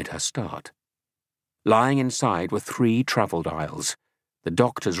made her start. Lying inside were 3 travel dials, the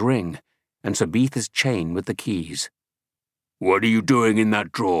doctor's ring, and Sabitha's chain with the keys. "What are you doing in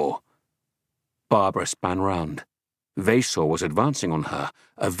that drawer?" Barbara span round. Vasor was advancing on her,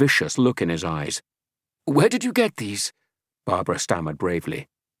 a vicious look in his eyes. "Where did you get these?" Barbara stammered bravely.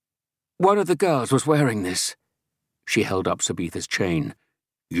 "One of the girls was wearing this." She held up Sabitha's chain.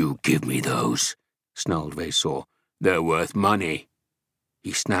 "You give me those," snarled Vasor. "They're worth money."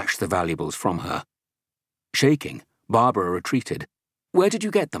 He snatched the valuables from her. Shaking, Barbara retreated. "Where did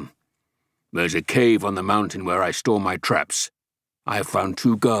you get them?" "There's a cave on the mountain where I store my traps. I found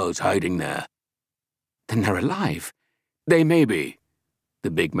 2 girls hiding there." "Then they're alive." "They may be."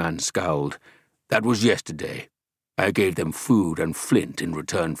 The big man scowled. "That was yesterday. I gave them food and flint in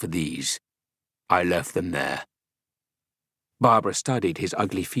return for these. I left them there." Barbara studied his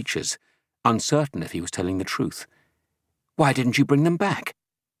ugly features, uncertain if he was telling the truth. "Why didn't you bring them back?"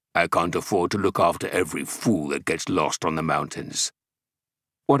 "I can't afford to look after every fool that gets lost on the mountains."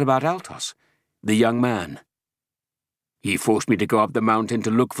 "What about Altos, the young man?" "He forced me to go up the mountain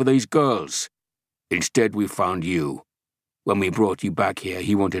to look for these girls. Instead, we found you. When we brought you back here,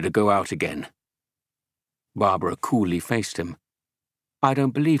 he wanted to go out again." Barbara coolly faced him. "I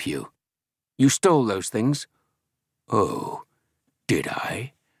don't believe you. You stole those things." "Oh, did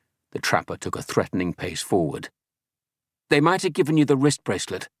I?" The trapper took a threatening pace forward. "They might have given you the wrist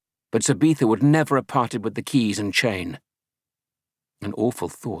bracelet, but Sabitha would never have parted with the keys and chain." An awful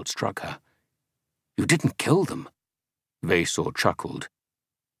thought struck her. "You didn't kill them." Vasor chuckled.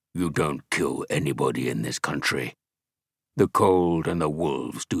 "You don't kill anybody in this country. The cold and the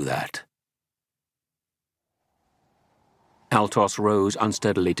wolves do that." Altos rose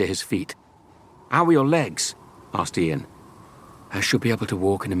unsteadily to his feet. "How are your legs?" asked Ian. "I should be able to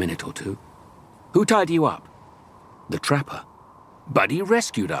walk in a minute or 2. "Who tied you up?" "The trapper." "But he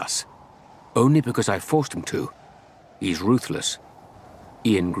rescued us." "Only because I forced him to. He's ruthless."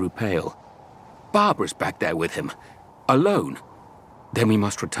 Ian grew pale. "Barbara's back there with him. Alone. Then we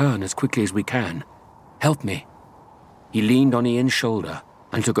must return as quickly as we can. Help me." He leaned on Ian's shoulder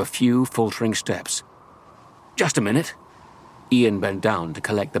and took a few faltering steps. "Just a minute." Ian bent down to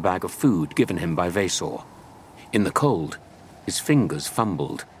collect the bag of food given him by Vasor. In the cold, his fingers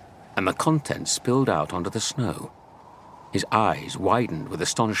fumbled, and the contents spilled out onto the snow. His eyes widened with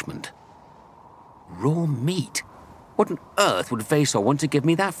astonishment. Raw meat? What on earth would Vasor want to give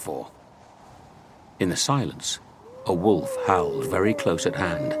me that for? In the silence, a wolf howled very close at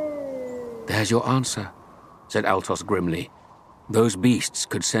hand. There's your answer, said Altos grimly. Those beasts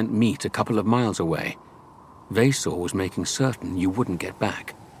could scent meat a couple of miles away. Vasor was making certain you wouldn't get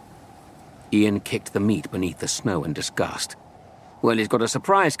back. Ian kicked the meat beneath the snow in disgust. Well, he's got a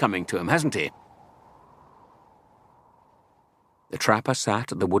surprise coming to him, hasn't he? The trapper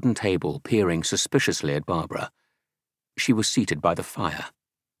sat at the wooden table, peering suspiciously at Barbara. She was seated by the fire.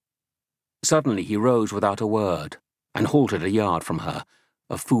 Suddenly he rose without a word and halted a yard from her,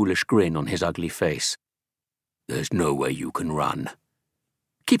 a foolish grin on his ugly face. There's nowhere you can run.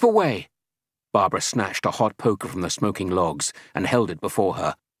 Keep away! Barbara snatched a hot poker from the smoking logs and held it before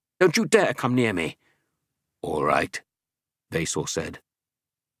her. Don't you dare come near me. All right, Vasor said.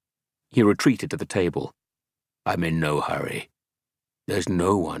 He retreated to the table. I'm in no hurry. There's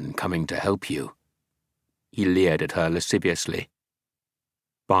no one coming to help you. He leered at her lasciviously.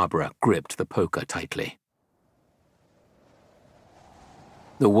 Barbara gripped the poker tightly.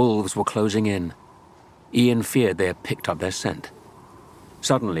 The wolves were closing in. Ian feared they had picked up their scent.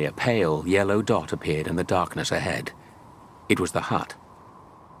 Suddenly, a pale yellow dot appeared in the darkness ahead. It was the hut.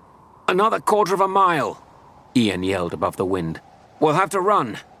 Another quarter of a mile, Ian yelled above the wind. We'll have to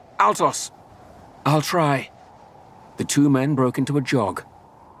run. Altos! I'll try. The two men broke into a jog.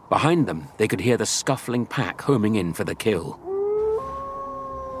 Behind them, they could hear the scuffling pack homing in for the kill.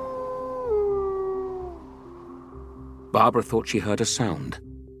 Barbara thought she heard a sound.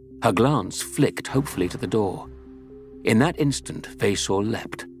 Her glance flicked hopefully to the door. In that instant, Vasor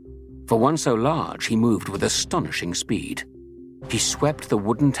leapt. For one so large, he moved with astonishing speed. He swept the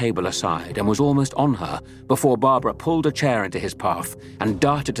wooden table aside and was almost on her before Barbara pulled a chair into his path and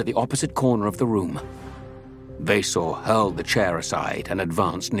darted to the opposite corner of the room. Vasor hurled the chair aside and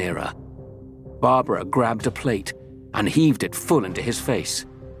advanced nearer. Barbara grabbed a plate and heaved it full into his face.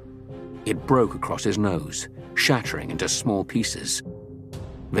 It broke across his nose, shattering into small pieces.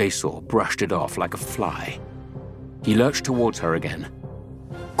 Vasor brushed it off like a fly. He lurched towards her again.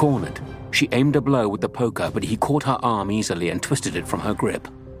 Cornered, she aimed a blow with the poker, but he caught her arm easily and twisted it from her grip.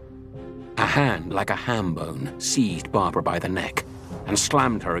 A hand like a ham bone seized Barbara by the neck and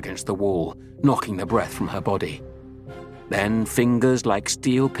slammed her against the wall, knocking the breath from her body. Then fingers like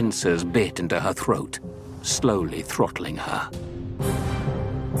steel pincers bit into her throat, slowly throttling her.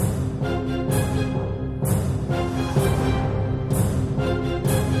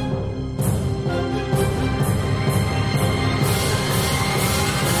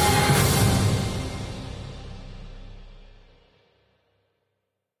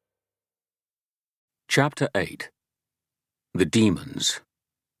 Chapter 8. The Demons.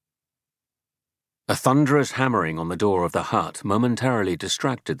 A thunderous hammering on the door of the hut momentarily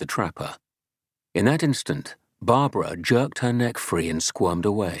distracted the trapper. In that instant, Barbara jerked her neck free and squirmed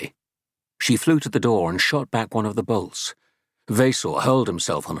away. She flew to the door and shot back one of the bolts. Vasor hurled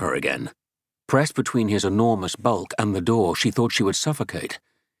himself on her again. Pressed between his enormous bulk and the door, she thought she would suffocate.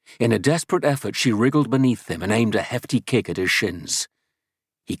 In a desperate effort, she wriggled beneath him and aimed a hefty kick at his shins.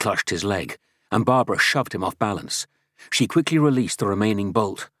 He clutched his leg, and Barbara shoved him off balance. She quickly released the remaining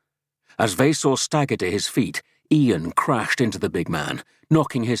bolt. As Vasor staggered to his feet, Ian crashed into the big man,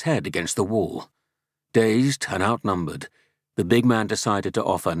 knocking his head against the wall. Dazed and outnumbered, the big man decided to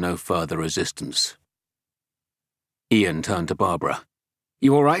offer no further resistance. Ian turned to Barbara.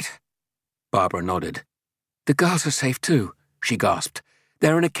 You all right? Barbara nodded. The girls are safe too, she gasped.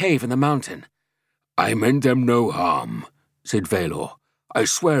 They're in a cave in the mountain. I meant them no harm, said Valor. I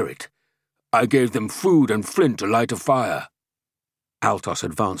swear it. I gave them food and flint to light a fire. Altos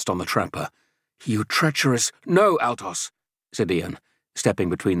advanced on the trapper. You treacherous— No, Altos, said Ian, stepping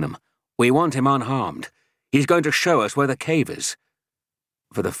between them. We want him unharmed. He's going to show us where the cave is.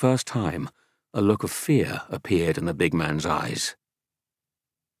 For the first time, a look of fear appeared in the big man's eyes.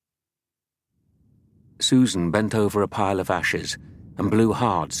 Susan bent over a pile of ashes and blew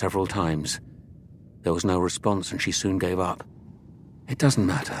hard several times. There was no response and she soon gave up. It doesn't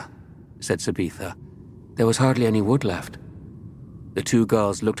matter, said Sabitha. There was hardly any wood left. The two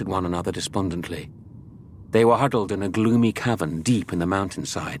girls looked at one another despondently. They were huddled in a gloomy cavern deep in the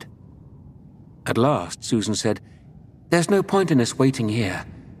mountainside. At last, Susan said, There's no point in us waiting here.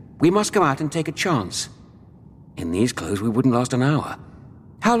 We must go out and take a chance. In these clothes, we wouldn't last an hour.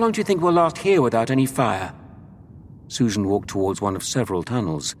 How long do you think we'll last here without any fire? Susan walked towards one of several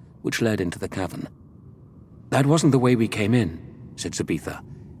tunnels which led into the cavern. That wasn't the way we came in, said Sabitha.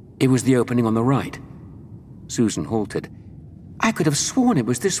 It was the opening on the right. Susan halted. I could have sworn it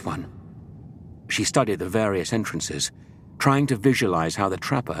was this one. She studied the various entrances, trying to visualize how the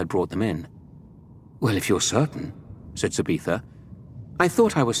trapper had brought them in. Well, if you're certain, said Sabitha. I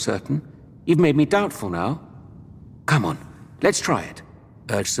thought I was certain. You've made me doubtful now. Come on, let's try it,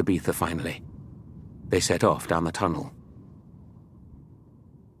 urged Sabitha finally. They set off down the tunnel.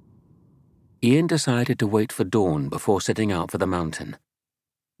 Ian decided to wait for dawn before setting out for the mountain.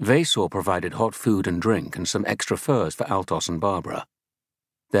 Vasor provided hot food and drink and some extra furs for Altos and Barbara.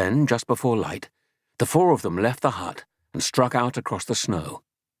 Then, just before light, the four of them left the hut and struck out across the snow.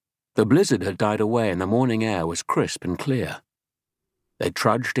 The blizzard had died away and the morning air was crisp and clear. They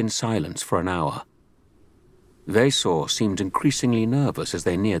trudged in silence for an hour. Vasor seemed increasingly nervous as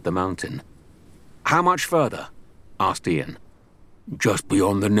they neared the mountain. How much further? Asked Ian. Just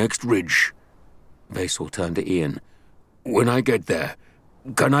beyond the next ridge. Vasor turned to Ian. When I get there,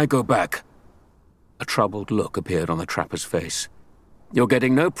 can I go back? A troubled look appeared on the trapper's face. You're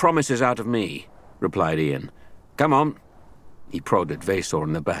getting no promises out of me, replied Ian. Come on. He prodded Vasor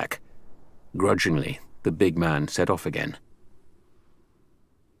in the back. Grudgingly, the big man set off again.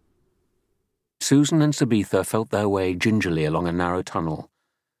 Susan and Sabitha felt their way gingerly along a narrow tunnel.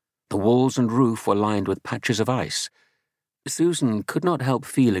 The walls and roof were lined with patches of ice. Susan could not help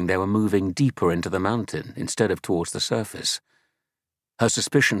feeling they were moving deeper into the mountain instead of towards the surface. Her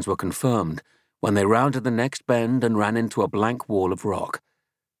suspicions were confirmed when they rounded the next bend and ran into a blank wall of rock.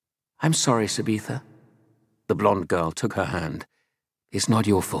 I'm sorry, Sabitha. The blonde girl took her hand. It's not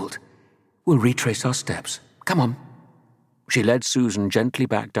your fault. We'll retrace our steps. Come on. She led Susan gently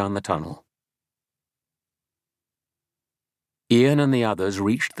back down the tunnel. Ian and the others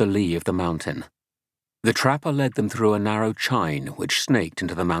reached the lee of the mountain. The trapper led them through a narrow chine which snaked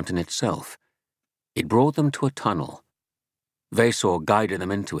into the mountain itself. It brought them to a tunnel. Vasor guided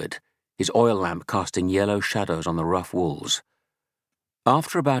them into it, his oil lamp casting yellow shadows on the rough walls.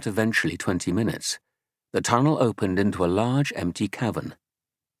 After about eventually 20 minutes, the tunnel opened into a large empty cavern.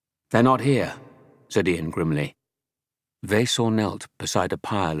 They're not here, said Ian grimly. Vasor knelt beside a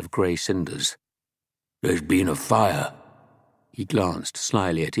pile of grey cinders. There's been a fire. He glanced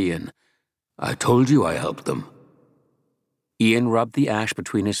slyly at Ian. I told you I helped them. Ian rubbed the ash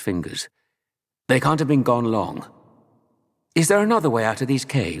between his fingers. They can't have been gone long. Is there another way out of these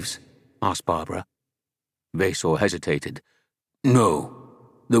caves? Asked Barbara. Vasor hesitated. No.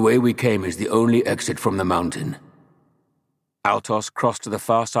 The way we came is the only exit from the mountain. Altos crossed to the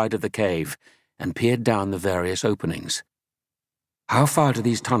far side of the cave and peered down the various openings. How far do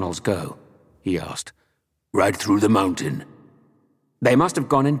these tunnels go? He asked. Right through the mountain. They must have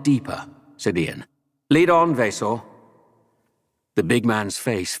gone in deeper, said Ian. Lead on, Vasor. The big man's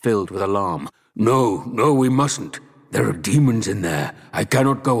face filled with alarm. No, we mustn't. There are demons in there. I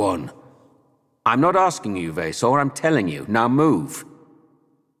cannot go on. I'm not asking you, Vasor. I'm telling you. Now move.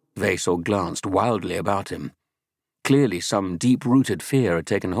 Vasor glanced wildly about him. Clearly some deep-rooted fear had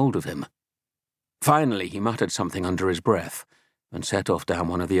taken hold of him. Finally he muttered something under his breath and set off down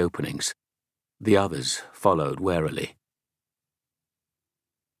one of the openings. The others followed warily.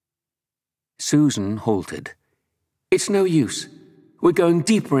 Susan halted. It's no use. We're going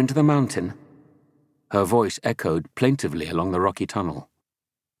deeper into the mountain. Her voice echoed plaintively along the rocky tunnel.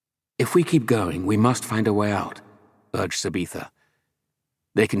 If we keep going, we must find a way out, urged Sabitha.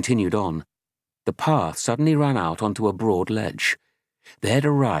 They continued on. The path suddenly ran out onto a broad ledge. They had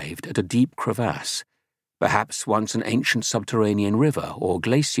arrived at a deep crevasse, perhaps once an ancient subterranean river or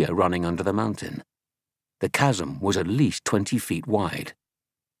glacier running under the mountain. The chasm was at least 20 feet wide.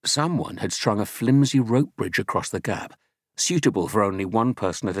 Someone had strung a flimsy rope bridge across the gap, suitable for only one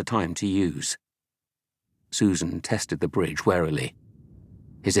person at a time to use. Susan tested the bridge warily.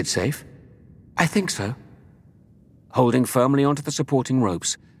 Is it safe? I think so. Holding firmly onto the supporting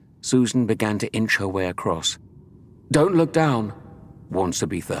ropes, Susan began to inch her way across. Don't look down, warned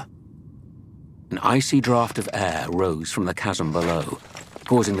Sabitha. An icy draft of air rose from the chasm below,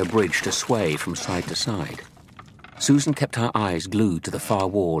 causing the bridge to sway from side to side. Susan kept her eyes glued to the far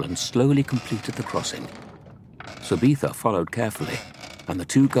wall and slowly completed the crossing. Sabitha followed carefully, and the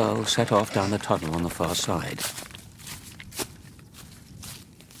two girls set off down the tunnel on the far side.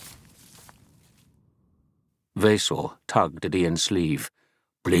 Vasor tugged at Ian's sleeve.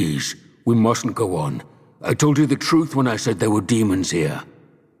 Please, we mustn't go on. I told you the truth when I said there were demons here.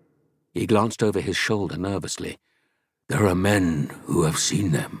 He glanced over his shoulder nervously. There are men who have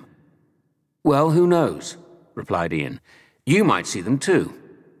seen them. Well, who knows? Replied Ian. You might see them too.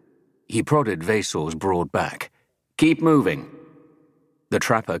 He prodded Vasor's broad back. Keep moving. The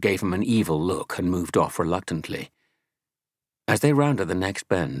trapper gave him an evil look and moved off reluctantly. As they rounded the next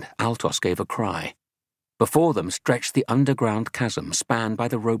bend, Altos gave a cry. Before them stretched the underground chasm spanned by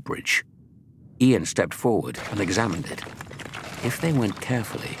the rope bridge. Ian stepped forward and examined it. If they went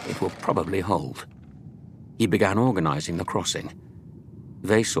carefully, it will probably hold. He began organizing the crossing.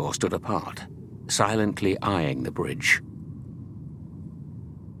 Vasor stood apart, silently eyeing the bridge.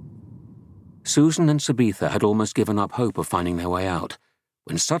 Susan and Sabitha had almost given up hope of finding their way out,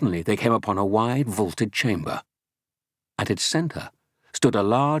 when suddenly they came upon a wide, vaulted chamber. At its center stood a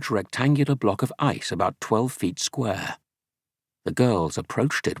large rectangular block of ice about 12 feet square. The girls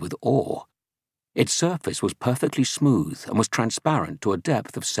approached it with awe. Its surface was perfectly smooth and was transparent to a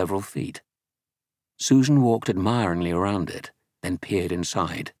depth of several feet. Susan walked admiringly around it, then peered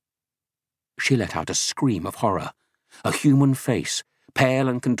inside. She let out a scream of horror. A human face, pale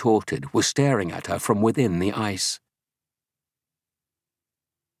and contorted, was staring at her from within the ice.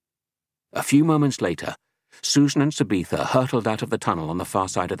 A few moments later, Susan and Sabitha hurtled out of the tunnel on the far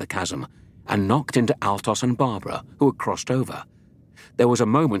side of the chasm and knocked into Altos and Barbara, who had crossed over. There was a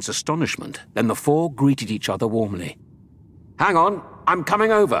moment's astonishment, then the four greeted each other warmly. "Hang on, I'm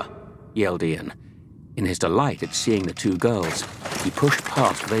coming over," yelled Ian. In his delight at seeing the two girls, he pushed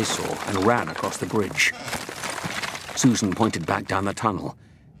past Vasor and ran across the bridge. Susan pointed back down the tunnel.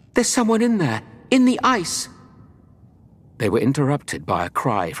 "There's someone in there, in the ice!" They were interrupted by a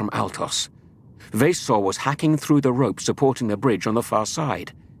cry from Altos. Vasor was hacking through the rope supporting the bridge on the far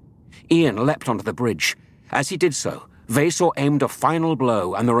side. Ian leapt onto the bridge. As he did so, Vasor aimed a final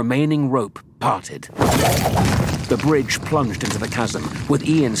blow and the remaining rope parted. The bridge plunged into the chasm, with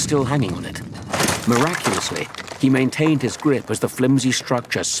Ian still hanging on it. Miraculously, he maintained his grip as the flimsy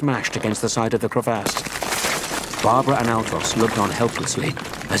structure smashed against the side of the crevasse. Barbara and Altos looked on helplessly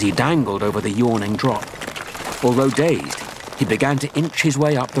as he dangled over the yawning drop. Although dazed, he began to inch his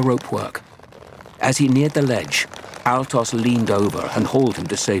way up the ropework. As he neared the ledge, Altos leaned over and hauled him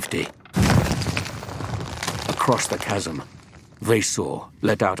to safety. Across the chasm, Vasor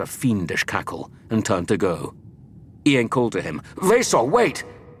let out a fiendish cackle and turned to go. Ian called to him, "Vasor, wait!"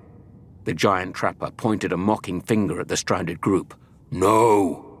 The giant trapper pointed a mocking finger at the stranded group.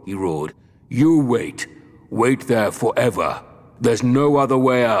 "No," he roared. "You wait. Wait there forever. There's no other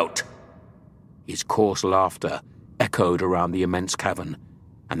way out." His coarse laughter echoed around the immense cavern,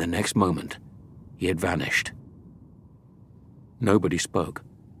 and the next moment, he had vanished. Nobody spoke.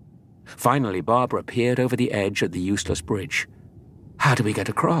 Finally, Barbara peered over the edge at the useless bridge. "How do we get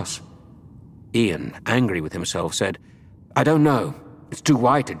across?" Ian, angry with himself, said, "I don't know. It's too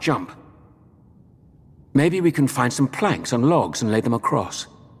wide to jump." "Maybe we can find some planks and logs and lay them across."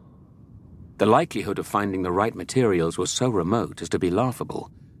 The likelihood of finding the right materials was so remote as to be laughable.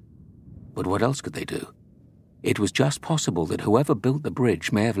 But what else could they do? It was just possible that whoever built the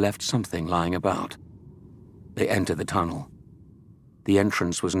bridge may have left something lying about. They entered the tunnel. The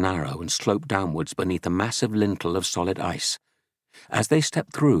entrance was narrow and sloped downwards beneath a massive lintel of solid ice. As they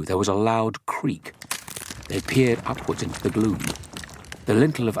stepped through, there was a loud creak. They peered upwards into the gloom. The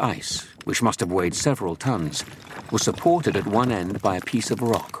lintel of ice, which must have weighed several tons, was supported at one end by a piece of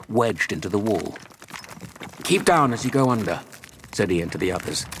rock wedged into the wall. "Keep down as you go under," said Ian to the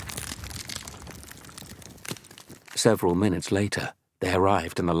others. Several minutes later, they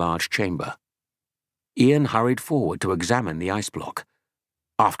arrived in the large chamber. Ian hurried forward to examine the ice block.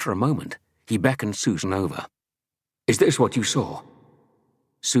 After a moment, he beckoned Susan over. "Is this what you saw?"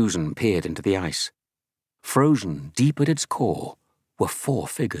 Susan peered into the ice. Frozen deep at its core were 4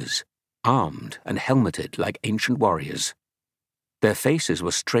 figures, armed and helmeted like ancient warriors. Their faces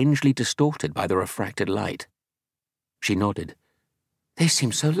were strangely distorted by the refracted light. She nodded. "They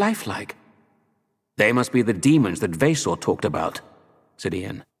seem so lifelike." "They must be the demons that Vasor talked about," said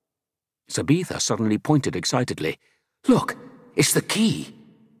Ian. Sabitha suddenly pointed excitedly. "Look, it's the key!"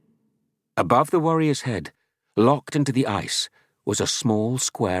 Above the warrior's head, locked into the ice, was a small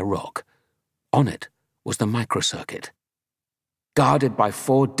square rock. On it was the microcircuit. "Guarded by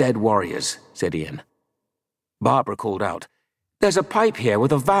 4 dead warriors," said Ian. Barbara called out, "There's a pipe here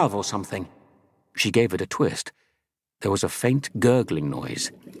with a valve or something." She gave it a twist. There was a faint gurgling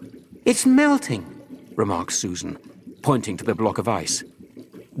noise. "It's melting," remarked Susan, pointing to the block of ice.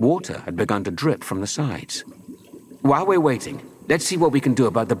 Water had begun to drip from the sides. "While we're waiting, let's see what we can do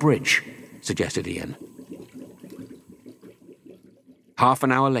about the bridge," suggested Ian. Half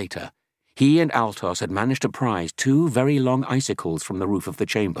an hour later, he and Altos had managed to prise 2 very long icicles from the roof of the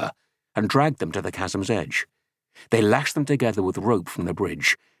chamber and dragged them to the chasm's edge. They lashed them together with rope from the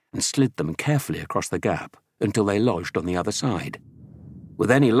bridge and slid them carefully across the gap until they lodged on the other side.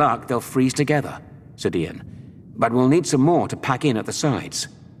 "With any luck, they'll freeze together," said Ian. but we'll need some more to pack in at the sides.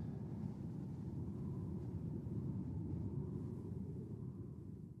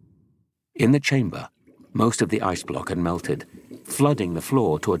 In the chamber, most of the ice block had melted, flooding the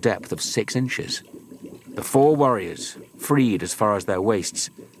floor to a depth of 6 inches. The 4 warriors, freed as far as their waists,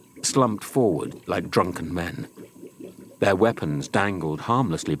 slumped forward like drunken men. Their weapons dangled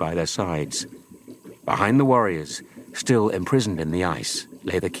harmlessly by their sides. Behind the warriors, still imprisoned in the ice,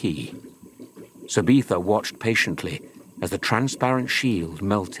 lay the key. Sabitha watched patiently as the transparent shield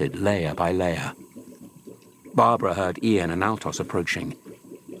melted layer by layer. Barbara heard Ian and Altos approaching.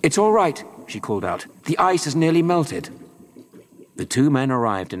 "It's all right," she called out. "The ice has nearly melted." The 2 men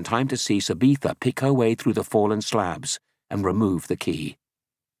arrived in time to see Sabitha pick her way through the fallen slabs and remove the key.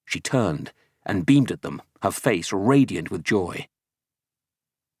 She turned and beamed at them, her face radiant with joy.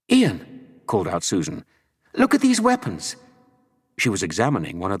 "Ian," called out Susan, "look at these weapons." She was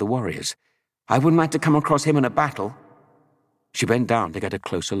examining one of the warriors. "I wouldn't like to come across him in a battle." She bent down to get a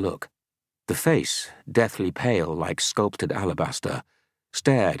closer look. The face, deathly pale like sculpted alabaster,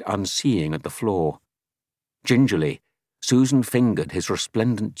 stared unseeing at the floor. Gingerly, Susan fingered his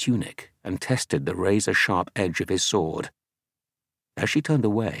resplendent tunic and tested the razor-sharp edge of his sword. As she turned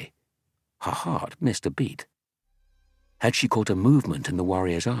away, her heart missed a beat. Had she caught a movement in the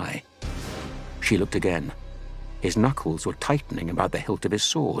warrior's eye? She looked again. His knuckles were tightening about the hilt of his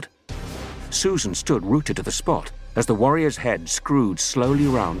sword. Susan stood rooted to the spot as the warrior's head screwed slowly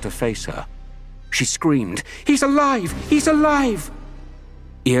round to face her. She screamed, "He's alive! He's alive!"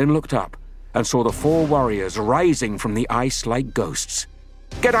 Ian looked up and saw the 4 warriors rising from the ice like ghosts.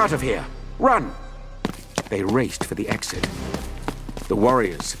 "Get out of here! Run!" They raced for the exit. The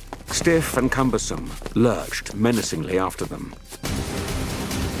warriors, stiff and cumbersome, lurched menacingly after them.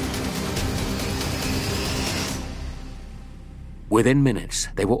 Within minutes,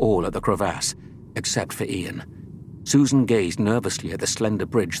 they were all at the crevasse, except for Ian. Susan gazed nervously at the slender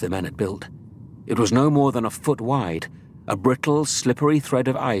bridge the men had built. It was no more than a foot wide, a brittle, slippery thread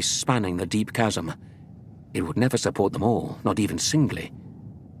of ice spanning the deep chasm. It would never support them all, not even singly.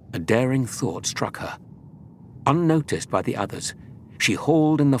 A daring thought struck her. Unnoticed by the others, she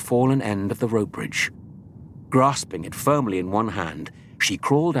hauled in the fallen end of the rope bridge. Grasping it firmly in one hand, she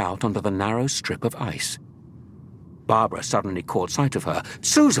crawled out onto the narrow strip of ice. Barbara suddenly caught sight of her.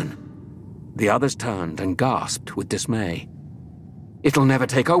 "Susan!" The others turned and gasped with dismay. "It'll never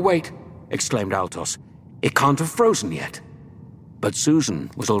take her weight," exclaimed Altos. "It can't have frozen yet." But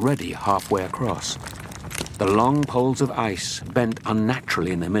Susan was already halfway across. The long poles of ice bent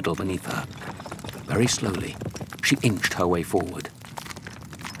unnaturally in the middle beneath her. Very slowly, she inched her way forward.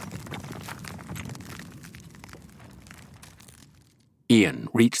 Ian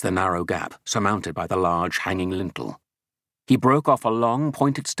reached the narrow gap surmounted by the large hanging lintel. He broke off a long,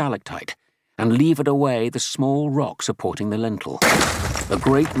 pointed stalactite and levered away the small rock supporting the lintel. The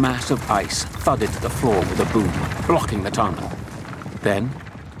great mass of ice thudded to the floor with a boom, blocking the tunnel. Then,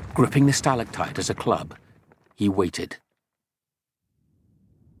 gripping the stalactite as a club, he waited.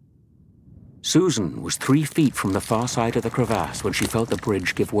 Susan was 3 feet from the far side of the crevasse when she felt the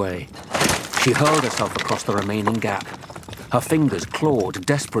bridge give way. She hurled herself across the remaining gap. Her fingers clawed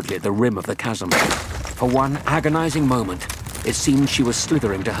desperately at the rim of the chasm. For one agonizing moment, it seemed she was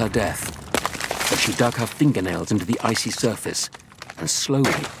slithering to her death. But she dug her fingernails into the icy surface and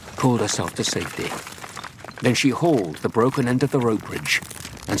slowly pulled herself to safety. Then she hauled the broken end of the rope bridge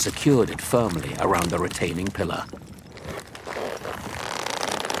and secured it firmly around the retaining pillar.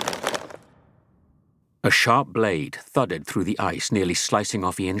 A sharp blade thudded through the ice, nearly slicing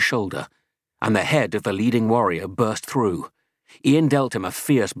off Ian's shoulder, and the head of the leading warrior burst through. Ian dealt him a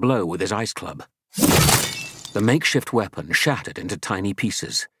fierce blow with his ice club. The makeshift weapon shattered into tiny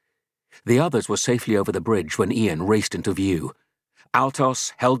pieces. The others were safely over the bridge when Ian raced into view.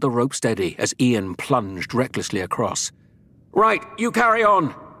 Altos held the rope steady as Ian plunged recklessly across. "Right, you carry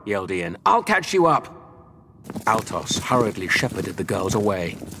on," yelled Ian. "I'll catch you up." Altos hurriedly shepherded the girls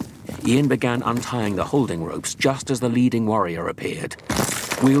away. Ian began untying the holding ropes just as the leading warrior appeared.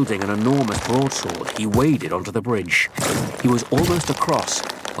 Wielding an enormous broadsword, he waded onto the bridge. He was almost across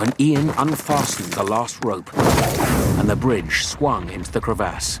when Ian unfastened the last rope, and the bridge swung into the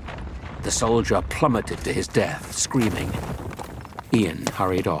crevasse. The soldier plummeted to his death, screaming. Ian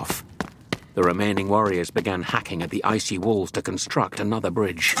hurried off. The remaining warriors began hacking at the icy walls to construct another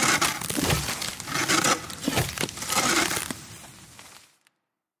bridge.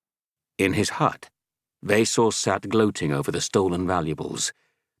 In his hut, Vasos sat gloating over the stolen valuables,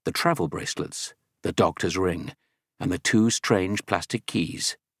 the travel bracelets, the doctor's ring, and the 2 strange plastic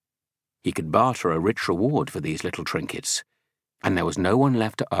keys. He could barter a rich reward for these little trinkets, and there was no one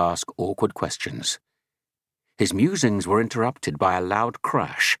left to ask awkward questions. His musings were interrupted by a loud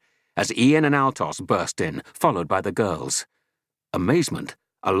crash as Ian and Altos burst in, followed by the girls. Amazement,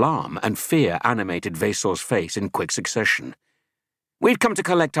 alarm, and fear animated Vesor's face in quick succession. "We've come to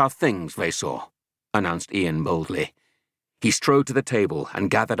collect our things, Vesor," announced Ian boldly. He strode to the table and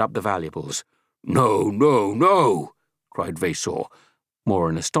gathered up the valuables. "No, no, no!" cried Vesor, more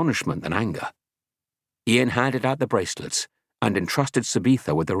in astonishment than anger. Ian handed out the bracelets and entrusted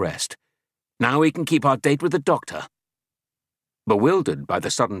Sabitha with the rest. "Now we can keep our date with the doctor." Bewildered by the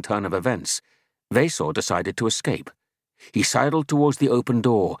sudden turn of events, Vesor decided to escape. He sidled towards the open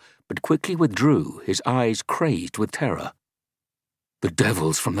door, but quickly withdrew, his eyes crazed with terror. "The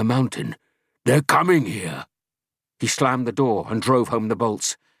devils from the mountain! They're coming here!" He slammed the door and drove home the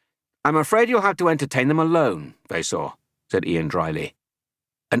bolts. "I'm afraid you'll have to entertain them alone, Vesor," said Ian dryly.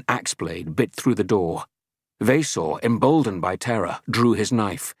 An axe blade bit through the door. Vesor, emboldened by terror, drew his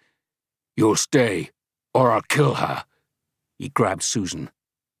knife. "You'll stay, or I'll kill her." He grabbed Susan.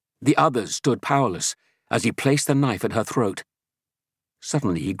 The others stood powerless as he placed the knife at her throat.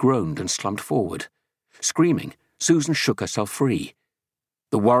 Suddenly he groaned and slumped forward. Screaming, Susan shook herself free.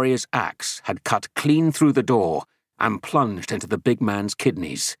 The warrior's axe had cut clean through the door and plunged into the big man's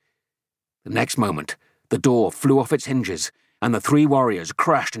kidneys. The next moment, the door flew off its hinges, and the three warriors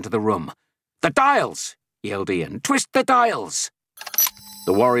crashed into the room. "The dials!" yelled Ian. "Twist the dials!"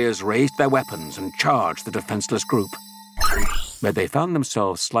 The warriors raised their weapons and charged the defenseless group. But they found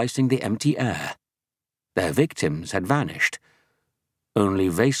themselves slicing the empty air. Their victims had vanished. Only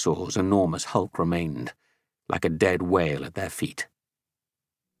Vesor's enormous hulk remained, like a dead whale at their feet.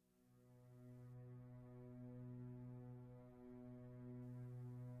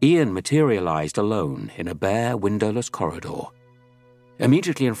 Ian materialized alone in a bare, windowless corridor.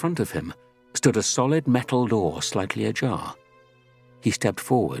 Immediately in front of him stood a solid metal door slightly ajar. He stepped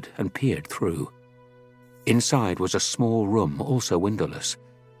forward and peered through. Inside was a small room, also windowless.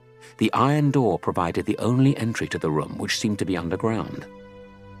 The iron door provided the only entry to the room, which seemed to be underground.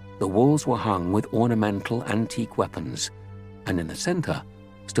 The walls were hung with ornamental antique weapons, and in the center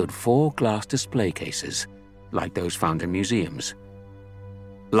stood 4 glass display cases, like those found in museums.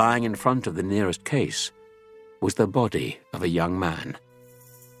 Lying in front of the nearest case was the body of a young man.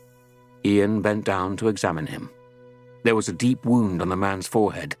 Ian bent down to examine him. There was a deep wound on the man's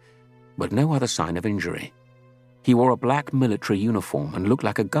forehead, but no other sign of injury. He wore a black military uniform and looked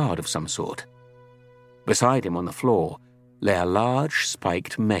like a guard of some sort. Beside him on the floor lay a large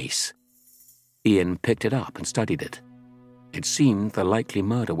spiked mace. Ian picked it up and studied it. It seemed the likely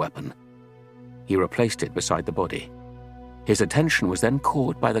murder weapon. He replaced it beside the body. His attention was then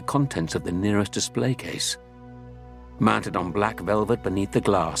caught by the contents of the nearest display case. Mounted on black velvet beneath the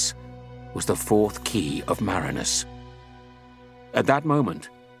glass was the 4th key of Marinus. At that moment,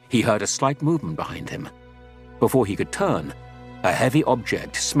 he heard a slight movement behind him. Before he could turn, a heavy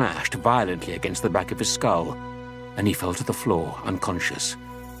object smashed violently against the back of his skull, and he fell to the floor, unconscious.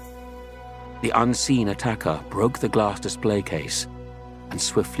 The unseen attacker broke the glass display case and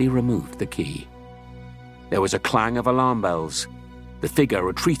swiftly removed the key. There was a clang of alarm bells. The figure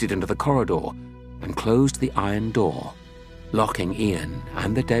retreated into the corridor and closed the iron door, locking Ian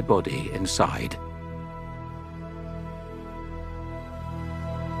and the dead body inside.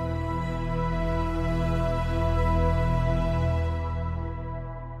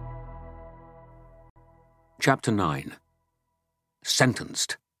 Chapter 9.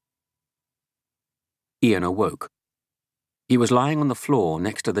 Sentenced. Ian awoke. He was lying on the floor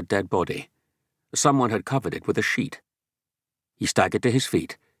next to the dead body. Someone had covered it with a sheet. He staggered to his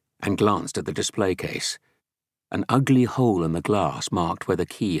feet and glanced at the display case. An ugly hole in the glass marked where the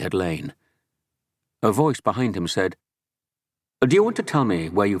key had lain. A voice behind him said, "Do you want to tell me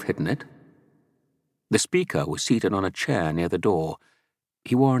where you've hidden it?" The speaker was seated on a chair near the door.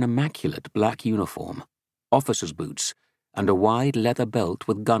 He wore an immaculate black uniform, officer's boots, and a wide leather belt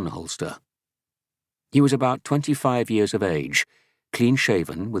with gun holster. He was about 25 years of age,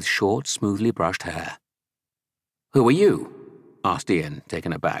 clean-shaven with short, smoothly brushed hair. "Who are you?" asked Ian,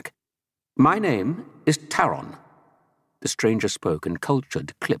 taken aback. "My name is Taron." The stranger spoke in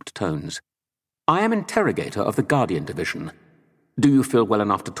cultured, clipped tones. "I am interrogator of the Guardian Division. Do you feel well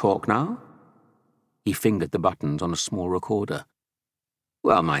enough to talk now?" He fingered the buttons on a small recorder.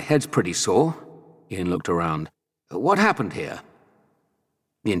 "Well, my head's pretty sore." Ian looked around. "What happened here?"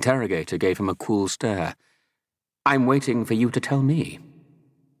 The interrogator gave him a cool stare. "I'm waiting for you to tell me."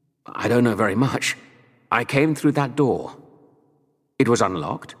 "I don't know very much. I came through that door. It was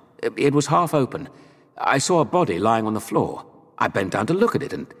unlocked. It was half open. I saw a body lying on the floor. I bent down to look at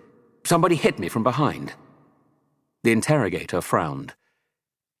it, and somebody hit me from behind." The interrogator frowned.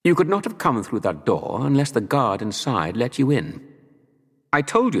 You could not have come through that door unless the guard inside let you in. I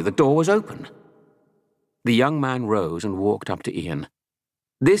told you the door was open." The young man rose and walked up to Ian.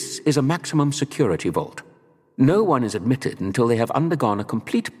 "This is a maximum security vault. No one is admitted until they have undergone a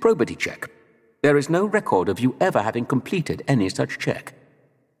complete probity check. There is no record of you ever having completed any such check."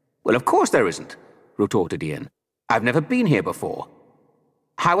 "Well, of course there isn't," retorted Ian. "I've never been here before."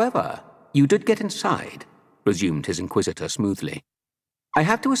 "However, you did get inside," resumed his inquisitor smoothly. "I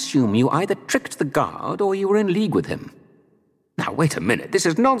have to assume you either tricked the guard or you were in league with him." "Now, wait a minute, this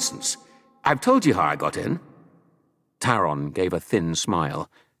is nonsense. I've told you how I got in." Taron gave a thin smile.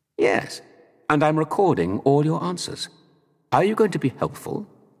 "Yes, and I'm recording all your answers. Are you going to be helpful?"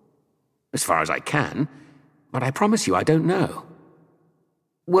 "As far as I can, but I promise you I don't know."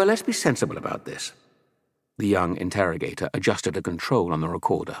 "Well, let's be sensible about this." The young interrogator adjusted a control on the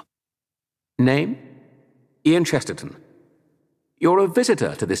recorder. "Name?" "Ian Chesterton." "You're a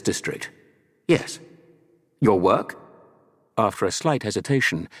visitor to this district?" "Yes." "Your work?" After a slight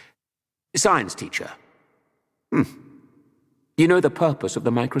hesitation, "Science teacher." You know the purpose of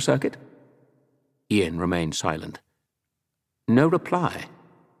the microcircuit?" Ian remained silent. No reply.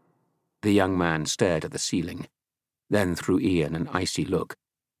 The young man stared at the ceiling, then threw Ian an icy look.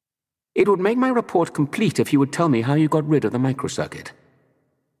 "It would make my report complete if you would tell me how you got rid of the microcircuit."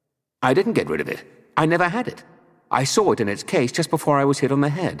 "I didn't get rid of it. I never had it. I saw it in its case just before I was hit on the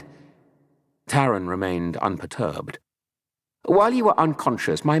head." Taron remained unperturbed. "While you were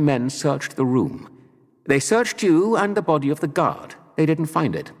unconscious, my men searched the room. They searched you and the body of the guard. They didn't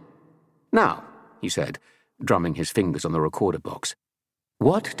find it. Now," he said, drumming his fingers on the recorder box,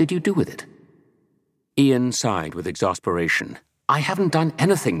 "what did you do with it?" Ian sighed with exasperation. "I haven't done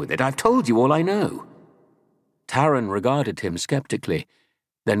anything with it. I've told you all I know." Taron regarded him skeptically,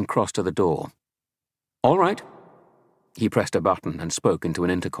 then crossed to the door. "All right." He pressed a button and spoke into an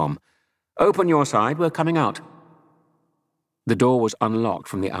intercom. "Open your side, we're coming out." The door was unlocked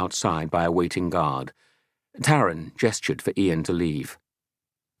from the outside by a waiting guard. Taron gestured for Ian to leave.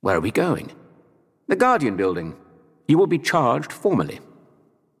 "Where are we going?" "The Guardian building. You will be charged formally."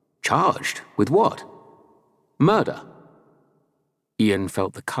 "Charged? With what?" "Murder." Ian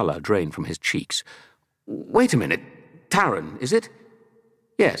felt the colour drain from his cheeks. "Wait a minute. Taron, is it?"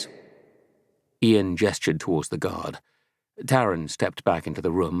 "Yes." Ian gestured towards the guard. Taron stepped back into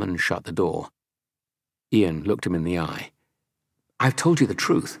the room and shut the door. Ian looked him in the eye. "I've told you the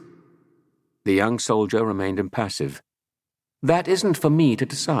truth." The young soldier remained impassive. "That isn't for me to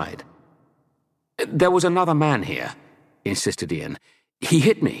decide." "There was another man here," insisted Ian. "He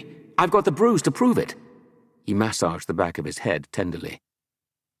hit me. I've got the bruise to prove it." He massaged the back of his head tenderly.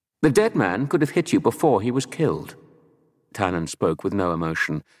 "The dead man could have hit you before he was killed." Tannen spoke with no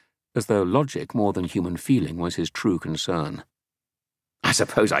emotion, as though logic more than human feeling was his true concern. "I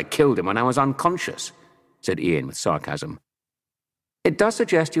suppose I killed him when I was unconscious," said Ian with sarcasm. "It does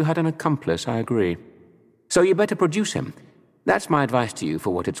suggest you had an accomplice, I agree. So you better produce him. That's my advice to you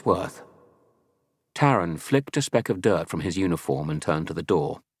for what it's worth." Taron flicked a speck of dirt from his uniform and turned to the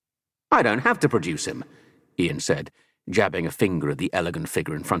door. "I don't have to produce him," Ian said, jabbing a finger at the elegant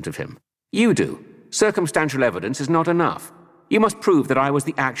figure in front of him. "You do. Circumstantial evidence is not enough. You must prove that I was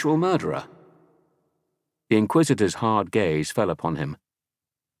the actual murderer." The Inquisitor's hard gaze fell upon him.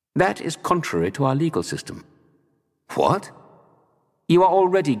 "That is contrary to our legal system." "What?" "You are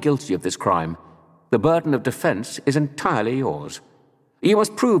already guilty of this crime. The burden of defense is entirely yours. You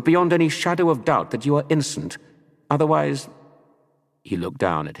must prove beyond any shadow of doubt that you are innocent. Otherwise—" He looked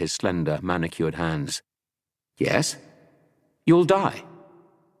down at his slender, manicured hands. "Yes?" "You'll die."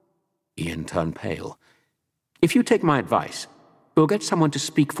 Ian turned pale. "If you take my advice, we'll get someone to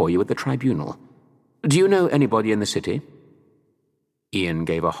speak for you at the tribunal. Do you know anybody in the city?" Ian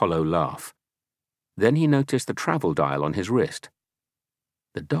gave a hollow laugh. Then he noticed the travel dial on his wrist.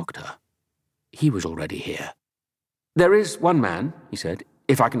 The doctor. He was already here. "There is one man," he said,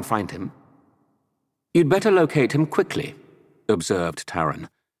 "if I can find him." "You'd better locate him quickly," observed Taron.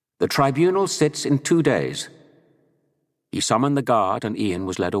 "The tribunal sits in 2 days." He summoned the guard and Ian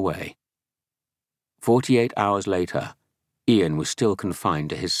was led away. 48 hours later, Ian was still confined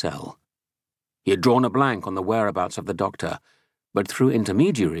to his cell. He had drawn a blank on the whereabouts of the doctor, but through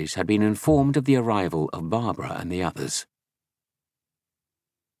intermediaries had been informed of the arrival of Barbara and the others.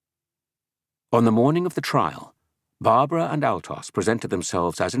 On the morning of the trial, Barbara and Altos presented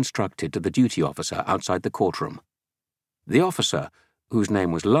themselves as instructed to the duty officer outside the courtroom. The officer, whose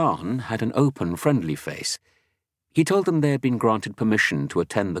name was Larn, had an open, friendly face. He told them they had been granted permission to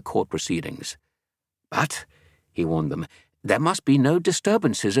attend the court proceedings. "But," he warned them, "there must be no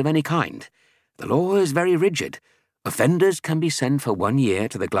disturbances of any kind. The law is very rigid. Offenders can be sent for 1 year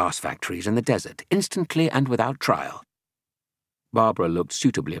to the glass factories in the desert, instantly and without trial. Barbara looked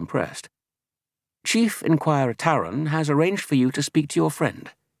suitably impressed. Chief Inquirer Taran has arranged for you to speak to your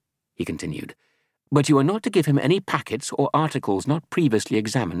friend, he continued, but you are not to give him any packets or articles not previously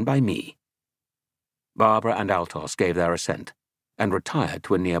examined by me. Barbara and Altos gave their assent and retired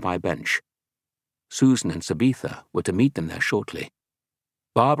to a nearby bench. Susan and Sabitha were to meet them there shortly.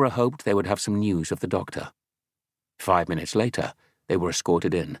 Barbara hoped they would have some news of the doctor. 5 minutes later, they were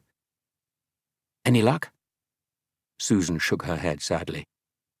escorted in. Any luck? Susan shook her head sadly.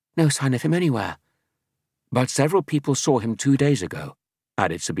 No sign of him anywhere. But several people saw him 2 days ago,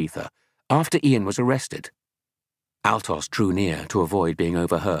 added Sabitha, after Ian was arrested. Altos drew near to avoid being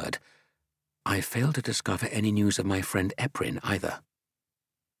overheard. I failed to discover any news of my friend Eprin either.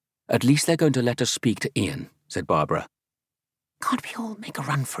 At least they're going to let us speak to Ian, said Barbara. Can't we all make a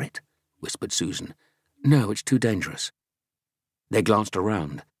run for it? Whispered Susan. No, it's too dangerous. They glanced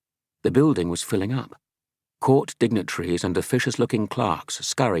around. The building was filling up. Court dignitaries and officious-looking clerks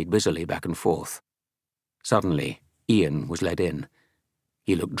scurried busily back and forth. Suddenly, Ian was led in.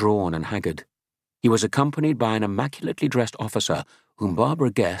 He looked drawn and haggard. He was accompanied by an immaculately dressed officer whom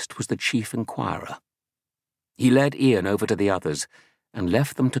Barbara guessed was the chief inquirer. He led Ian over to the others and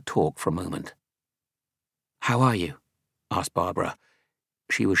left them to talk for a moment. How are you? Asked Barbara.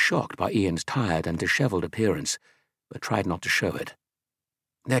 She was shocked by Ian's tired and dishevelled appearance, but tried not to show it.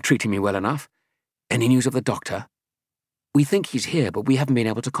 They're treating me well enough. Any news of the doctor? We think he's here, but we haven't been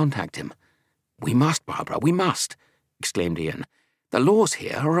able to contact him. We must, Barbara, we must, exclaimed Ian. The laws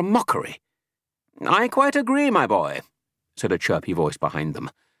here are a mockery. I quite agree, my boy, said a chirpy voice behind them.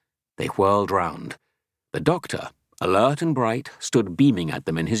 They whirled round. The doctor, alert and bright, stood beaming at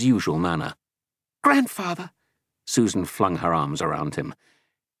them in his usual manner. Grandfather! Susan flung her arms around him.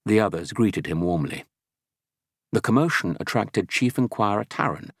 The others greeted him warmly. The commotion attracted Chief Inquirer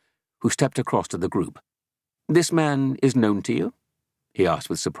Taran, who stepped across to the group. This man is known to you? He asked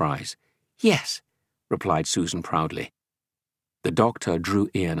with surprise. Yes, replied Susan proudly. The doctor drew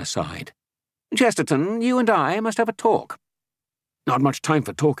Ian aside. Chesterton, you and I must have a talk. Not much time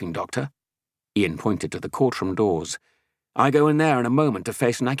for talking, Doctor. Ian pointed to the courtroom doors. I go in there in a moment to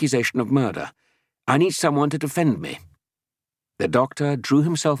face an accusation of murder. I need someone to defend me. The doctor drew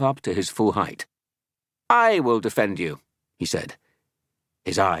himself up to his full height. I will defend you, he said.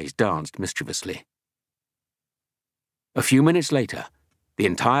 His eyes danced mischievously. A few minutes later, the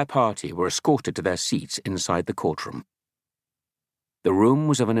entire party were escorted to their seats inside the courtroom. The room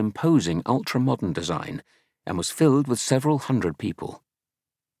was of an imposing ultra-modern design and was filled with several hundred people.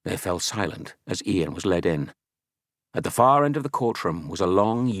 They fell silent as Ian was led in. At the far end of the courtroom was a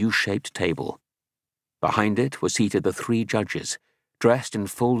long U-shaped table. Behind it were seated the 3 judges, dressed in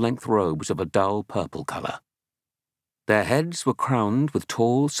full-length robes of a dull purple colour. Their heads were crowned with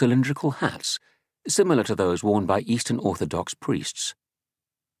tall cylindrical hats, similar to those worn by Eastern Orthodox priests.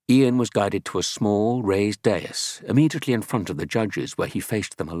 Ian was guided to a small, raised dais immediately in front of the judges where he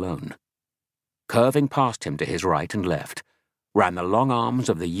faced them alone. Curving past him to his right and left, ran the long arms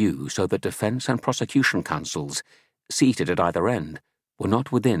of the U so that defence and prosecution counsels, seated at either end, were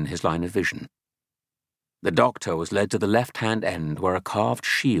not within his line of vision. The doctor was led to the left-hand end where a carved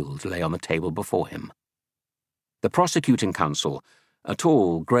shield lay on the table before him. The prosecuting counsel, a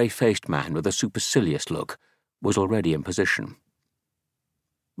tall, grey-faced man with a supercilious look, was already in position.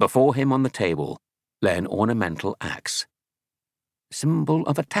 Before him on the table lay an ornamental axe. Symbol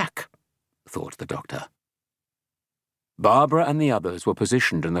of attack, thought the doctor. Barbara and the others were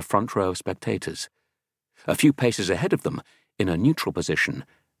positioned in the front row of spectators. A few paces ahead of them, in a neutral position,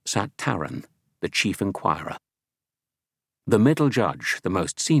 sat Taran, the chief inquirer. The middle judge, the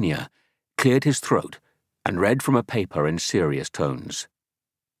most senior, cleared his throat and read from a paper in serious tones.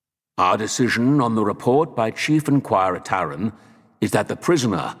 Our decision on the report by Chief Inquirer Taran is that the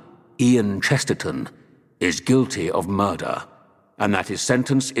prisoner, Ian Chesterton, is guilty of murder, and that his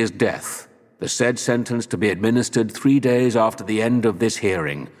sentence is death, the said sentence to be administered 3 days after the end of this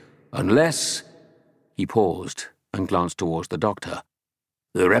hearing, unless— He paused and glanced towards the doctor.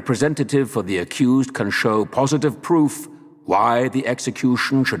 The representative for the accused can show positive proof why the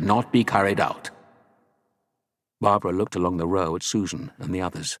execution should not be carried out. Barbara looked along the row at Susan and the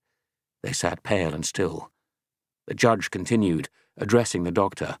others. They sat pale and still. The judge continued, addressing the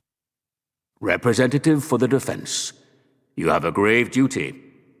doctor. Representative for the defence, you have a grave duty.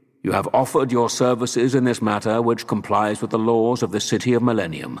 You have offered your services in this matter which complies with the laws of the City of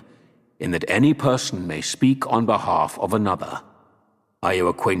Millennium, in that any person may speak on behalf of another. Are you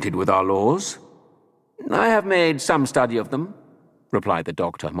acquainted with our laws? I have made some study of them, replied the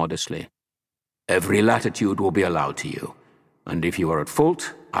doctor modestly. Every latitude will be allowed to you, and if you are at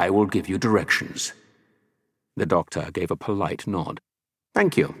fault, I will give you directions." The doctor gave a polite nod.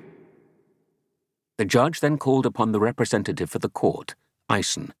 "Thank you." The judge then called upon the representative for the court,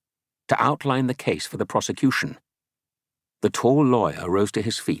 Eisen, to outline the case for the prosecution. The tall lawyer rose to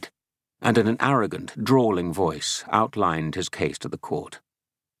his feet, and in an arrogant, drawling voice outlined his case to the court.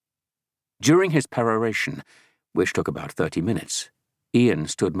 During his peroration, which took about 30 minutes, Ian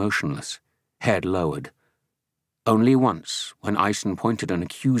stood motionless, head lowered. Only once, when Eisen pointed an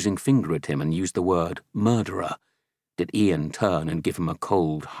accusing finger at him and used the word murderer, did Ian turn and give him a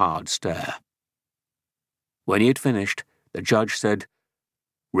cold, hard stare. When he had finished, the judge said,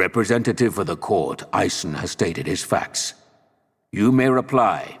 "Representative for the court, Eisen has stated his facts. You may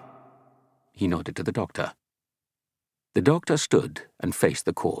reply." He nodded to the doctor. The doctor stood and faced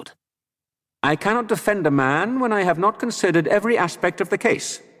the court. "I cannot defend a man when I have not considered every aspect of the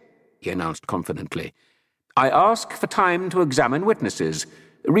case," he announced confidently. "I ask for time to examine witnesses,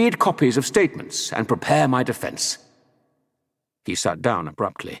 read copies of statements, and prepare my defense." He sat down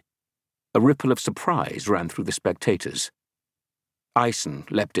abruptly. A ripple of surprise ran through the spectators. Eisen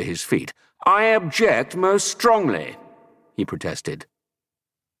leapt to his feet. "I object most strongly," he protested.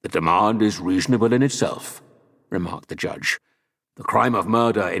 "The demand is reasonable in itself," remarked the judge. "The crime of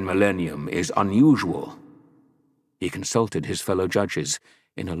murder in Millennium is unusual." He consulted his fellow judges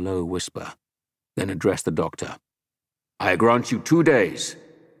in a low whisper, then addressed the doctor. "I grant you 2 days."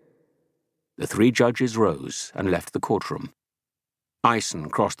 The 3 judges rose and left the courtroom. Eisen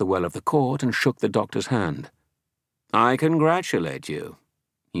crossed the well of the court and shook the doctor's hand. "I congratulate you,"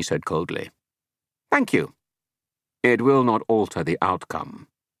 he said coldly. "Thank you. It will not alter the outcome."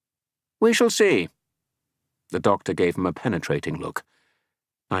 "We shall see." The doctor gave him a penetrating look.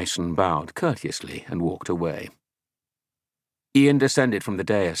 Eisen bowed courteously and walked away. Ian descended from the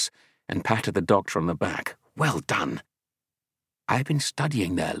dais and patted the doctor on the back. "Well done." "I've been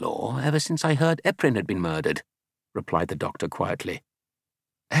studying their law ever since I heard Eprin had been murdered," replied the doctor quietly.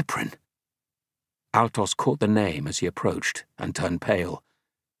 "Eprin?" Altos caught the name as he approached and turned pale.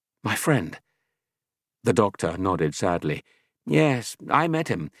 "My friend." The doctor nodded sadly. "Yes, I met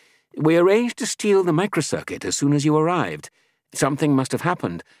him. We arranged to steal the microcircuit as soon as you arrived. Something must have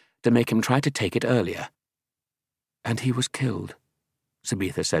happened to make him try to take it earlier." "And he was killed,"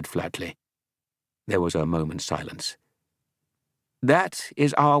 Sabitha said flatly. There was a moment's silence. "That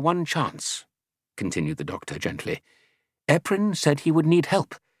is our one chance," continued the doctor gently. "Eprin said he would need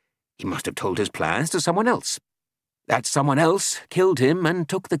help. He must have told his plans to someone else. That someone else killed him and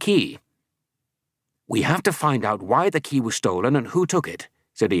took the key. We have to find out why the key was stolen and who took it,"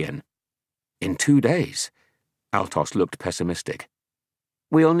 said Ian. "In 2 days?" Altos looked pessimistic.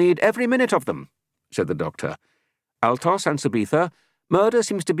 "We'll need every minute of them," said the doctor. "Altos and Sabitha, murder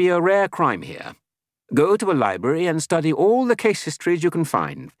seems to be a rare crime here. Go to a library and study all the case histories you can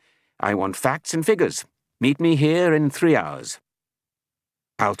find. I want facts and figures. Meet me here in 3 hours."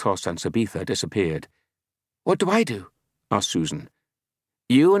 Altos and Sabitha disappeared. "What do I do?" asked Susan.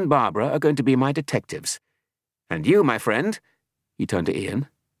 "You and Barbara are going to be my detectives. And you, my friend," he turned to Ian.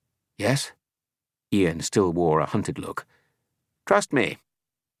 "Yes?" Ian still wore a hunted look. "Trust me."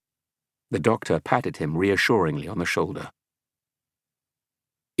 The doctor patted him reassuringly on the shoulder.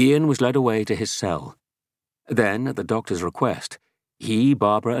 Ian was led away to his cell. Then, at the doctor's request, he,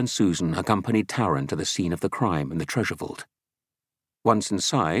 Barbara, and Susan accompanied Taryn to the scene of the crime in the treasure vault. Once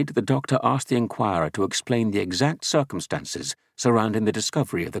inside, the doctor asked the inquirer to explain the exact circumstances surrounding the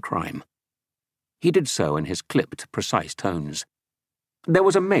discovery of the crime. He did so in his clipped, precise tones. "There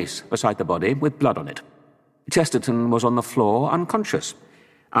was a mace beside the body with blood on it. Chesterton was on the floor unconscious.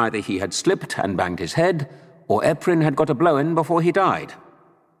 Either he had slipped and banged his head, or Eprin had got a blow-in before he died."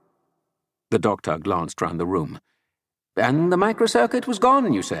 The doctor glanced round the room. "And the microcircuit was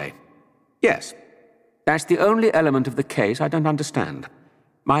gone, you say?" "Yes. That's the only element of the case I don't understand.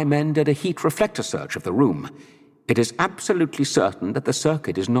 My men did a heat reflector search of the room. It is absolutely certain that the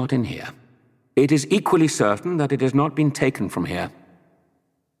circuit is not in here. It is equally certain that it has not been taken from here."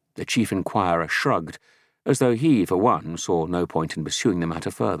 The chief inquirer shrugged, as though he, for one, saw no point in pursuing the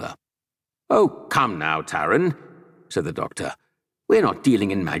matter further. "Oh, come now, Taryn," said the doctor. "We're not dealing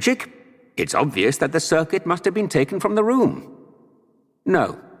in magic. It's obvious that the circuit must have been taken from the room."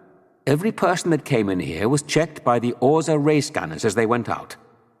 "No. Every person that came in here was checked by the Orza ray scanners as they went out.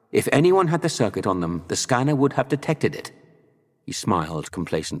 If anyone had the circuit on them, the scanner would have detected it." He smiled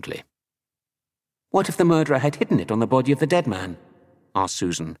complacently. "What if the murderer had hidden it on the body of the dead man?" asked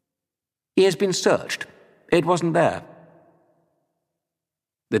Susan. "He has been searched. It wasn't there."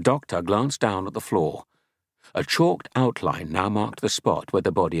 The doctor glanced down at the floor. A chalked outline now marked the spot where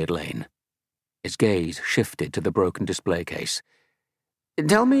the body had lain. His gaze shifted to the broken display case.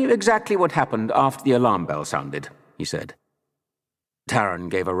 "Tell me exactly what happened after the alarm bell sounded," he said. Taran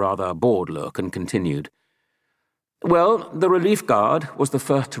gave a rather bored look and continued. "Well, the relief guard was the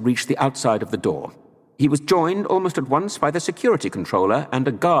first to reach the outside of the door. He was joined almost at once by the security controller and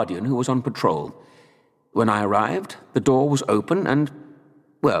a guardian who was on patrol. When I arrived, the door was open and,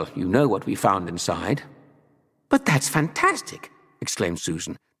 well, you know what we found inside." "But that's fantastic," exclaimed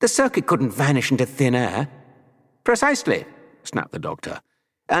Susan. "The circuit couldn't vanish into thin air." "Precisely," snapped the doctor.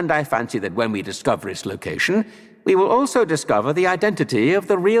 "And I fancy that when we discover its location, we will also discover the identity of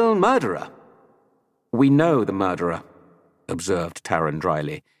the real murderer." "We know the murderer," observed Taran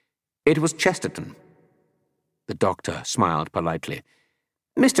dryly. "It was Chesterton." The doctor smiled politely.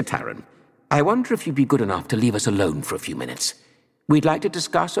 "Mr. Taran, I wonder if you'd be good enough to leave us alone for a few minutes. We'd like to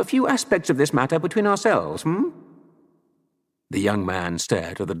discuss a few aspects of this matter between ourselves, The young man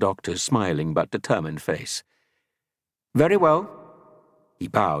stared at the doctor's smiling but determined face. "Very well." He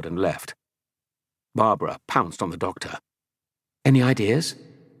bowed and left. Barbara pounced on the doctor. "Any ideas?"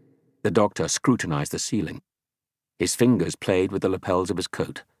 The doctor scrutinized the ceiling. His fingers played with the lapels of his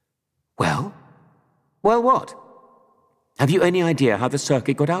coat. "Well?" "Well, what?" "Have you any idea how the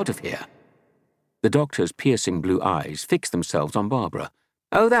circuit got out of here?" The doctor's piercing blue eyes fixed themselves on Barbara.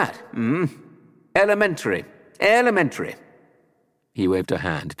 "Oh, that? Elementary. Elementary." He waved a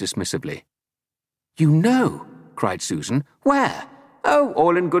hand dismissively. "You know," cried Susan. "Where?" "Oh,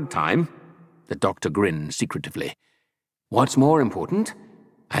 all in good time." The doctor grinned secretively. "What's more important?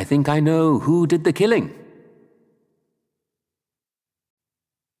 I think I know who did the killing."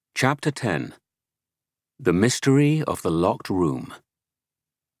 Chapter 10. The Mystery of the Locked Room.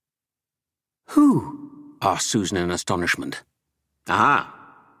 "Who?" asked Susan in astonishment. "Ah."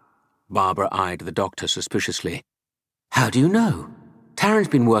 Barbara eyed the doctor suspiciously. "How do you know? Taran's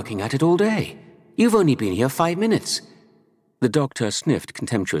been working at it all day. You've only been here 5 minutes." The doctor sniffed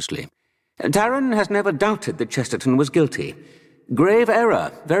contemptuously. "Taran has never doubted that Chesterton was guilty. Grave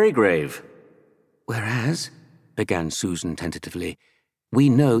error, very grave." "Whereas," began Susan tentatively, "we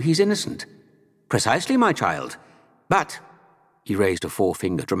know he's innocent." "Precisely, my child. But," he raised a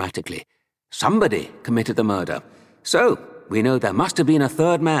forefinger dramatically, "somebody committed the murder. So, we know there must have been a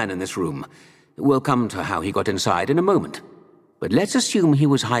third man in this room. We'll come to how he got inside in a moment. But let's assume he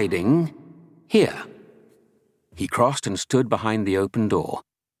was hiding here." He crossed and stood behind the open door.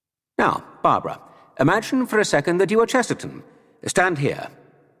 "Now, Barbara, imagine for a second that you are Chesterton. Stand here."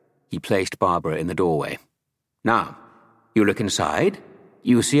 He placed Barbara in the doorway. "Now, you look inside.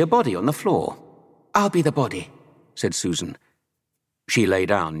 You see a body on the floor." "I'll be the body," said Susan. She lay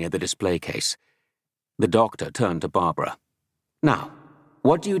down near the display case. The doctor turned to Barbara. "Now,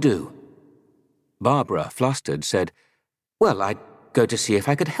 what do you do?" Barbara, flustered, said, "Well, I'd go to see if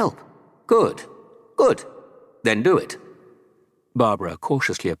I could help." "Good, good. Then do it." Barbara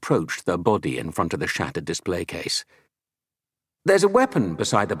cautiously approached the body in front of the shattered display case. "There's a weapon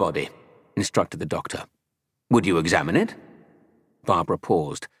beside the body," instructed the doctor. "Would you examine it?" Barbara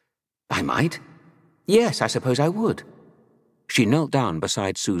paused. "I might. Yes, I suppose I would." She knelt down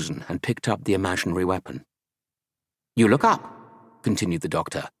beside Susan and picked up the imaginary weapon. "You look up," continued the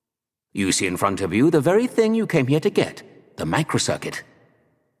doctor. "You see in front of you the very thing you came here to get, the microcircuit."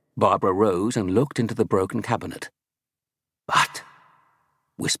 Barbara rose and looked into the broken cabinet. "But,"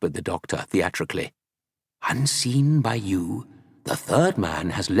 whispered the doctor theatrically, "unseen by you, the third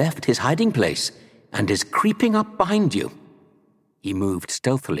man has left his hiding place and is creeping up behind you." He moved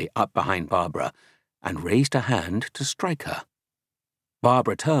stealthily up behind Barbara and raised a hand to strike her.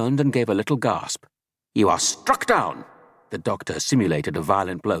 Barbara turned and gave a little gasp. "You are struck down!" The doctor simulated a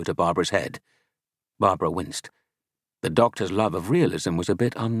violent blow to Barbara's head. Barbara winced. The doctor's love of realism was a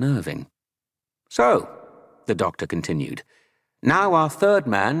bit unnerving. "So," the doctor continued, "now our third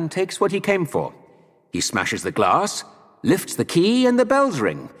man takes what he came for. He smashes the glass, lifts the key, and the bells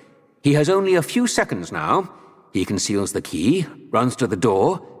ring. He has only a few seconds now. He conceals the key, runs to the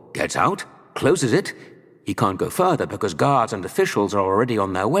door, gets out, closes it. He can't go further because guards and officials are already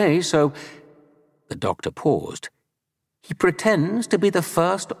on their way, so—" The doctor paused. "He pretends to be the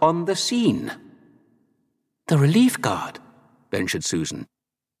first on the scene." "The relief guard," ventured Susan.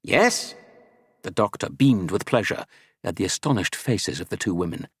 "Yes." The doctor beamed with pleasure at the astonished faces of the two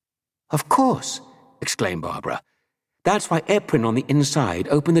women. "Of course," exclaimed Barbara. "That's why Eprin on the inside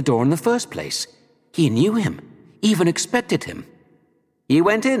opened the door in the first place. He knew him, even expected him." "He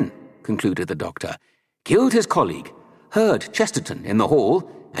went in," concluded the doctor, "killed his colleague, heard Chesterton in the hall,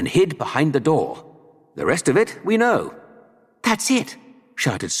 and hid behind the door. The rest of it we know." "That's it,"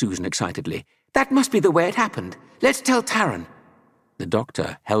 shouted Susan excitedly. "That must be the way it happened. Let's tell Taran." The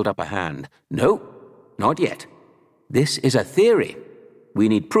doctor held up a hand. No, not yet. This is a theory. We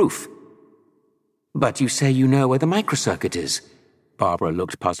need proof. But you say you know where the microcircuit is. Barbara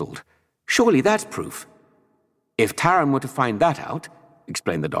looked puzzled. Surely that's proof. If Taran were to find that out,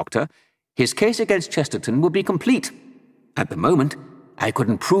 explained the doctor, his case against Chesterton would be complete. At the moment, I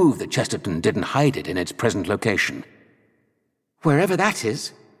couldn't prove that Chesterton didn't hide it in its present location. Wherever that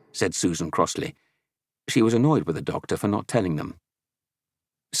is, said Susan crossly. She was annoyed with the doctor for not telling them.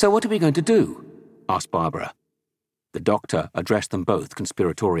 So what are we going to do? Asked Barbara. The doctor addressed them both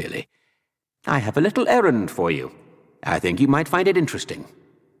conspiratorially. I have a little errand for you. I think you might find it interesting.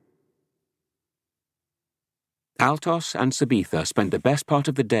 Altos and Sabitha spent the best part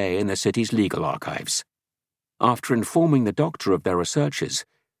of the day in the city's legal archives. After informing the doctor of their researches,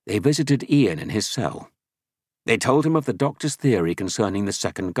 they visited Ian in his cell. They told him of the doctor's theory concerning the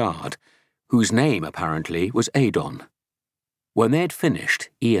second guard, whose name, apparently, was Adon. When they had finished,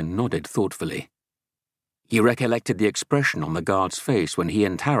 Ian nodded thoughtfully. He recollected the expression on the guard's face when he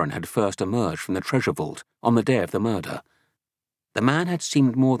and Taran had first emerged from the treasure vault on the day of the murder. The man had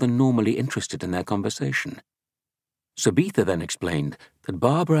seemed more than normally interested in their conversation. Sabitha then explained that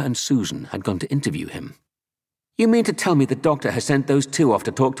Barbara and Susan had gone to interview him. You mean to tell me the doctor has sent those two off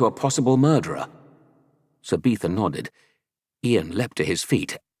to talk to a possible murderer? Sabitha nodded. Ian leapt to his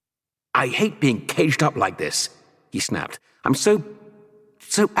feet. I hate being caged up like this, he snapped. I'm so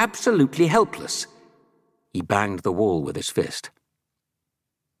absolutely helpless. He banged the wall with his fist.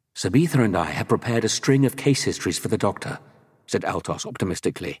 Sabitha and I have prepared a string of case histories for the doctor, said Altos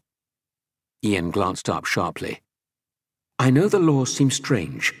optimistically. Ian glanced up sharply. I know the laws seem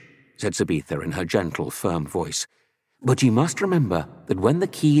strange, said Sabitha in her gentle, firm voice, but you must remember that when the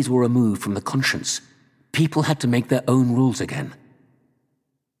keys were removed from the conscience, people had to make their own rules again.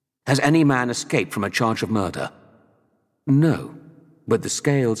 Has any man escaped from a charge of murder? No, but the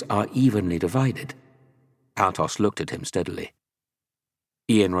scales are evenly divided. Altos looked at him steadily.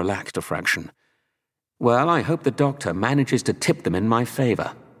 Ian relaxed a fraction. Well, I hope the doctor manages to tip them in my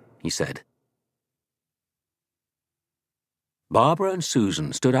favor, he said. Barbara and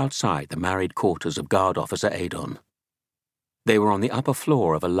Susan stood outside the married quarters of Guard Officer Adon. They were on the upper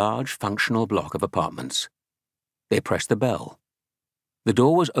floor of a large, functional block of apartments. They pressed the bell. The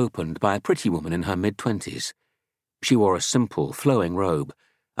door was opened by a pretty woman in her mid-20s. She wore a simple, flowing robe,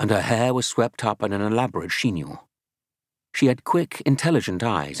 and her hair was swept up in an elaborate chignon. She had quick, intelligent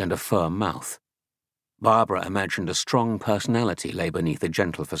eyes and a firm mouth. Barbara imagined a strong personality lay beneath a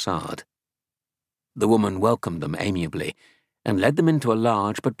gentle facade. The woman welcomed them amiably and led them into a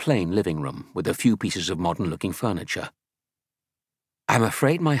large but plain living room with a few pieces of modern-looking furniture. I'm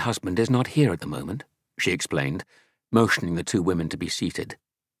afraid my husband is not here at the moment, she explained, motioning the two women to be seated.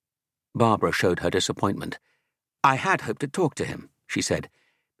 Barbara showed her disappointment. I had hoped to talk to him, she said.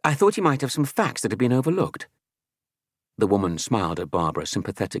 I thought he might have some facts that had been overlooked. The woman smiled at Barbara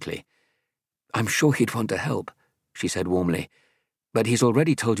sympathetically. I'm sure he'd want to help, she said warmly, but he's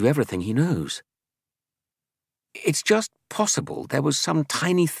already told you everything he knows. It's just possible there was some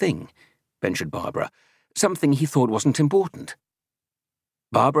tiny thing, ventured Barbara, something he thought wasn't important.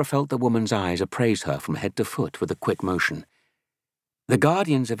 Barbara felt the woman's eyes appraise her from head to foot with a quick motion. The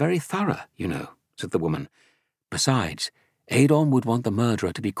Guardians are very thorough, you know, said the woman. Besides, Adon would want the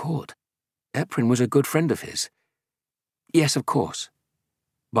murderer to be caught. Eprin was a good friend of his. Yes, of course.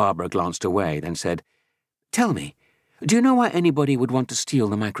 Barbara glanced away, then said, Tell me, do you know why anybody would want to steal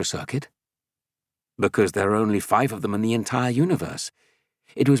the microcircuit? Because there are only 5 of them in the entire universe.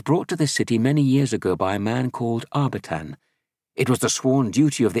 It was brought to this city many years ago by a man called ARBITAN. It was the sworn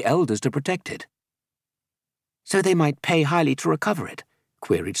duty of the elders to protect it. So they might pay highly to recover it?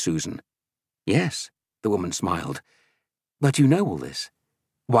 Queried Susan. Yes, the woman smiled. But you know all this.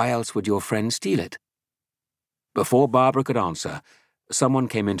 Why else would your friend steal it? Before Barbara could answer, someone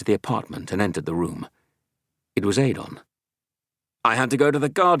came into the apartment and entered the room. It was Adon. I had to go to the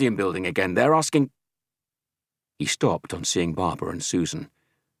Guardian building again. They're asking... He stopped on seeing Barbara and Susan.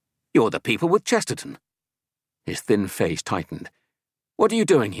 You're the people with Chesterton. His thin face tightened. What are you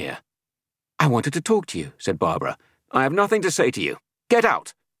doing here? I wanted to talk to you, said Barbara. I have nothing to say to you. Get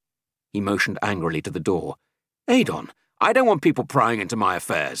out. He motioned angrily to the door. Adon, I don't want people prying into my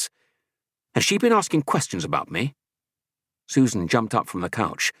affairs. Has she been asking questions about me? Susan jumped up from the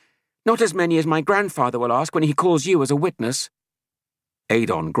couch. Not as many as my grandfather will ask when he calls you as a witness.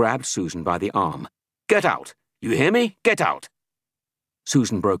 Adon grabbed Susan by the arm. Get out. You hear me? Get out.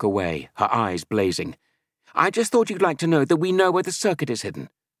 Susan broke away, her eyes blazing. I just thought you'd like to know that we know where the circuit is hidden.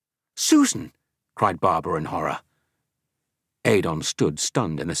 Susan! Cried Barbara in horror. Adon stood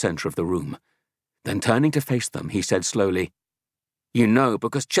stunned in the center of the room. Then turning to face them, he said slowly, You know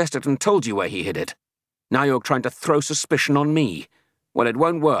because Chesterton told you where he hid it. Now you're trying to throw suspicion on me. Well, it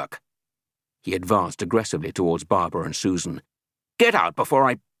won't work." He advanced aggressively towards Barbara and Susan. "Get out before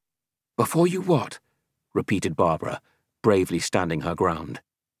I—" "Before you what?" repeated Barbara, bravely standing her ground.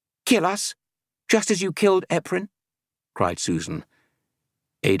 "Kill us? Just as you killed Eprin?" cried Susan.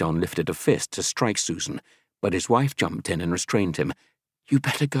 Adon lifted a fist to strike Susan, but his wife jumped in and restrained him. "You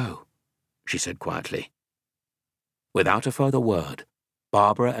better go," she said quietly. Without a further word,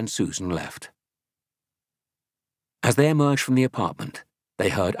 Barbara and Susan left. As they emerged from the apartment, they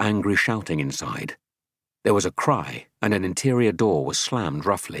heard angry shouting inside. There was a cry, and an interior door was slammed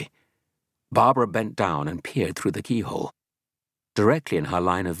roughly. Barbara bent down and peered through the keyhole. Directly in her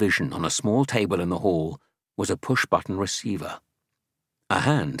line of vision on a small table in the hall was a push-button receiver. A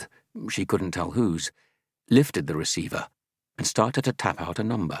hand, she couldn't tell whose, lifted the receiver and started to tap out a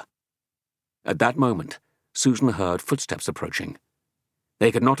number. At that moment, Susan heard footsteps approaching.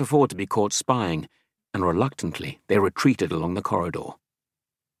 They could not afford to be caught spying, and reluctantly they retreated along the corridor.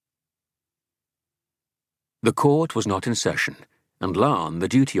 The court was not in session, and Larn, the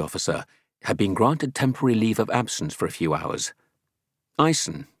duty officer, had been granted temporary leave of absence for a few hours.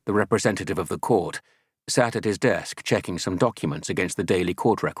 Eisen, the representative of the court, sat at his desk checking some documents against the daily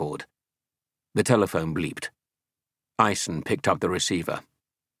court record. The telephone bleeped. Eisen picked up the receiver.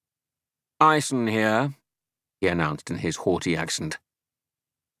 "Eisen here," he announced in his haughty accent.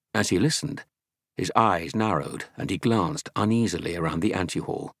 As he listened, his eyes narrowed and he glanced uneasily around the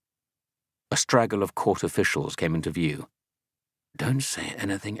antehall. A straggle of court officials came into view. "Don't say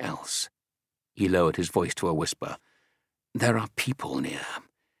anything else." He lowered his voice to a whisper. "There are people near.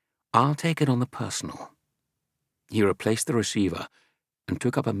 I'll take it on the personal." He replaced the receiver and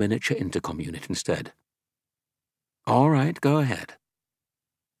took up a miniature intercom unit instead. "All right, go ahead."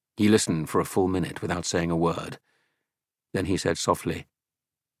 He listened for a full minute without saying a word. Then he said softly,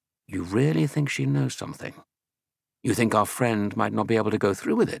 "You really think she knows something? You think our friend might not be able to go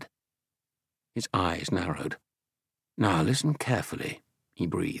through with it?" His eyes narrowed. "Now listen carefully," he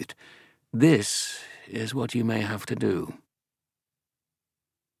breathed. "This is what you may have to do."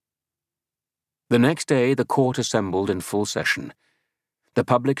 The next day, the court assembled in full session. The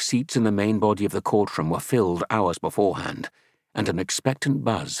public seats in the main body of the courtroom were filled hours beforehand, and an expectant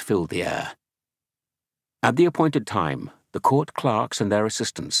buzz filled the air. At the appointed time, the court clerks and their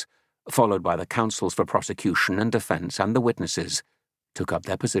assistants, followed by the counsels for prosecution and defense and the witnesses, took up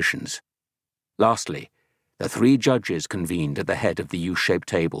their positions. Lastly, the three judges convened at the head of the U-shaped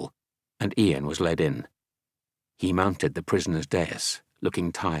table, and Ian was led in. He mounted the prisoner's dais,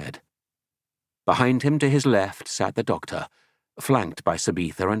 looking tired. Behind him to his left sat the doctor, flanked by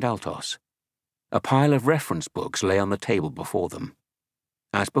Sabitha and Altos. A pile of reference books lay on the table before them.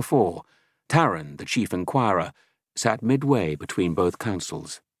 As before, Taran, the chief inquirer, sat midway between both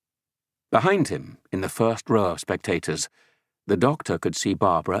counsels. Behind him, in the first row of spectators, the doctor could see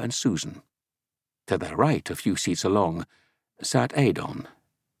Barbara and Susan. To their right, a few seats along, sat Adon,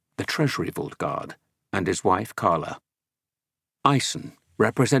 the Treasury Vault guard, and his wife Carla. Eisen,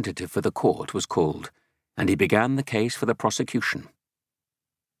 representative for the court, was called, and he began the case for the prosecution.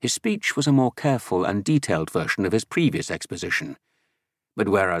 His speech was a more careful and detailed version of his previous exposition, but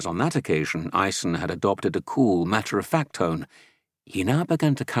whereas on that occasion Eisen had adopted a cool, matter-of-fact tone, he now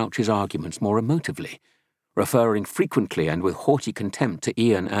began to couch his arguments more emotively, referring frequently and with haughty contempt to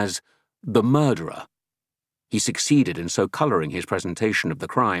Ian as the murderer. He succeeded in so colouring his presentation of the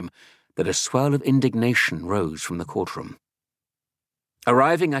crime that a swell of indignation rose from the courtroom.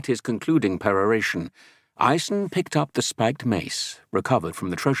 Arriving at his concluding peroration, Eisen picked up the spiked mace, recovered from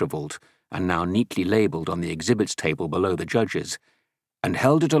the treasure vault, and now neatly labelled on the exhibits table below the judges, and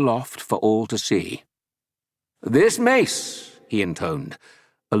held it aloft for all to see. "This mace," he intoned,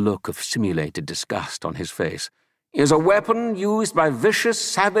 a look of simulated disgust on his face, "is a weapon used by vicious,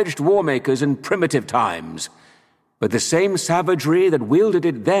 savaged warmakers in primitive times. But the same savagery that wielded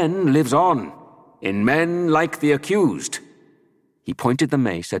it then lives on, in men like the accused." He pointed the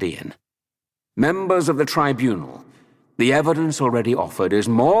mace at Ian. "Members of the tribunal, the evidence already offered is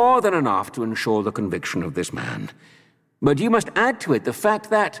more than enough to ensure the conviction of this man. But you must add to it the fact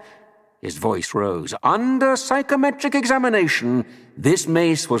that," his voice rose, "under psychometric examination, this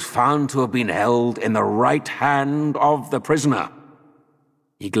mace was found to have been held in the right hand of the prisoner."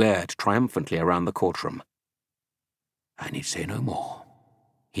 He glared triumphantly around the courtroom. "I need say no more,"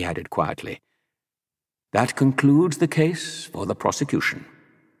 he added quietly. "That concludes the case for the prosecution."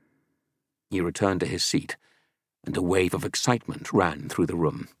 He returned to his seat, and a wave of excitement ran through the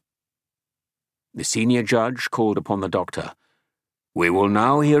room. The senior judge called upon the doctor. "We will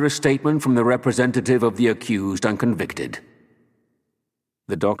now hear a statement from the representative of the accused and convicted."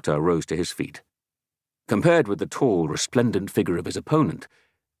 The doctor rose to his feet. Compared with the tall, resplendent figure of his opponent,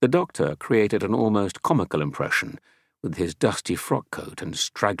 the doctor created an almost comical impression, with his dusty frock coat and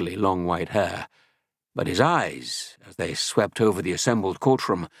straggly long white hair, but his eyes, as they swept over the assembled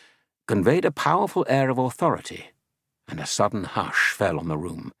courtroom, conveyed a powerful air of authority, and a sudden hush fell on the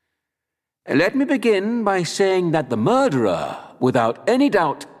room. "Let me begin by saying that the murderer, without any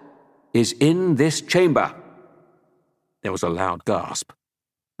doubt, is in this chamber." There was a loud gasp.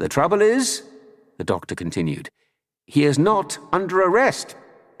 "The trouble is," the doctor continued, "he is not under arrest,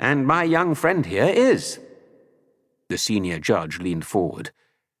 and my young friend here is." The senior judge leaned forward.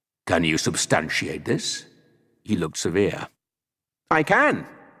 "Can you substantiate this?" He looked severe. "I can."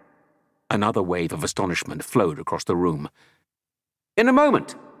 Another wave of astonishment flowed across the room. "In a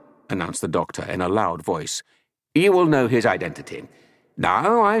moment," announced the doctor in a loud voice, "you will know his identity.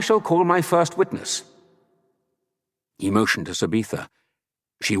 Now I shall call my first witness." He motioned to Sabitha.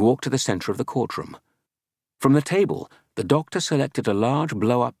 She walked to the center of the courtroom. From the table, the doctor selected a large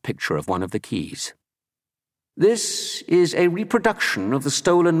blow-up picture of one of the keys. "This is a reproduction of the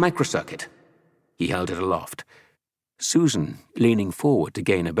stolen microcircuit." He held it aloft. Susan, leaning forward to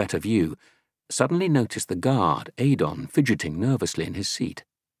gain a better view, suddenly noticed the guard, Adon, fidgeting nervously in his seat.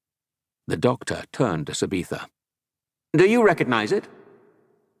 The doctor turned to Sabitha. "Do you recognize it?"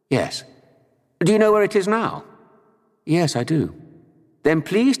 "Yes." "Do you know where it is now?" "Yes, I do." "Then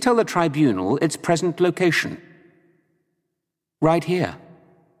please tell the tribunal its present location." "Right here."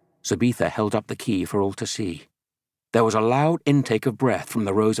 Sabitha held up the key for all to see. There was a loud intake of breath from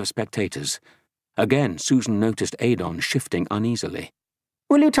the rows of spectators. Again, Susan noticed Adon shifting uneasily.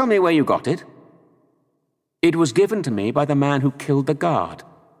 "Will you tell me where you got it?" "It was given to me by the man who killed the guard."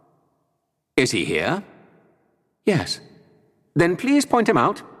 "Is he here?" "Yes." "Then please point him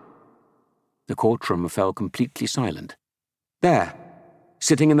out." The courtroom fell completely silent. "There,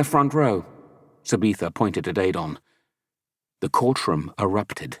 sitting in the front row." Sabitha pointed at Adon. The courtroom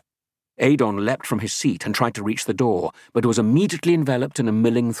erupted. Adon leapt from his seat and tried to reach the door, but was immediately enveloped in a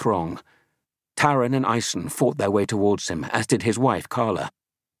milling throng. Taran and Ison fought their way towards him, as did his wife, Carla.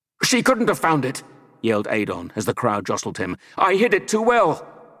 "She couldn't have found it," yelled Adon as the crowd jostled him. "I hid it too well."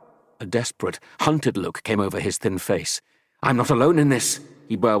 A desperate, hunted look came over his thin face. "I'm not alone in this,"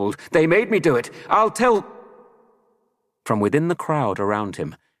 he burbled. "They made me do it. I'll tell—" From within the crowd around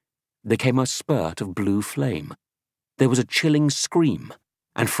him, there came a spurt of blue flame. There was a chilling scream,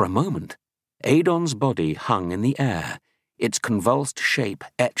 and for a moment, Adon's body hung in the air, its convulsed shape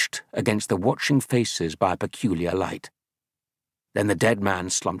etched against the watching faces by a peculiar light. Then the dead man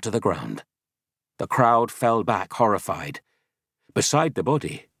slumped to the ground. The crowd fell back horrified. Beside the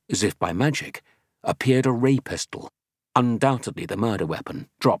body, as if by magic, appeared a ray pistol, undoubtedly the murder weapon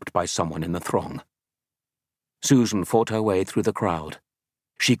dropped by someone in the throng. Susan fought her way through the crowd.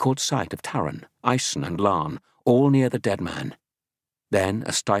 She caught sight of Taran, Ison, and Larn, all near the dead man. Then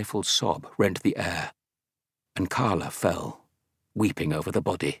a stifled sob rent the air, and Carla fell, weeping over the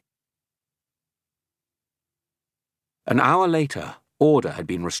body. An hour later, order had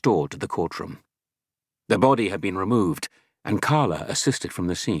been restored to the courtroom. The body had been removed, and Carla assisted from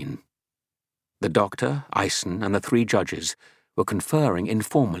the scene. The doctor, Ison, and the 3 judges were conferring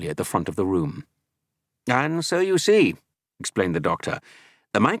informally at the front of the room. "And so you see," explained the doctor,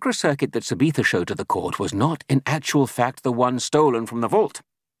 "the microcircuit that Sabitha showed to the court was not in actual fact the one stolen from the vault."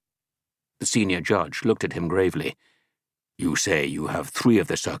 The senior judge looked at him gravely. "You say you have 3 of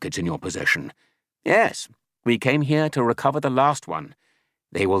the circuits in your possession?" "Yes, we came here to recover the last one.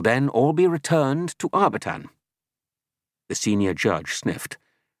 They will then all be returned to ARBITAN." The senior judge sniffed.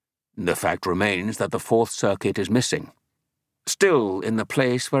 "The fact remains that the 4th circuit is missing. Still in the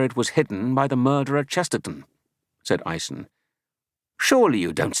place where it was hidden by the murderer Chesterton," said Ison. "Surely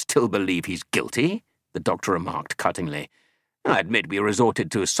you don't still believe he's guilty?" the doctor remarked cuttingly. "I admit we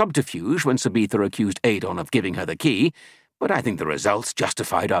resorted to subterfuge when Sabitha accused Adon of giving her the key, but I think the results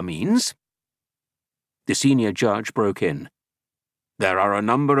justified our means." The senior judge broke in. "There are a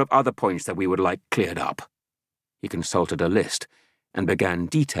number of other points that we would like cleared up." He consulted a list and began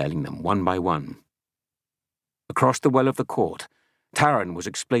detailing them one by one. Across the well of the court, Taran was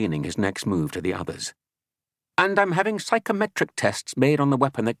explaining his next move to the others. "And I'm having psychometric tests made on the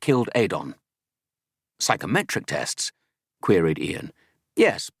weapon that killed Adon." "Psychometric tests?" queried Ian.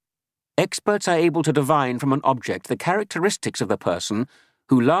 "Yes. Experts are able to divine from an object the characteristics of the person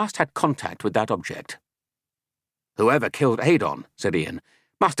who last had contact with that object." "Whoever killed Adon," said Ian,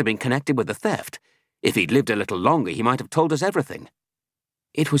 "must have been connected with the theft. If he'd lived a little longer, he might have told us everything."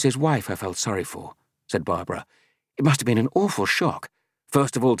 "It was his wife I felt sorry for," said Barbara. "It must have been an awful shock,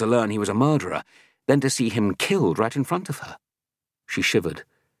 first of all to learn he was a murderer, then to see him killed right in front of her. She shivered.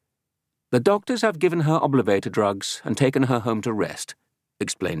 "The doctors have given her oblivator drugs and taken her home to rest,"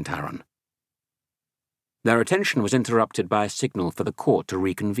 explained Taran. Their attention was interrupted by a signal for the court to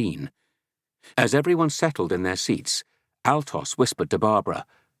reconvene. As everyone settled in their seats, Altos whispered to Barbara,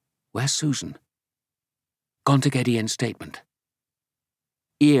 "Where's Susan?" "Gone to get Ian's statement."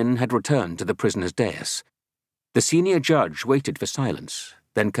 Ian had returned to the prisoner's dais. The senior judge waited for silence,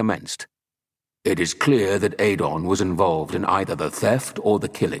 then commenced. "It is clear that Adon was involved in either the theft or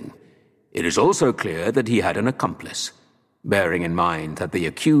the killing. It is also clear that he had an accomplice, bearing in mind that the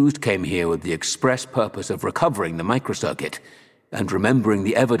accused came here with the express purpose of recovering the microcircuit, and remembering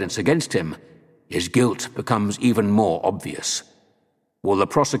the evidence against him, his guilt becomes even more obvious. Will the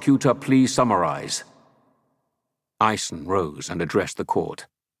prosecutor please summarize?" Ison rose and addressed the court.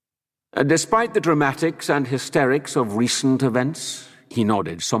 "Despite the dramatics and hysterics of recent events," he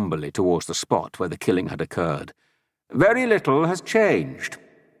nodded somberly towards the spot where the killing had occurred, "very little has changed.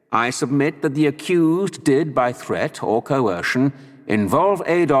 I submit that the accused did, by threat or coercion, involve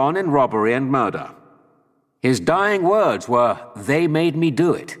Adon in robbery and murder. His dying words were, 'They made me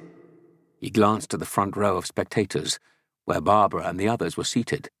do it.'" He glanced to the front row of spectators, where Barbara and the others were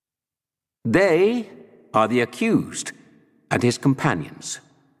seated. "They are the accused and his companions.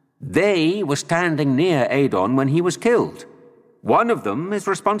 They were standing near Adon when he was killed. One of them is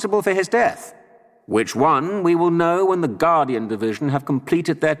responsible for his death. Which one we will know when the Guardian Division have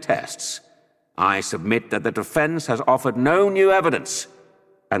completed their tests. I submit that the defense has offered no new evidence,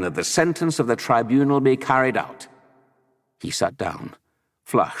 and that the sentence of the tribunal be carried out." He sat down,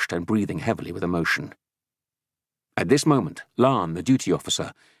 flushed and breathing heavily with emotion. At this moment, Larn, the duty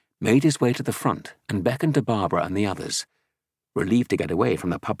officer, made his way to the front and beckoned to Barbara and the others. Relieved to get away from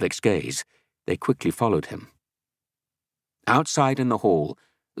the public's gaze, they quickly followed him. Outside in the hall,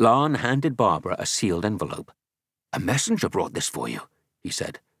 Larn handed Barbara a sealed envelope. "A messenger brought this for you," he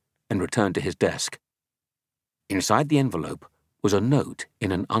said, and returned to his desk. Inside the envelope was a note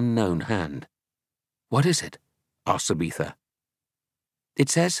in an unknown hand. "What is it?" asked Sabitha. "It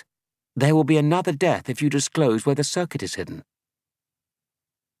says, 'There will be another death if you disclose where the circuit is hidden.'"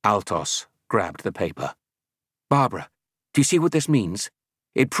 Altos grabbed the paper. "Barbara, do you see what this means?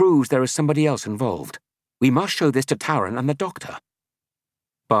 It proves there is somebody else involved. We must show this to Taran and the doctor."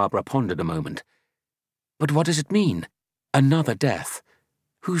 Barbara pondered a moment. "But what does it mean? Another death?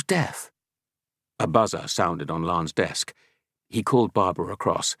 Whose death?" A buzzer sounded on Larn's desk. He called Barbara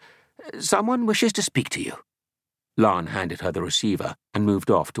across. "Someone wishes to speak to you." Larn handed her the receiver and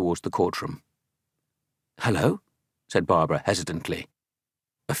moved off towards the courtroom. "Hello?" said Barbara hesitantly.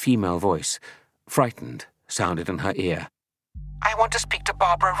 A female voice, frightened, sounded in her ear. "I want to speak to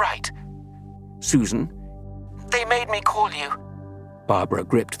Barbara Wright." "Susan?" "They made me call you." Barbara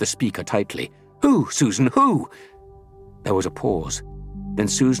gripped the speaker tightly. "Who, Susan, who?" There was a pause. Then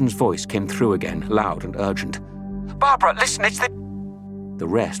Susan's voice came through again, loud and urgent. "Barbara, listen, it's the..." The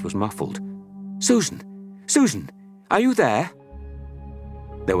rest was muffled. "Susan! Susan! Are you there?"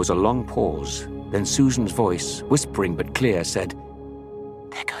 There was a long pause. Then Susan's voice, whispering but clear, said,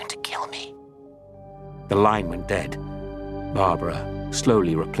 "They're going to kill me." The line went dead. Barbara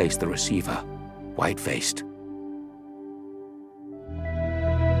slowly replaced the receiver, white-faced.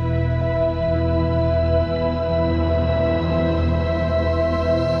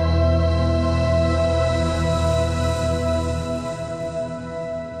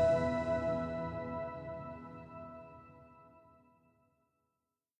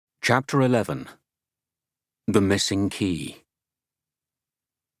 Chapter 11. The Missing Key.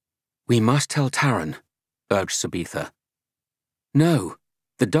 "We must tell Taran," urged Sabitha. "No,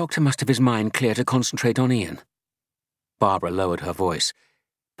 the doctor must have his mind clear to concentrate on Ian." Barbara lowered her voice.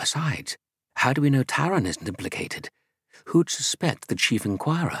 "Besides, how do we know Taran isn't implicated? Who'd suspect the chief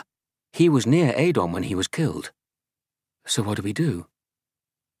inquirer? He was near Adon when he was killed." "So what do we do?"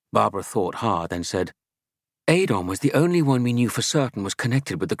 Barbara thought hard, then said, "Adon was the only one we knew for certain was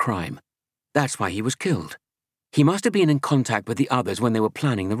connected with the crime. That's why he was killed. He must have been in contact with the others when they were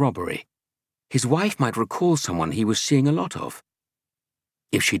planning the robbery. His wife might recall someone he was seeing a lot of."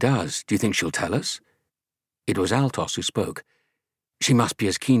 "If she does, do you think she'll tell us?" It was Altos who spoke. "She must be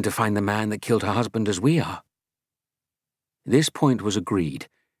as keen to find the man that killed her husband as we are." This point was agreed,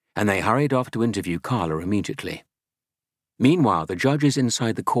 and they hurried off to interview Carla immediately. Meanwhile, the judges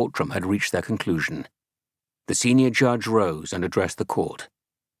inside the courtroom had reached their conclusion. The senior judge rose and addressed the court.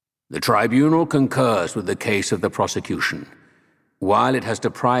 "The tribunal concurs with the case of the prosecution. While it has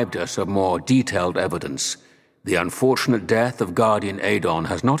deprived us of more detailed evidence, the unfortunate death of Guardian Adon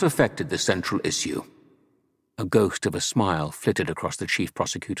has not affected the central issue." A ghost of a smile flitted across the chief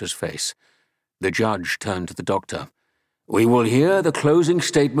prosecutor's face. The judge turned to the doctor. We will hear the closing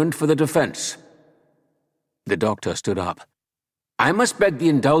statement for the defense. The doctor stood up. I must beg the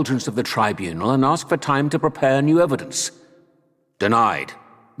indulgence of the tribunal and ask for time to prepare new evidence. Denied.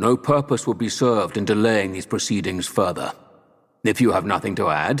 No purpose will be served in delaying these proceedings further. If you have nothing to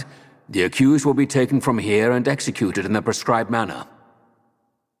add, the accused will be taken from here and executed in the prescribed manner.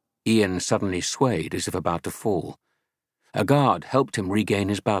 Ian suddenly swayed as if about to fall. A guard helped him regain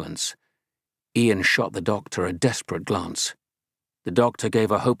his balance. Ian shot the doctor a desperate glance. The doctor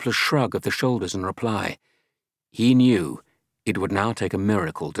gave a hopeless shrug of the shoulders in reply. He knew it would now take a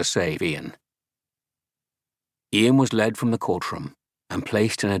miracle to save Ian. Ian was led from the courtroom and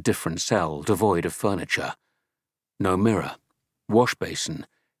placed in a different cell devoid of furniture. No mirror, wash basin,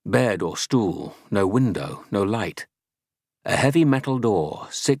 bed or stool, no window, no light. A heavy metal door,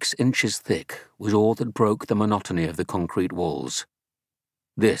 6 inches thick, was all that broke the monotony of the concrete walls.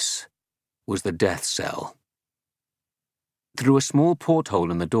 This was the death cell. Through a small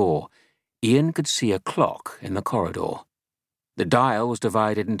porthole in the door, Ian could see a clock in the corridor. The dial was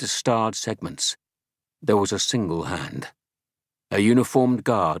divided into starred segments. There was a single hand. A uniformed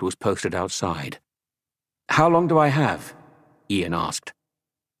guard was posted outside. How long do I have? Ian asked.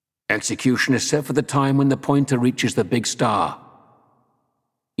 Execution is set for the time when the pointer reaches the big star.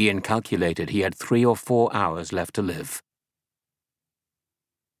 Ian calculated he had 3 or 4 hours left to live.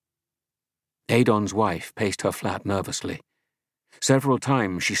 Adon's wife paced her flat nervously. Several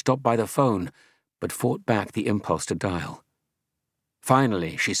times she stopped by the phone, but fought back the impulse to dial.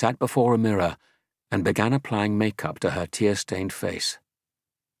 Finally, she sat before a mirror and began applying makeup to her tear-stained face.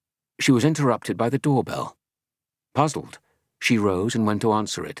 She was interrupted by the doorbell. Puzzled, she rose and went to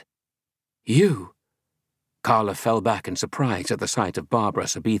answer it. You? Carla fell back in surprise at the sight of Barbara,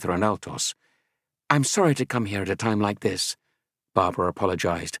 Sabitha, and Altos. I'm sorry to come here at a time like this, Barbara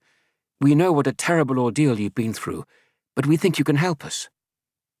apologized. We know what a terrible ordeal you've been through, but we think you can help us.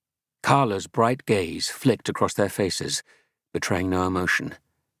 Carla's bright gaze flicked across their faces, betraying no emotion.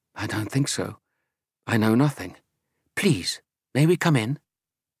 I don't think so. I know nothing. Please, may we come in?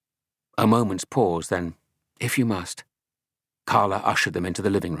 A moment's pause, then, if you must. Carla ushered them into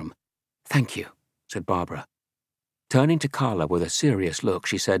the living room. Thank you, said Barbara. Turning to Carla with a serious look,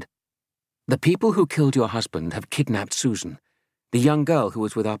 she said, The people who killed your husband have kidnapped Susan, the young girl who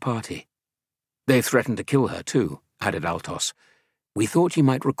was with our party. They've threatened to kill her, too, added Altos. We thought you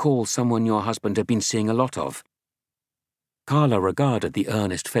might recall someone your husband had been seeing a lot of. Carla regarded the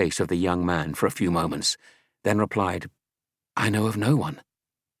earnest face of the young man for a few moments, then replied, I know of no one.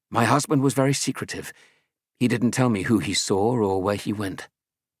 My husband was very secretive. He didn't tell me who he saw or where he went.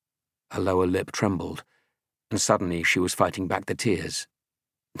 Her lower lip trembled, and suddenly she was fighting back the tears.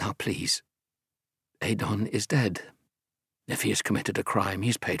 Now, please. Adon is dead. If he has committed a crime,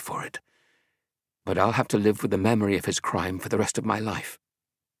 he's paid for it. But I'll have to live with the memory of his crime for the rest of my life.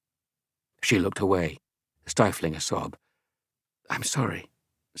 She looked away, stifling a sob. I'm sorry,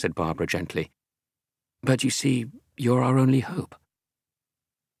 said Barbara gently. But you see, you're our only hope.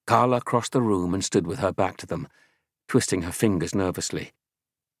 Carla crossed the room and stood with her back to them, twisting her fingers nervously.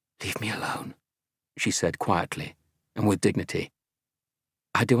 Leave me alone, she said quietly and with dignity.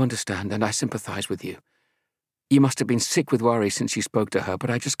 I do understand and I sympathize with you. You must have been sick with worry since you spoke to her,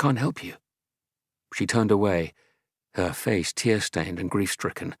 but I just can't help you. She turned away, her face tear-stained and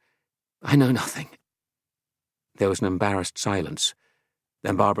grief-stricken. I know nothing. There was an embarrassed silence.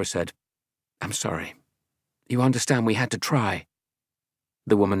 Then Barbara said, I'm sorry. You understand we had to try.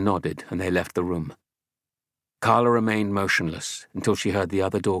 The woman nodded and they left the room. Carla remained motionless until she heard the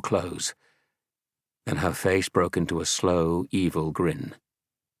other door close. Then her face broke into a slow, evil grin.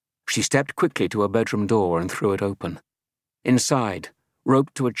 She stepped quickly to her bedroom door and threw it open. Inside,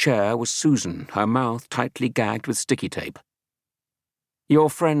 roped to a chair, was Susan, her mouth tightly gagged with sticky tape. Your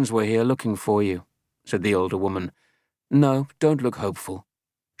friends were here looking for you, said the older woman. No, don't look hopeful.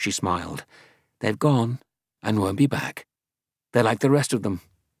 She smiled. They've gone and won't be back. They're like the rest of them.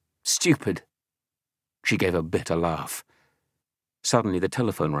 Stupid. She gave a bitter laugh. Suddenly the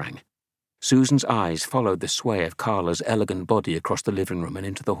telephone rang. Susan's eyes followed the sway of Carla's elegant body across the living room and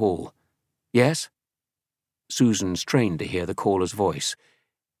into the hall. Yes? Susan strained to hear the caller's voice.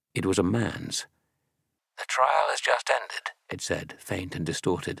 It was a man's. The trial has just ended, it said, faint and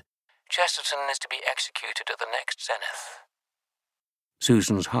distorted. Chesterton is to be executed at the next zenith.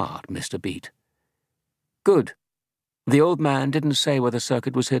 Susan's heart missed a beat. Good. The old man didn't say where the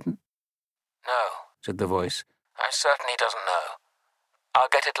circuit was hidden? No, said the voice. I certainly doesn't know. I'll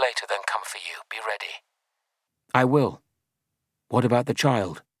get it later, then come for you. Be ready. I will. What about the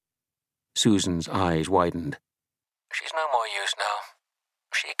child? Susan's eyes widened. She's no more use now.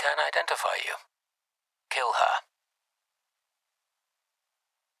 She can identify you. Kill her.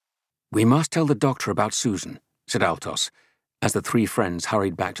 "We must tell the doctor about Susan," said Altos, as the three friends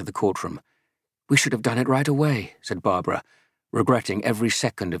hurried back to the courtroom. "We should have done it right away," said Barbara, regretting every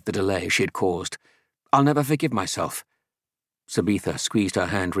second of the delay she had caused. "I'll never forgive myself." Sabitha squeezed her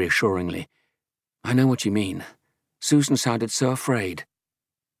hand reassuringly. "I know what you mean. Susan sounded so afraid."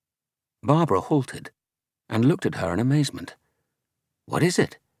 Barbara halted and looked at her in amazement. "What is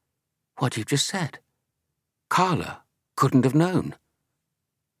it?" "What you've just said. Carla couldn't have known."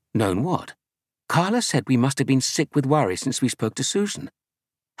 "Known what?" "Carla said we must have been sick with worry since we spoke to Susan.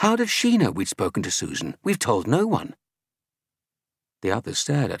 How did she know we'd spoken to Susan? We've told no one." The others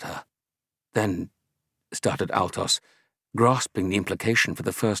stared at her. "Then," started Altos, grasping the implication for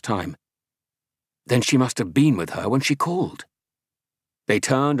the first time, "then she must have been with her when she called." They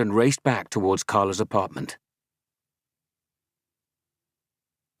turned and raced back towards Carla's apartment.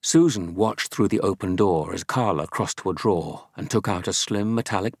 Susan watched through the open door as Carla crossed to a drawer and took out a slim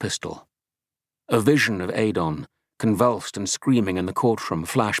metallic pistol. A vision of Adon, convulsed and screaming in the courtroom,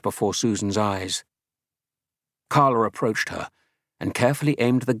 flashed before Susan's eyes. Carla approached her and carefully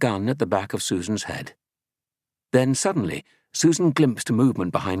aimed the gun at the back of Susan's head. Then suddenly, Susan glimpsed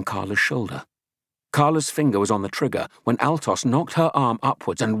movement behind Carla's shoulder. Carla's finger was on the trigger when Altos knocked her arm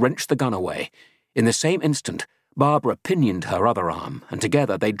upwards and wrenched the gun away. In the same instant, Barbara pinioned her other arm, and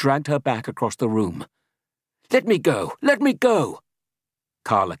together they dragged her back across the room. "Let me go! Let me go!"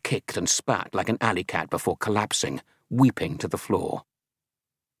 Carla kicked and spat like an alley cat before collapsing, weeping to the floor.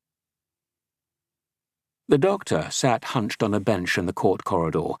 The doctor sat hunched on a bench in the court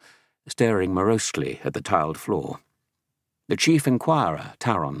corridor, staring morosely at the tiled floor. The chief inquirer,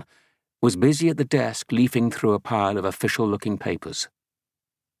 Taron, was busy at the desk leafing through a pile of official-looking papers.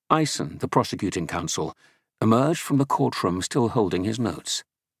 Ison, the prosecuting counsel, emerged from the courtroom still holding his notes.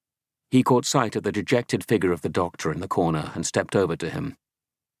 He caught sight of the dejected figure of the doctor in the corner and stepped over to him.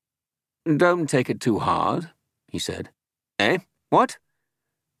 "Don't take it too hard," he said. "Eh? What?"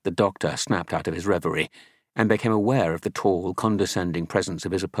 The doctor snapped out of his reverie and became aware of the tall, condescending presence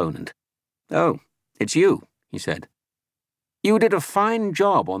of his opponent. "Oh, it's you," he said. "You did a fine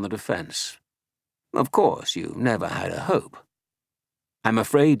job on the defense. Of course, you never had a hope." "I'm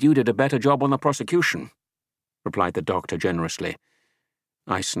afraid you did a better job on the prosecution," replied the doctor generously.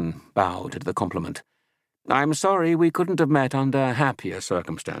 Ison bowed at the compliment. "I'm sorry we couldn't have met under happier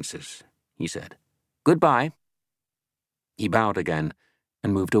circumstances," he said. "Goodbye." He bowed again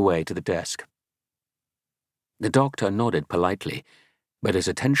and moved away to the desk. The doctor nodded politely, but his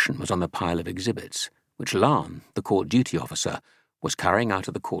attention was on the pile of exhibits, which Lan, the court duty officer, was carrying out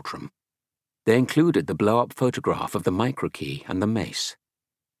of the courtroom. They included the blow-up photograph of the microkey and the mace.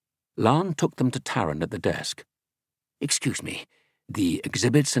 Lan took them to Taron at the desk. "Excuse me, the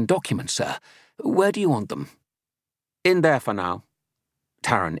exhibits and documents, sir. Where do you want them?" "In there for now."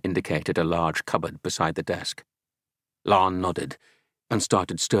 Taron indicated a large cupboard beside the desk. Lan nodded and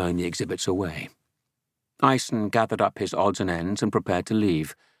started stirring the exhibits away. Ison gathered up his odds and ends and prepared to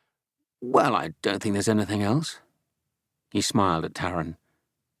leave. "Well, I don't think there's anything else." He smiled at Taron,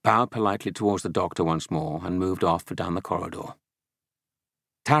 bowed politely towards the doctor once more, and moved off down the corridor.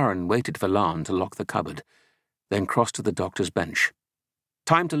 Taron waited for Lan to lock the cupboard, then crossed to the doctor's bench.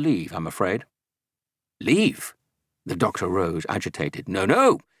 "Time to leave, I'm afraid." "Leave?" The doctor rose, agitated.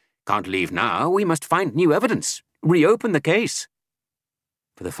 No. Can't leave now. We must find new evidence. Reopen the case."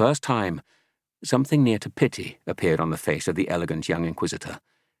 For the first time, something near to pity appeared on the face of the elegant young inquisitor.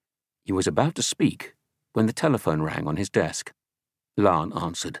 He was about to speak when the telephone rang on his desk. Lan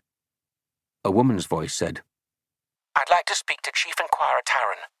answered. A woman's voice said, "I'd like to speak to Chief Inquirer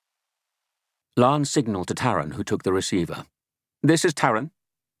Taron." Lan signaled to Taron, who took the receiver. "This is Taron."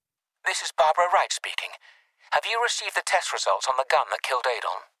 "This is Barbara Wright speaking. Have you received the test results on the gun that killed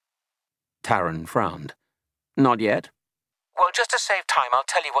Adon?" Taron frowned. "Not yet." "Well, just to save time, I'll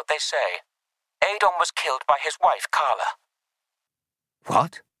tell you what they say. Adon was killed by his wife, Carla."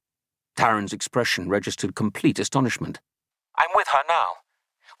 "What?" Taron's expression registered complete astonishment. "I'm with her now.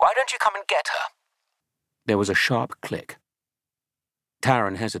 Why don't you come and get her?" There was a sharp click.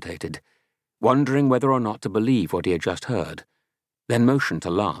 Taron hesitated, wondering whether or not to believe what he had just heard, then motioned to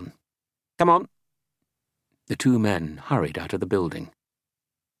Lan. "Come on." The two men hurried out of the building.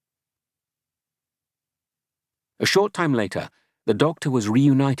 A short time later, the doctor was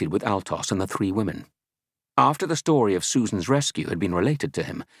reunited with Altos and the three women. After the story of Susan's rescue had been related to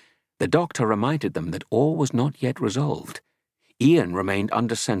him, the doctor reminded them that all was not yet resolved. Ian remained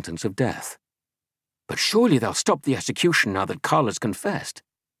under sentence of death. "But surely they'll stop the execution now that Carla's confessed,"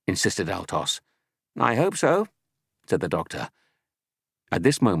 insisted Altos. "I hope so," said the doctor. At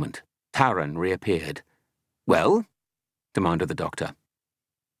this moment, Taron reappeared. "Well?" demanded the doctor.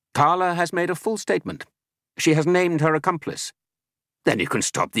 Carla has made a full statement. She has named her accomplice. Then you can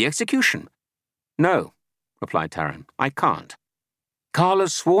stop the execution. No, replied Tarrant, I can't.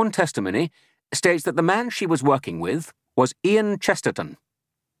 Carla's sworn testimony states that the man she was working with was Ian Chesterton.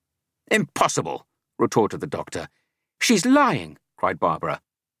 Impossible, retorted the doctor. She's lying, cried Barbara.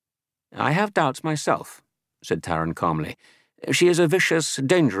 I have doubts myself, said Tarrant calmly. She is a vicious,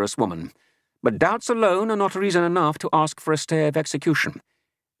 dangerous woman. But doubts alone are not reason enough to ask for a stay of execution.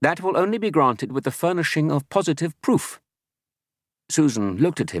 That will only be granted with the furnishing of positive proof. Susan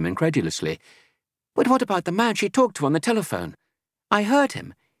looked at him incredulously. But what about the man she talked to on the telephone? I heard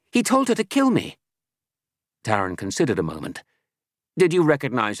him. He told her to kill me. Tarrant considered a moment. Did you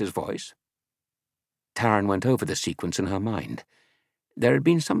recognize his voice? Tarrant went over the sequence in her mind. There had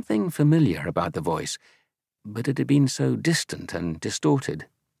been something familiar about the voice, but it had been so distant and distorted.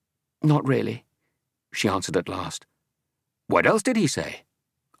 Not really, she answered at last. What else did he say?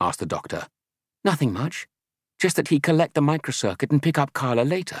 Asked the doctor. Nothing much. Just that he'd collect the microcircuit and pick up Carla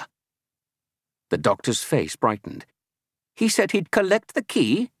later. The doctor's face brightened. He said he'd collect the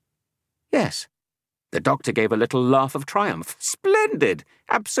key? Yes. The doctor gave a little laugh of triumph. Splendid!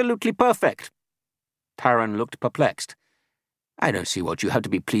 Absolutely perfect. Tarrant looked perplexed. I don't see what you have to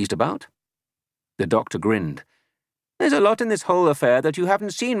be pleased about. The doctor grinned. There's a lot in this whole affair that you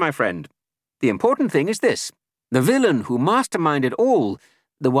haven't seen, my friend. The important thing is this. The villain who masterminded all,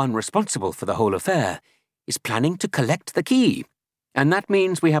 the one responsible for the whole affair, is planning to collect the key. And that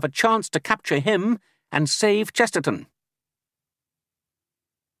means we have a chance to capture him and save Chesterton.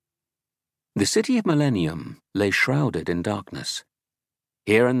 The city of Millennium lay shrouded in darkness.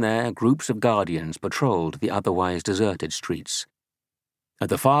 Here and there, groups of guardians patrolled the otherwise deserted streets. At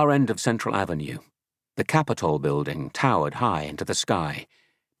the far end of Central Avenue, the Capitol building towered high into the sky,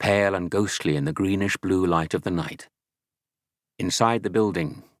 pale and ghostly in the greenish-blue light of the night. Inside the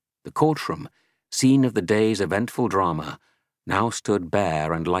building, the courtroom, scene of the day's eventful drama, now stood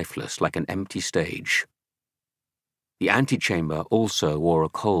bare and lifeless like an empty stage. The antechamber also wore a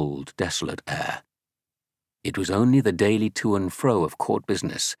cold, desolate air. It was only the daily to and fro of court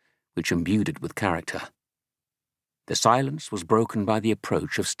business which imbued it with character. The silence was broken by the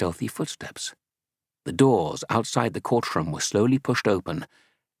approach of stealthy footsteps. The doors outside the courtroom were slowly pushed open,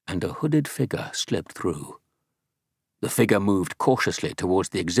 and a hooded figure slipped through. The figure moved cautiously towards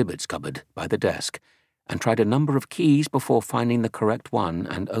the exhibits cupboard by the desk and tried a number of keys before finding the correct one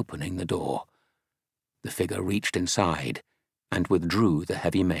and opening the door. The figure reached inside and withdrew the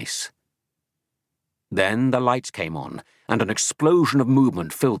heavy mace. Then the lights came on, and an explosion of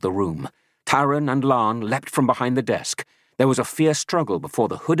movement filled the room. Tarrant and Lan leapt from behind the desk. There was a fierce struggle before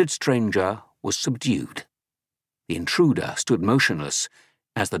the hooded stranger was subdued. The intruder stood motionless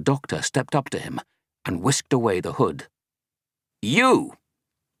as the doctor stepped up to him and whisked away the hood. You!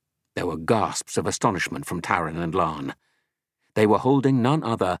 There were gasps of astonishment from Tarrant and Lan. They were holding none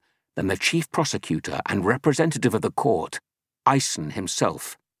other than the chief prosecutor and representative of the court, Eisen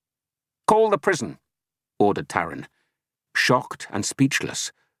himself. Call the prison, ordered Tarrant. Shocked and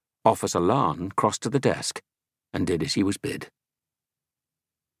speechless, Officer Lan crossed to the desk and did as he was bid.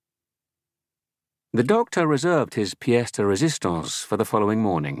 The doctor reserved his pièce de résistance for the following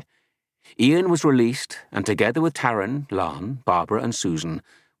morning. Ian was released, and together with Tarrant, Lan, Barbara, and Susan,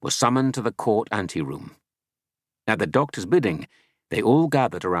 was summoned to the court anteroom. At the doctor's bidding, they all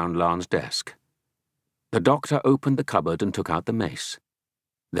gathered around Lan's desk. The doctor opened the cupboard and took out the mace.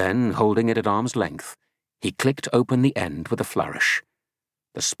 Then, holding it at arm's length, he clicked open the end with a flourish.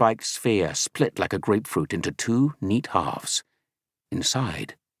 The spiked sphere split like a grapefruit into two neat halves.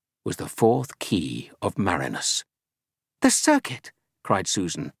 Inside was the fourth key of Marinus. "The circuit!" cried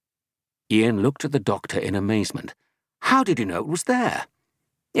Susan. Ian looked at the doctor in amazement. "How did you know it was there?"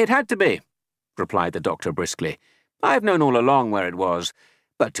 "It had to be," replied the doctor briskly. "I've known all along where it was,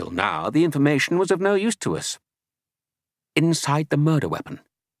 but till now the information was of no use to us." "Inside the murder weapon,"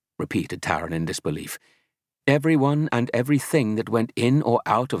 repeated Tarrant in disbelief. "Everyone and everything that went in or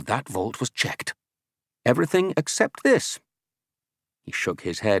out of that vault was checked. Everything except this." He shook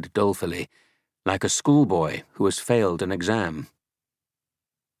his head dolefully, like a schoolboy who has failed an exam.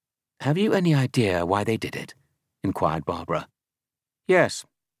 "Have you any idea why they did it?" inquired Barbara. "Yes.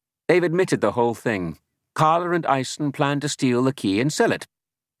 They've admitted the whole thing. Carla and Eisen planned to steal the key and sell it.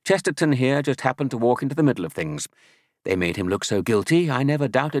 Chesterton here just happened to walk into the middle of things. They made him look so guilty, I never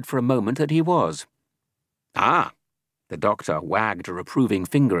doubted for a moment that he was." "Ah," the doctor wagged a reproving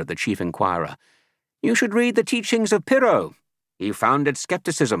finger at the chief inquirer. "You should read the teachings of Pyrrho. He founded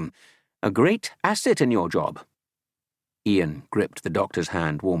skepticism, a great asset in your job." Ian gripped the doctor's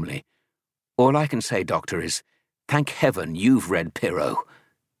hand warmly. "All I can say, Doctor, is thank heaven you've read Pyrrho.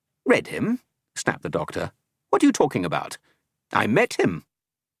 Read him? Snapped the doctor. What are you talking about? I met him.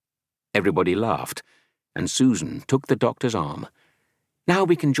 Everybody laughed, and Susan took the doctor's arm. Now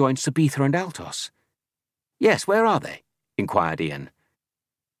we can join Sabitha and Altos. Yes, where are they? Inquired Ian.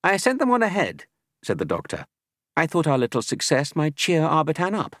 I sent them on ahead, said the doctor. I thought our little success might cheer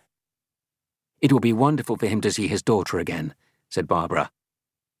Arbitan up. It will be wonderful for him to see his daughter again, said Barbara.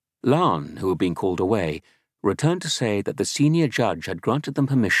 Larn, who had been called away, returned to say that the senior judge had granted them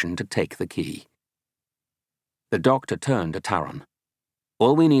permission to take the key. The doctor turned to Taran.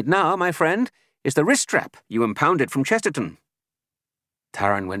 All we need now, my friend, is the wrist strap you impounded from Chesterton.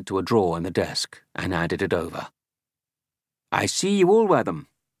 Taran went to a drawer in the desk and handed it over. I see you all wear them,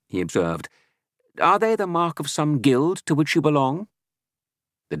 he observed. Are they the mark of some guild to which you belong?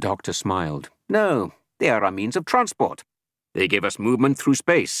 The doctor smiled. No, they are our means of transport. They give us movement through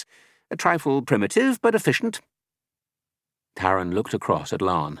space. A trifle primitive, but efficient. Taran looked across at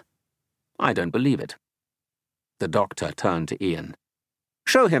Larn. I don't believe it. The doctor turned to Ian.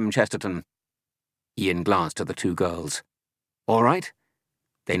 Show him, Chesterton. Ian glanced at the two girls. All right?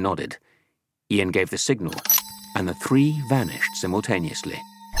 They nodded. Ian gave the signal, and the three vanished simultaneously.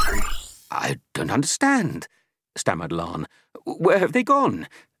 I don't understand, stammered Larn. Where have they gone?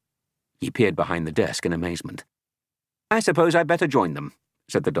 He peered behind the desk in amazement. I suppose I'd better join them,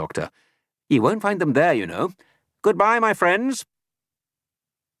 said the doctor. You won't find them there, you know. Goodbye, my friends.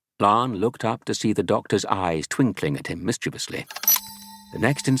 Larn looked up to see the doctor's eyes twinkling at him mischievously. The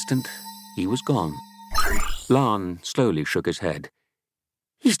next instant, he was gone. Larn slowly shook his head.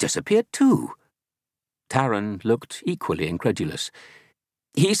 He's disappeared too. Taran looked equally incredulous.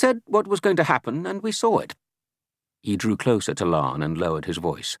 He said what was going to happen, and we saw it. He drew closer to Larn and lowered his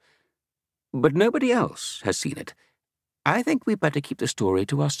voice. But nobody else has seen it. I think we'd better keep the story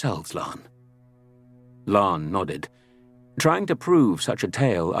to ourselves, Larn. Larn nodded. Trying to prove such a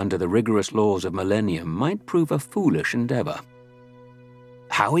tale under the rigorous laws of Millennium might prove a foolish endeavor.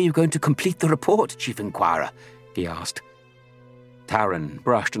 How are you going to complete the report, Chief Inquirer? He asked. Taran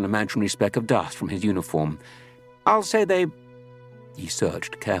brushed an imaginary speck of dust from his uniform. I'll say they... He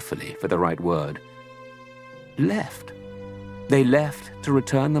searched carefully for the right word. Left. They left to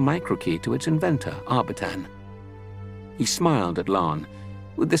return the microkey to its inventor, Arbitan. He smiled at Larn,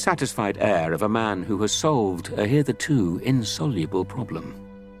 with the satisfied air of a man who has solved a hitherto insoluble problem.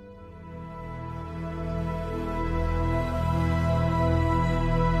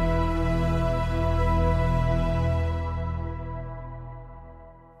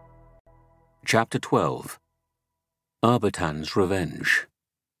 Chapter 12. Arbitan's Revenge.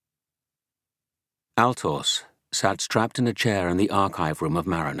 Altos sat strapped in a chair in the archive room of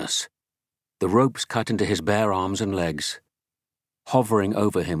Marinus, the ropes cut into his bare arms and legs. Hovering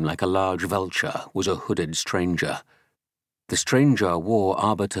over him like a large vulture was a hooded stranger. The stranger wore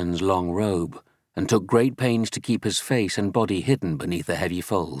Arbitan's long robe and took great pains to keep his face and body hidden beneath the heavy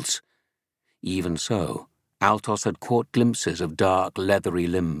folds. Even so, Altos had caught glimpses of dark, leathery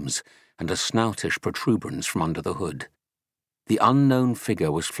limbs and a snoutish protuberance from under the hood. The unknown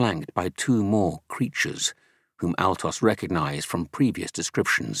figure was flanked by two more creatures, whom Altos recognized from previous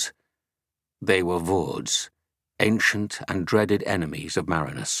descriptions. They were Voords, ancient and dreaded enemies of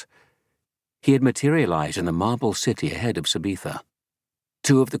Marinus. He had materialized in the marble city ahead of Sabitha.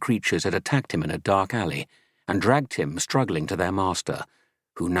 Two of the creatures had attacked him in a dark alley and dragged him struggling to their master,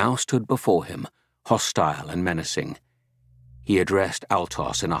 who now stood before him, hostile and menacing. He addressed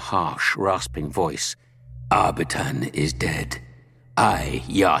Altos in a harsh, rasping voice. Arbitan is dead. I,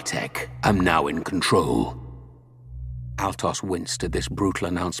 YARTEK, am now in control. Altos winced at this brutal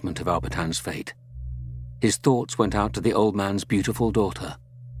announcement of Arbitan's fate. His thoughts went out to the old man's beautiful daughter.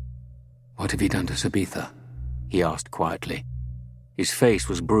 What have you done to Sabitha? He asked quietly. His face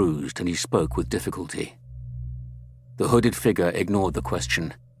was bruised and he spoke with difficulty. The hooded figure ignored the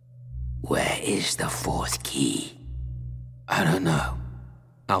question. Where is the fourth key? I don't know.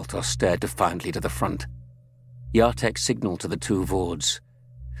 Altos stared defiantly to the front. YARTEK signaled to the two Voords.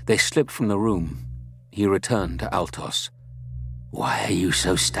 They slipped from the room. He returned to Altos. Why are you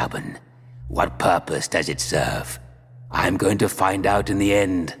so stubborn? What purpose does it serve? I'm going to find out in the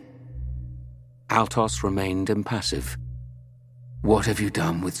end. Altos remained impassive. What have you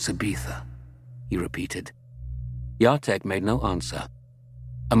done with Sabitha? He repeated. YARTEK made no answer.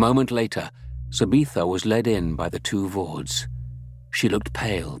 A moment later, Sabitha was led in by the two Voords. She looked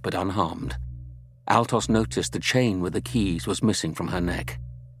pale but unharmed. Altos noticed the chain with the keys was missing from her neck.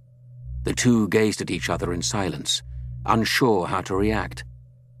 The two gazed at each other in silence, unsure how to react.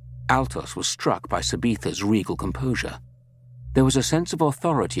 Altos was struck by Sabitha's regal composure. There was a sense of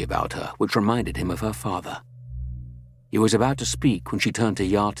authority about her which reminded him of her father. He was about to speak when she turned to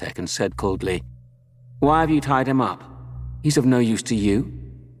YARTEK and said coldly, "Why have you tied him up? He's of no use to you.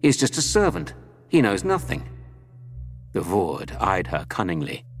 He's just a servant. He knows nothing." The Voord eyed her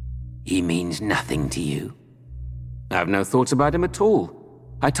cunningly. "He means nothing to you?" "I have no thoughts about him at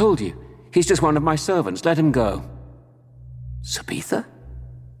all. I told you, he's just one of my servants. Let him go." "Sabitha?"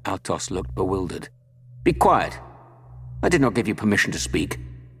 Altos looked bewildered. "Be quiet. I did not give you permission to speak.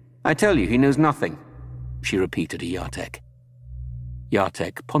 I tell you, he knows nothing," she repeated to YARTEK.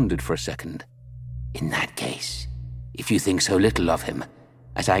 YARTEK pondered for a second. "In that case, if you think so little of him,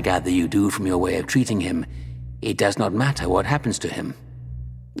 as I gather you do from your way of treating him, it does not matter what happens to him."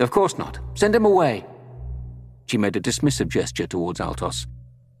 "Of course not. Send him away." She made a dismissive gesture towards Altos.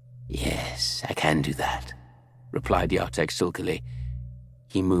 "Yes, I can do that," replied YARTEK silkily.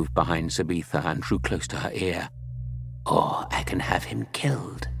 He moved behind Sabitha and drew close to her ear. "Or I can have him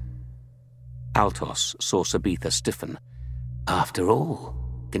killed." Altos saw Sabitha stiffen. "After all,"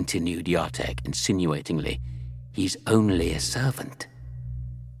 continued YARTEK insinuatingly, "he's only a servant."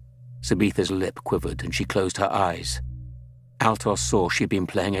 Sabitha's lip quivered and she closed her eyes. Altos saw she'd been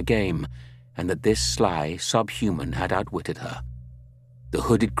playing a game and that this sly subhuman had outwitted her. The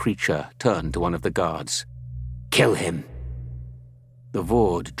hooded creature turned to one of the guards. "Kill him!" The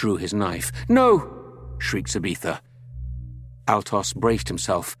Voord drew his knife. "No!" shrieked Sabitha. Altos braced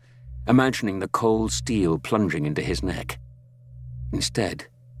himself, imagining the cold steel plunging into his neck. Instead,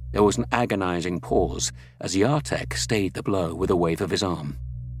 there was an agonizing pause as YARTEK stayed the blow with a wave of his arm.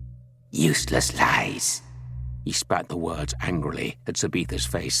 "Useless lies!" He spat the words angrily at Sabitha's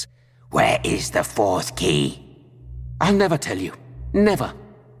face. "Where is the fourth key?" "I'll never tell you. Never."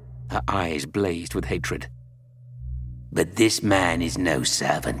 Her eyes blazed with hatred. "But this man is no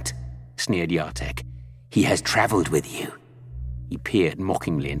servant," sneered YARTEK. "He has traveled with you." He peered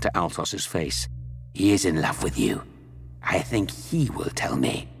mockingly into Altos's face. "He is in love with you. I think he will tell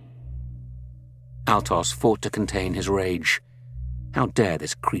me." Altos fought to contain his rage. How dare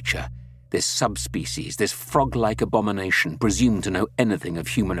this creature, this subspecies, this frog-like abomination, presume to know anything of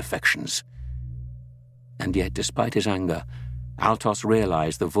human affections? And yet, despite his anger, Altos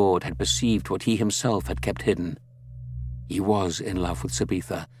realized the Voord had perceived what he himself had kept hidden. He was in love with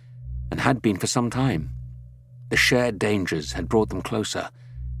Sabitha, and had been for some time. The shared dangers had brought them closer,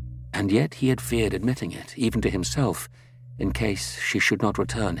 and yet he had feared admitting it, even to himself, in case she should not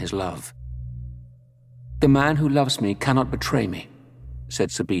return his love. "The man who loves me cannot betray me," said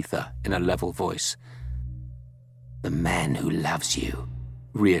Sabitha in a level voice. "The man who loves you,"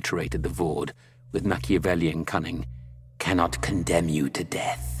 reiterated the Voord with Machiavellian cunning, "cannot condemn you to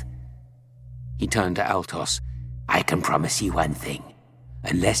death." He turned to Altos. "I can promise you one thing.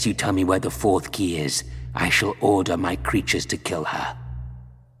 Unless you tell me where the fourth key is, I shall order my creatures to kill her."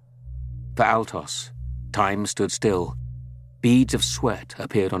 For Altos, time stood still. Beads of sweat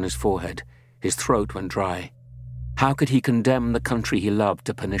appeared on his forehead. His throat went dry. How could he condemn the country he loved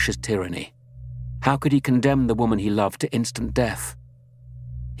to pernicious tyranny? How could he condemn the woman he loved to instant death?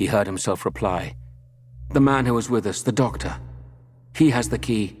 He heard himself reply, "The man who was with us, the doctor. He has the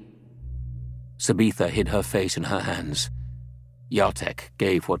key." Sabitha hid her face in her hands. YARTEK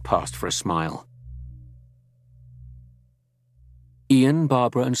gave what passed for a smile. Ian,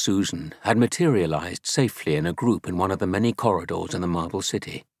 Barbara, and Susan had materialized safely in a group in one of the many corridors in the Marble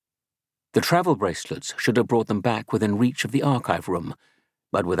City. The travel bracelets should have brought them back within reach of the archive room,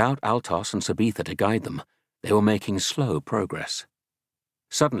 but without Altos and Sabitha to guide them, they were making slow progress.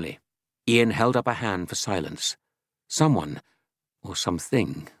 Suddenly, Ian held up a hand for silence. Someone, or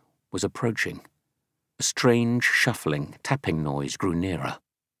something, was approaching. A strange, shuffling, tapping noise grew nearer.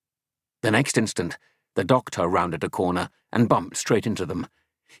 The next instant, the doctor rounded a corner and bumped straight into them.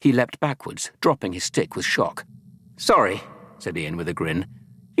 He leapt backwards, dropping his stick with shock. "Sorry," said Ian with a grin.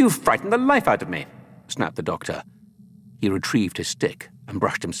 "You've frightened the life out of me," snapped the doctor. He retrieved his stick and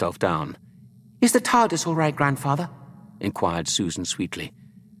brushed himself down. "Is the TARDIS all right, Grandfather?" inquired Susan sweetly.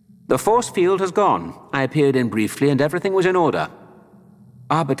 "The force field has gone. I appeared in briefly and everything was in order."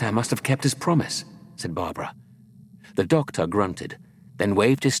 "Arbiter must have kept his promise," said Barbara. The doctor grunted, then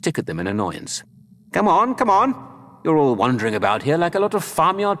waved his stick at them in annoyance. Come on. You're all wandering about here like a lot of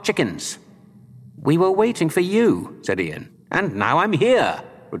farmyard chickens." "We were waiting for you," said Ian. "And now I'm here,"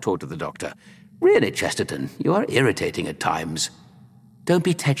 retorted the doctor. "Really, Chesterton, you are irritating at times." "Don't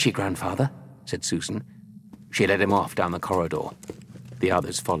be tetchy, Grandfather," said Susan. She led him off down the corridor. The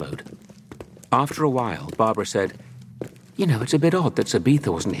others followed. After a while, Barbara said, "You know, it's a bit odd that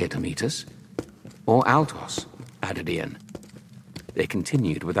Sabitha wasn't here to meet us." "Or Altos," added Ian. They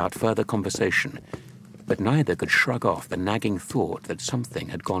continued without further conversation, but neither could shrug off the nagging thought that something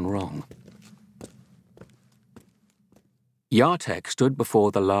had gone wrong. YARTEK stood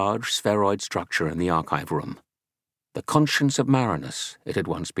before the large spheroid structure in the archive room. The conscience of Marinus, it had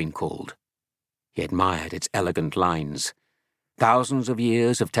once been called. He admired its elegant lines. Thousands of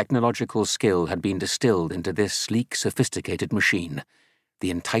years of technological skill had been distilled into this sleek, sophisticated machine, the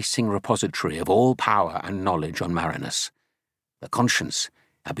enticing repository of all power and knowledge on Marinus. The conscience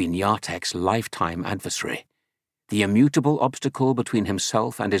had been YARTEK's lifetime adversary, the immutable obstacle between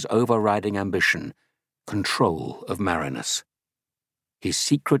himself and his overriding ambition, control of Marinus. His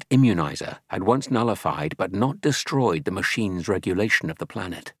secret immunizer had once nullified but not destroyed the machine's regulation of the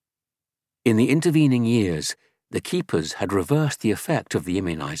planet. In the intervening years, the Keepers had reversed the effect of the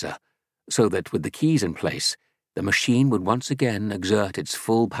immunizer, so that with the keys in place, the machine would once again exert its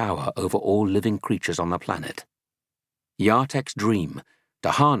full power over all living creatures on the planet. YARTEK's dream,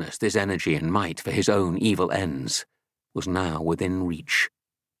 to harness this energy and might for his own evil ends, was now within reach.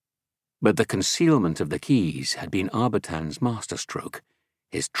 But the concealment of the keys had been ARBITAN's masterstroke,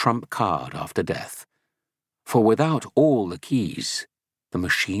 his trump card after death. For without all the keys, the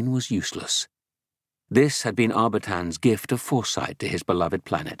machine was useless. This had been ARBITAN's gift of foresight to his beloved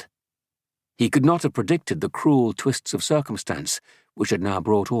planet. He could not have predicted the cruel twists of circumstance which had now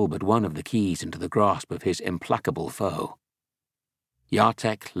brought all but one of the keys into the grasp of his implacable foe.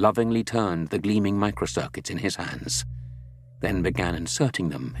 YARTEK lovingly turned the gleaming microcircuits in his hands, then began inserting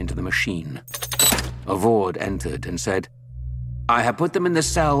them into the machine. A Voord entered and said, "I have put them in the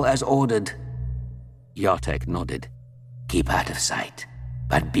cell as ordered." YARTEK nodded. "Keep out of sight,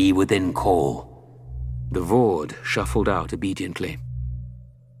 but be within call." The Voord shuffled out obediently.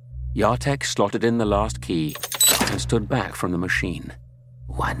 YARTEK slotted in the last key and stood back from the machine.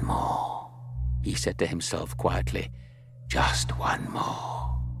 "One more," he said to himself quietly. "Just one more."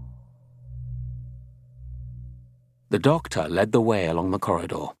 The doctor led the way along the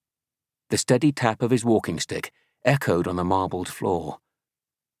corridor. The steady tap of his walking stick echoed on the marbled floor.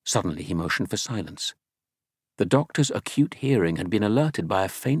 Suddenly he motioned for silence. The doctor's acute hearing had been alerted by a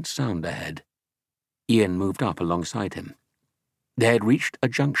faint sound ahead. Ian moved up alongside him. They had reached a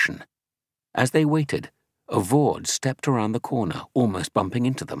junction. As they waited, a Voord stepped around the corner, almost bumping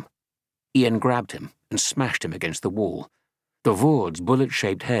into them. Ian grabbed him and smashed him against the wall. The Voord's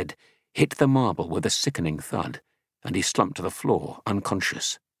bullet-shaped head hit the marble with a sickening thud, and he slumped to the floor,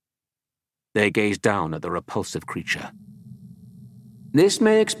 unconscious. They gazed down at the repulsive creature. "This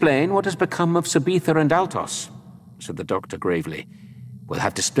may explain what has become of Sabitha and Altos," said the doctor gravely. "We'll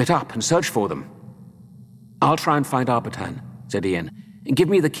have to split up and search for them." "I'll try and find ARBITAN," said Ian. "Give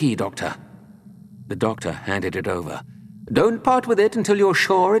me the key, Doctor." The doctor handed it over. "Don't part with it until you're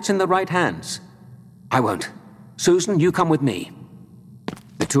sure it's in the right hands." "I won't. Susan, you come with me."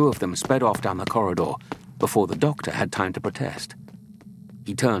 The two of them sped off down the corridor before the doctor had time to protest.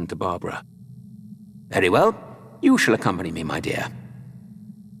 He turned to Barbara. "Very well. You shall accompany me, my dear."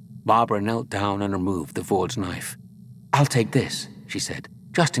 Barbara knelt down and removed the Voord's knife. "I'll take this," she said,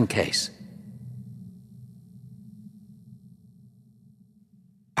 "just in case."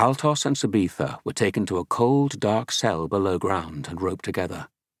 Altos and Sabitha were taken to a cold, dark cell below ground and roped together.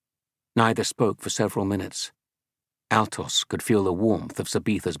 Neither spoke for several minutes. Altos could feel the warmth of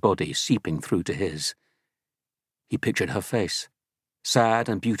Sabitha's body seeping through to his. He pictured her face, sad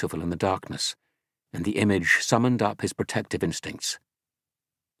and beautiful in the darkness, and the image summoned up his protective instincts.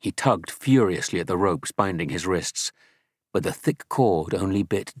 He tugged furiously at the ropes binding his wrists, but the thick cord only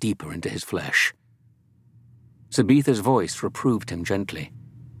bit deeper into his flesh. Sabitha's voice reproved him gently.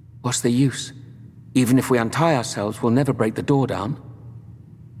 "What's the use? Even if we untie ourselves, we'll never break the door down."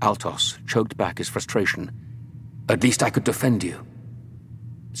 Altos choked back his frustration. "At least I could defend you."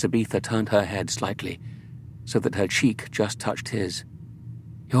 Sabitha turned her head slightly, so that her cheek just touched his.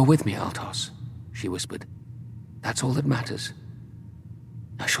 "You're with me, Altos," she whispered. "That's all that matters."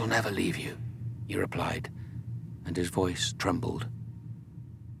 "I shall never leave you," he replied, and his voice trembled.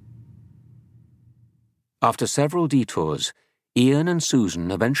 After several detours, Ian and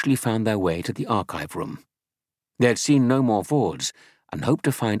Susan eventually found their way to the archive room. They had seen no more Voords and hoped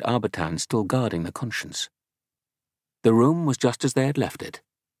to find ARBITAN still guarding the conscience. The room was just as they had left it.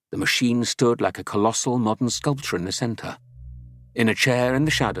 The machine stood like a colossal modern sculpture in the center. In a chair in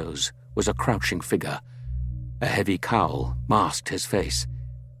the shadows was a crouching figure. A heavy cowl masked his face.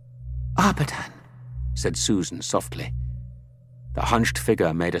 "ARBITAN," said Susan softly. The hunched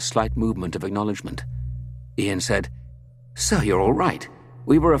figure made a slight movement of acknowledgement. Ian said, "So you're all right.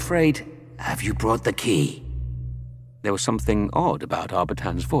 We were afraid—" "Have you brought the key?" There was something odd about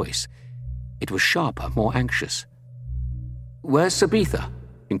ARBITAN's voice. It was sharper, more anxious. "Where's Sabitha?"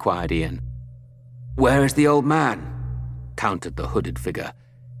 inquired Ian. "Where is the old man?" countered the hooded figure.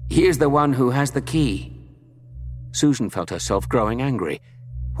 "He is the one who has the key." Susan felt herself growing angry.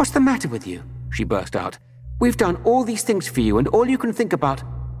 "What's the matter with you?" she burst out. "We've done all these things for you, and all you can think about—"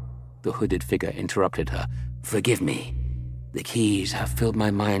 The hooded figure interrupted her. "Forgive me. The keys have filled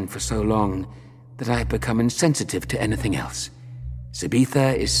my mind for so long that I've become insensitive to anything else.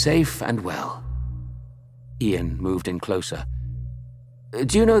 Sabitha is safe and well." Ian moved in closer.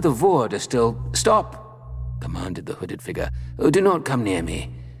 "Do you know the Voords are still—" "Stop!" commanded the hooded figure. "Do not come near me.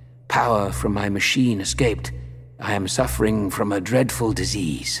 Power from my machine escaped. I am suffering from a dreadful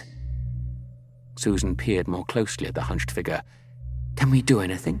disease." Susan peered more closely at the hunched figure. "Can we do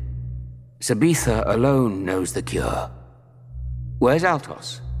anything?" "Sabitha alone knows the cure." "Where's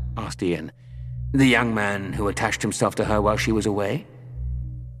Altos?" asked Ian. "The young man who attached himself to her while she was away."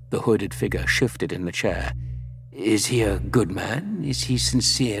 The hooded figure shifted in the chair. "Is he a good man? Is he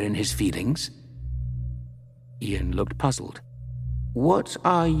sincere in his feelings?" Ian looked puzzled. "What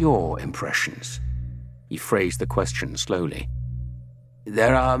are your impressions?" He phrased the question slowly.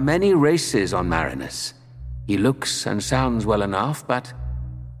 "There are many races on Marinus. He looks and sounds well enough, but—"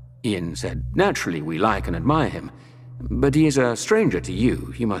 Ian said, "Naturally, we like and admire him. But he is a stranger to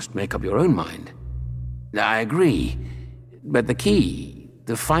you. You must make up your own mind." "I agree. But the key,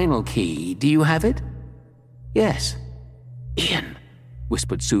 the final key, do you have it?" "Yes." "Ian,"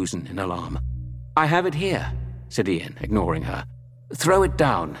 whispered Susan in alarm. "I have it here," said Ian, ignoring her. "Throw it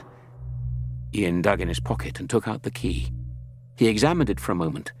down." Ian dug in his pocket and took out the key. He examined it for a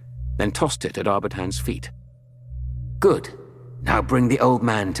moment, then tossed it at Arbitan's feet. "Good. Now bring the old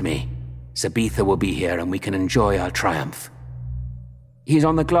man to me. Sabitha will be here and we can enjoy our triumph." "He's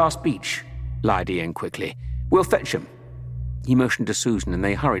on the glass beach," lied Ian quickly. "We'll fetch him." He motioned to Susan and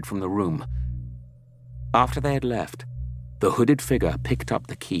they hurried from the room. After they had left, the hooded figure picked up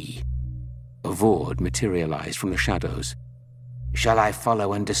the key. A Voord materialized from the shadows. "Shall I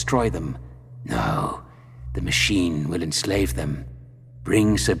follow and destroy them?" "No. The machine will enslave them.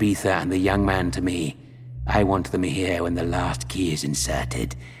 Bring Sabitha and the young man to me. I want them here when the last key is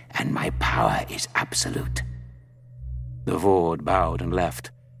inserted, and my power is absolute." The Voord bowed and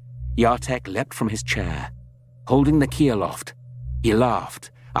left. YARTEK leapt from his chair. Holding the key aloft, he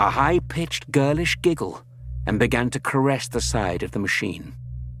laughed, a high-pitched girlish giggle, and began to caress the side of the machine.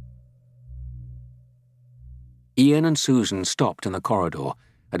 Ian and Susan stopped in the corridor,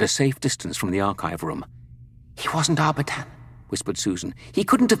 at a safe distance from the archive room. "He wasn't Arbitan," whispered Susan. "He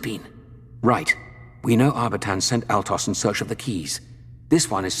couldn't have been." "Right. We know Arbitan sent Altos in search of the keys. This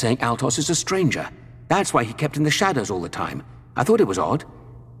one is saying Altos is a stranger. That's why he kept in the shadows all the time. I thought it was odd."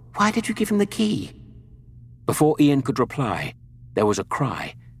 "Why did you give him the key?" Before Ian could reply, there was a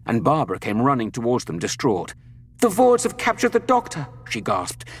cry, and Barbara came running towards them, distraught. "The Voords have captured the doctor," she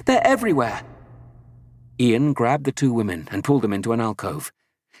gasped. "They're everywhere." Ian grabbed the two women and pulled them into an alcove.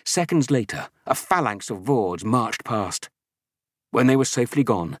 Seconds later, a phalanx of Voords marched past. When they were safely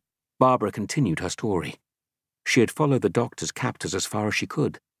gone, Barbara continued her story. She had followed the doctor's captors as far as she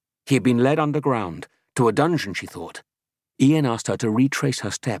could. He had been led underground, to a dungeon, she thought. Ian asked her to retrace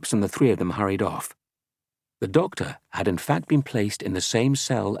her steps, and the three of them hurried off. The doctor had in fact been placed in the same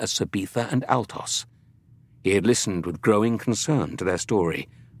cell as Sabitha and Altos. He had listened with growing concern to their story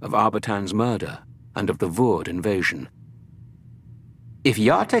of Arbitan's murder and of the Voord invasion. "If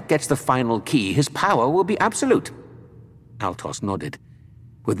YARTEK gets the final key, his power will be absolute." Altos nodded.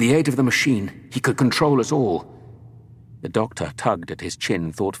 "With the aid of the machine, he could control us all." The doctor tugged at his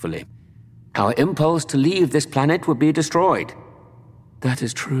chin thoughtfully. "Our impulse to leave this planet would be destroyed." "That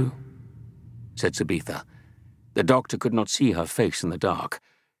is true," said Sabitha. The doctor could not see her face in the dark,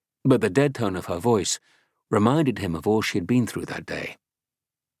 but the dead tone of her voice reminded him of all she had been through that day.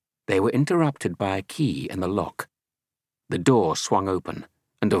 They were interrupted by a key in the lock. The door swung open,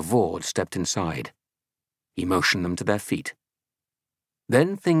 and a Voord stepped inside. He motioned them to their feet.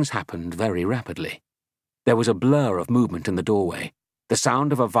 Then things happened very rapidly. There was a blur of movement in the doorway, the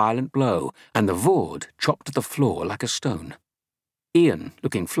sound of a violent blow, and the Voord chopped to the floor like a stone. Ian,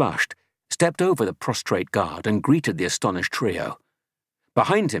 looking flushed, stepped over the prostrate guard and greeted the astonished trio.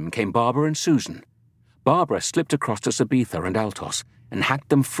 Behind him came Barbara and Susan. Barbara slipped across to Sabitha and Altos and hacked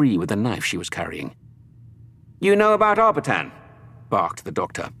them free with the knife she was carrying. "You know about Arbitan?" barked the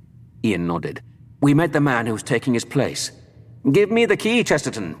doctor. Ian nodded. "We met the man who was taking his place." "Give me the key,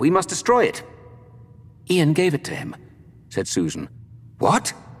 Chesterton. We must destroy it." "Ian gave it to him," said Susan.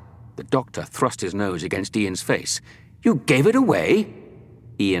 "What?" The doctor thrust his nose against Ian's face. "You gave it away?"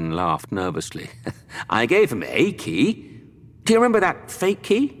 Ian laughed nervously. "I gave him a key. Do you remember that fake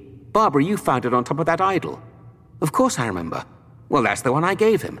key? Barbara, you found it on top of that idol." "Of course I remember." "Well, that's the one I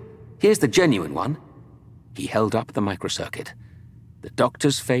gave him. Here's the genuine one." He held up the microcircuit. The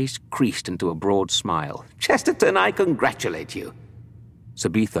doctor's face creased into a broad smile. "Chesterton, I congratulate you."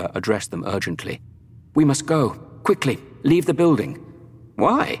 Sabitha addressed them urgently. "We must go. Quickly, leave the building."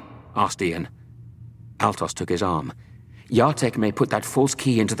 "Why?" asked Ian. Altos took his arm. "YARTEK may put that false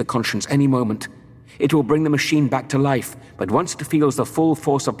key into the conscience any moment. It will bring the machine back to life, but once it feels the full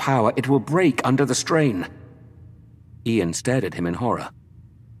force of power, it will break under the strain." Ian stared at him in horror.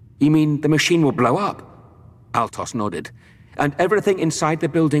 "You mean the machine will blow up?" Altos nodded. "And everything inside the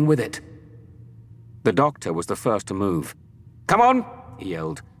building with it." The doctor was the first to move. "Come on," he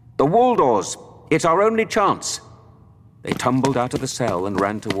yelled. "The wall doors! It's our only chance!" They tumbled out of the cell and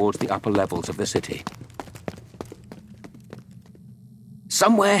ran towards the upper levels of the city.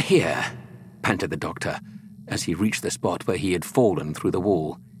 "Somewhere here," panted the doctor, as he reached the spot where he had fallen through the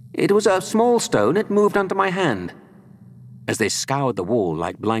wall. "It was a small stone. It moved under my hand." As they scoured the wall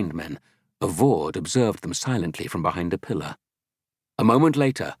like blind men, a Voord observed them silently from behind a pillar. A moment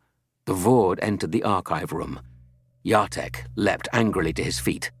later, the Voord entered the archive room. YARTEK leapt angrily to his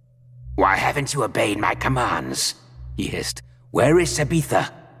feet. "Why haven't you obeyed my commands?" he hissed. "Where is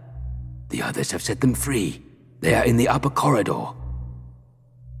Sabitha?" "The others have set them free. They are in the upper corridor."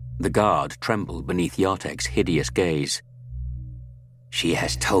 The guard trembled beneath YARTEK's hideous gaze. "She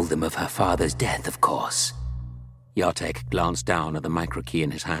has told them of her father's death, of course." YARTEK glanced down at the microkey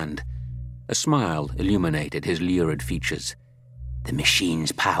in his hand. A smile illuminated his lurid features. "The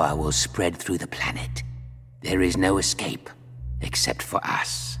machine's power will spread through the planet. There is no escape, except for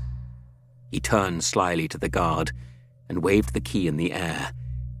us." He turned slyly to the guard and waved the key in the air.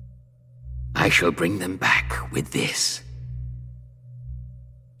 "I shall bring them back with this."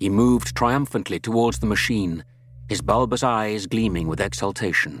 He moved triumphantly towards the machine, his bulbous eyes gleaming with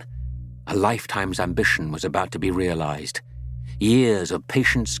exultation. A lifetime's ambition was about to be realized. Years of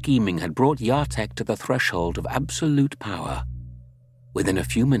patient scheming had brought YARTEK to the threshold of absolute power. Within a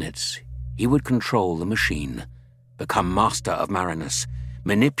few minutes, he would control the machine, become master of Marinus,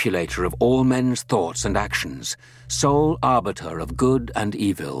 manipulator of all men's thoughts and actions, sole arbiter of good and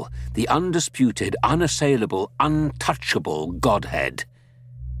evil, the undisputed, unassailable, untouchable Godhead.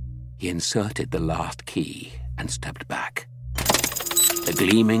 He inserted the last key and stepped back. The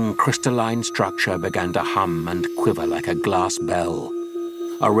gleaming, crystalline structure began to hum and quiver like a glass bell.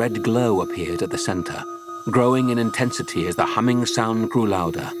 A red glow appeared at the center, growing in intensity as the humming sound grew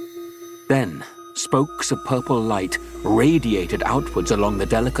louder. Then, spokes of purple light radiated outwards along the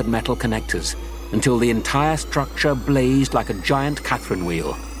delicate metal connectors until the entire structure blazed like a giant Catherine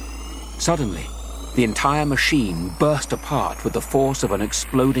wheel. Suddenly, the entire machine burst apart with the force of an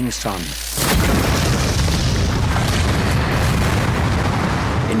exploding sun.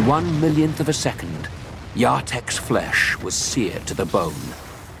 In 1/1,000,000th of a second, YARTEK's flesh was seared to the bone,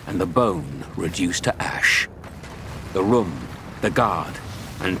 and the bone reduced to ash. The room, the guard,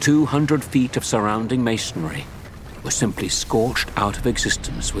 and 200 feet of surrounding masonry were simply scorched out of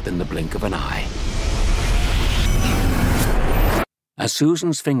existence within the blink of an eye. As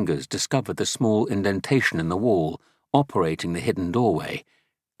Susan's fingers discovered the small indentation in the wall operating the hidden doorway,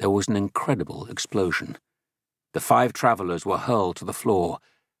 there was an incredible explosion. The 5 travelers were hurled to the floor,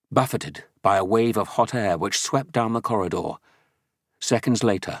 buffeted by a wave of hot air which swept down the corridor. Seconds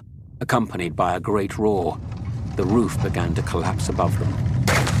later, accompanied by a great roar, the roof began to collapse above them.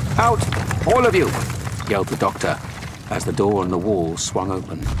 "Out, all of you!" yelled the doctor as the door in the wall swung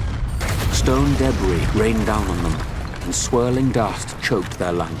open. Stone debris rained down on them, and swirling dust choked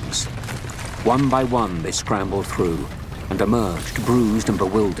their lungs. One by one, they scrambled through and emerged, bruised and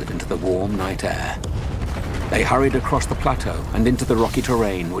bewildered, into the warm night air. They hurried across the plateau and into the rocky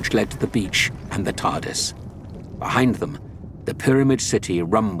terrain which led to the beach and the TARDIS. Behind them, the pyramid city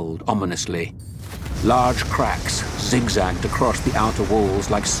rumbled ominously. Large cracks zigzagged across the outer walls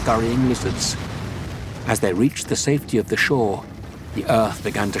like scurrying lizards. As they reached the safety of the shore, the earth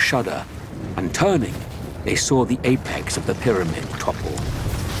began to shudder, and turning, they saw the apex of the pyramid topple.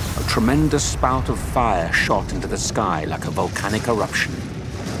 A tremendous spout of fire shot into the sky like a volcanic eruption.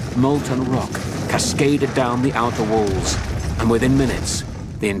 Molten rock cascaded down the outer walls, and within minutes,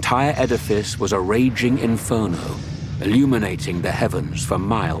 the entire edifice was a raging inferno, illuminating the heavens for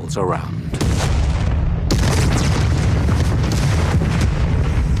miles around.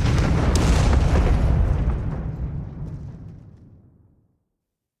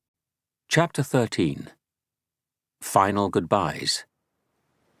 Chapter 13. Final Goodbyes.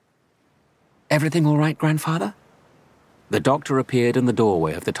 "Everything all right, Grandfather?" The doctor appeared in the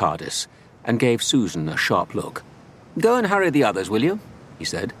doorway of the TARDIS and gave Susan a sharp look. "Go and hurry the others, will you?" he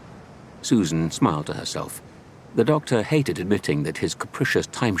said. Susan smiled to herself. The doctor hated admitting that his capricious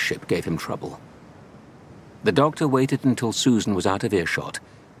timeship gave him trouble. The doctor waited until Susan was out of earshot,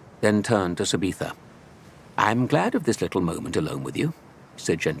 then turned to Sabitha. "I'm glad of this little moment alone with you," he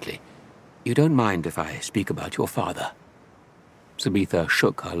said gently. "You don't mind if I speak about your father?" Sabitha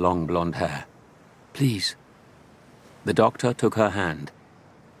shook her long blonde hair. "Please." The doctor took her hand.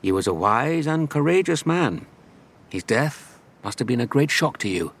 "He was a wise and courageous man. His death must have been a great shock to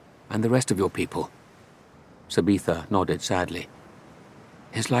you and the rest of your people." Sabitha nodded sadly.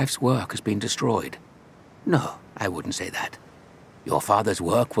 "His life's work has been destroyed." "No, I wouldn't say that. Your father's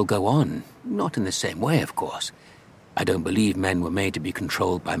work will go on, not in the same way, of course. I don't believe men were made to be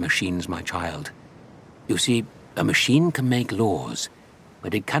controlled by machines, my child. You see, a machine can make laws,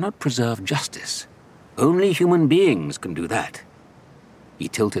 but it cannot preserve justice. Only human beings can do that." He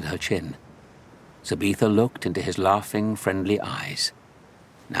tilted her chin. Sabitha looked into his laughing, friendly eyes.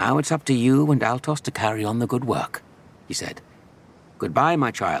 "Now it's up to you and Altos to carry on the good work," he said. "Goodbye, my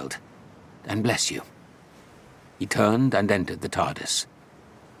child, and bless you." He turned and entered the TARDIS.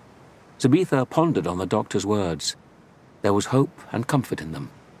 Sabitha pondered on the doctor's words. There was hope and comfort in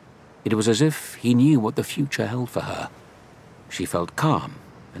them. It was as if he knew what the future held for her. She felt calm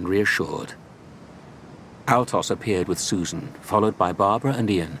and reassured. Altos appeared with Susan, followed by Barbara and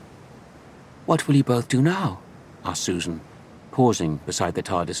Ian. "What will you both do now?" asked Susan, pausing beside the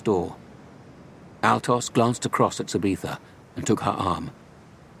TARDIS door. Altos glanced across at Sabitha and took her arm.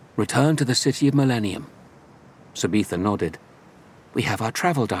 "Return to the City of Millennium." Sabitha nodded. "We have our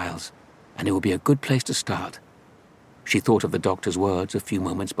travel dials, and it will be a good place to start." She thought of the doctor's words a few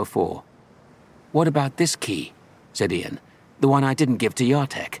moments before. "What about this key?" said Ian. "The one I didn't give to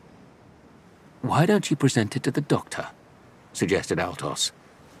YARTEK." "Why don't you present it to the doctor?" suggested Altos.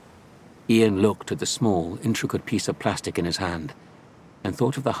 Ian looked at the small, intricate piece of plastic in his hand and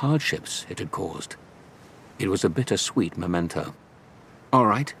thought of the hardships it had caused. It was a bittersweet memento. "All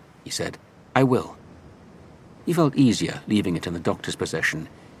right," he said. "I will." He felt easier leaving it in the doctor's possession,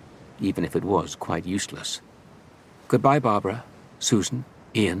 even if it was quite useless. "Goodbye, Barbara, Susan,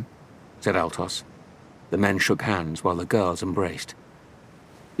 Ian," said Altos. The men shook hands while the girls embraced.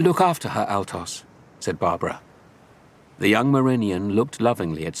 "Look after her, Altos," said Barbara. The young Marinian looked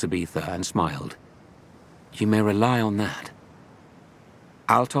lovingly at Sabitha and smiled. "You may rely on that."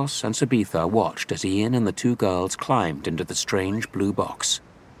 Altos and Sabitha watched as Ian and the two girls climbed into the strange blue box.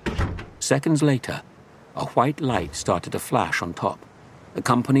 Seconds later, a white light started to flash on top,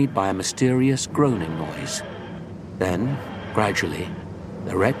 accompanied by a mysterious groaning noise. Then, gradually,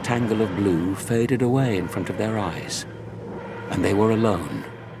 the rectangle of blue faded away in front of their eyes, and they were alone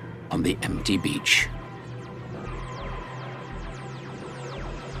on the empty beach.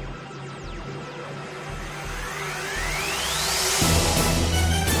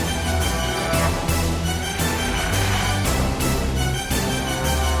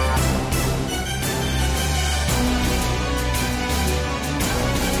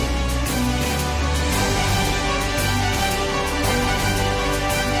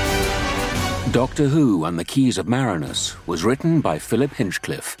 Doctor Who and the Keys of Marinus was written by Philip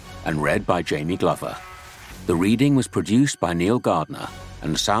Hinchcliffe and read by Jamie Glover. The reading was produced by Neil Gardner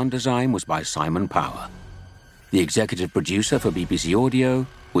and sound design was by Simon Power. The executive producer for BBC Audio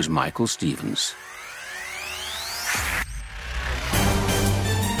was Michael Stevens.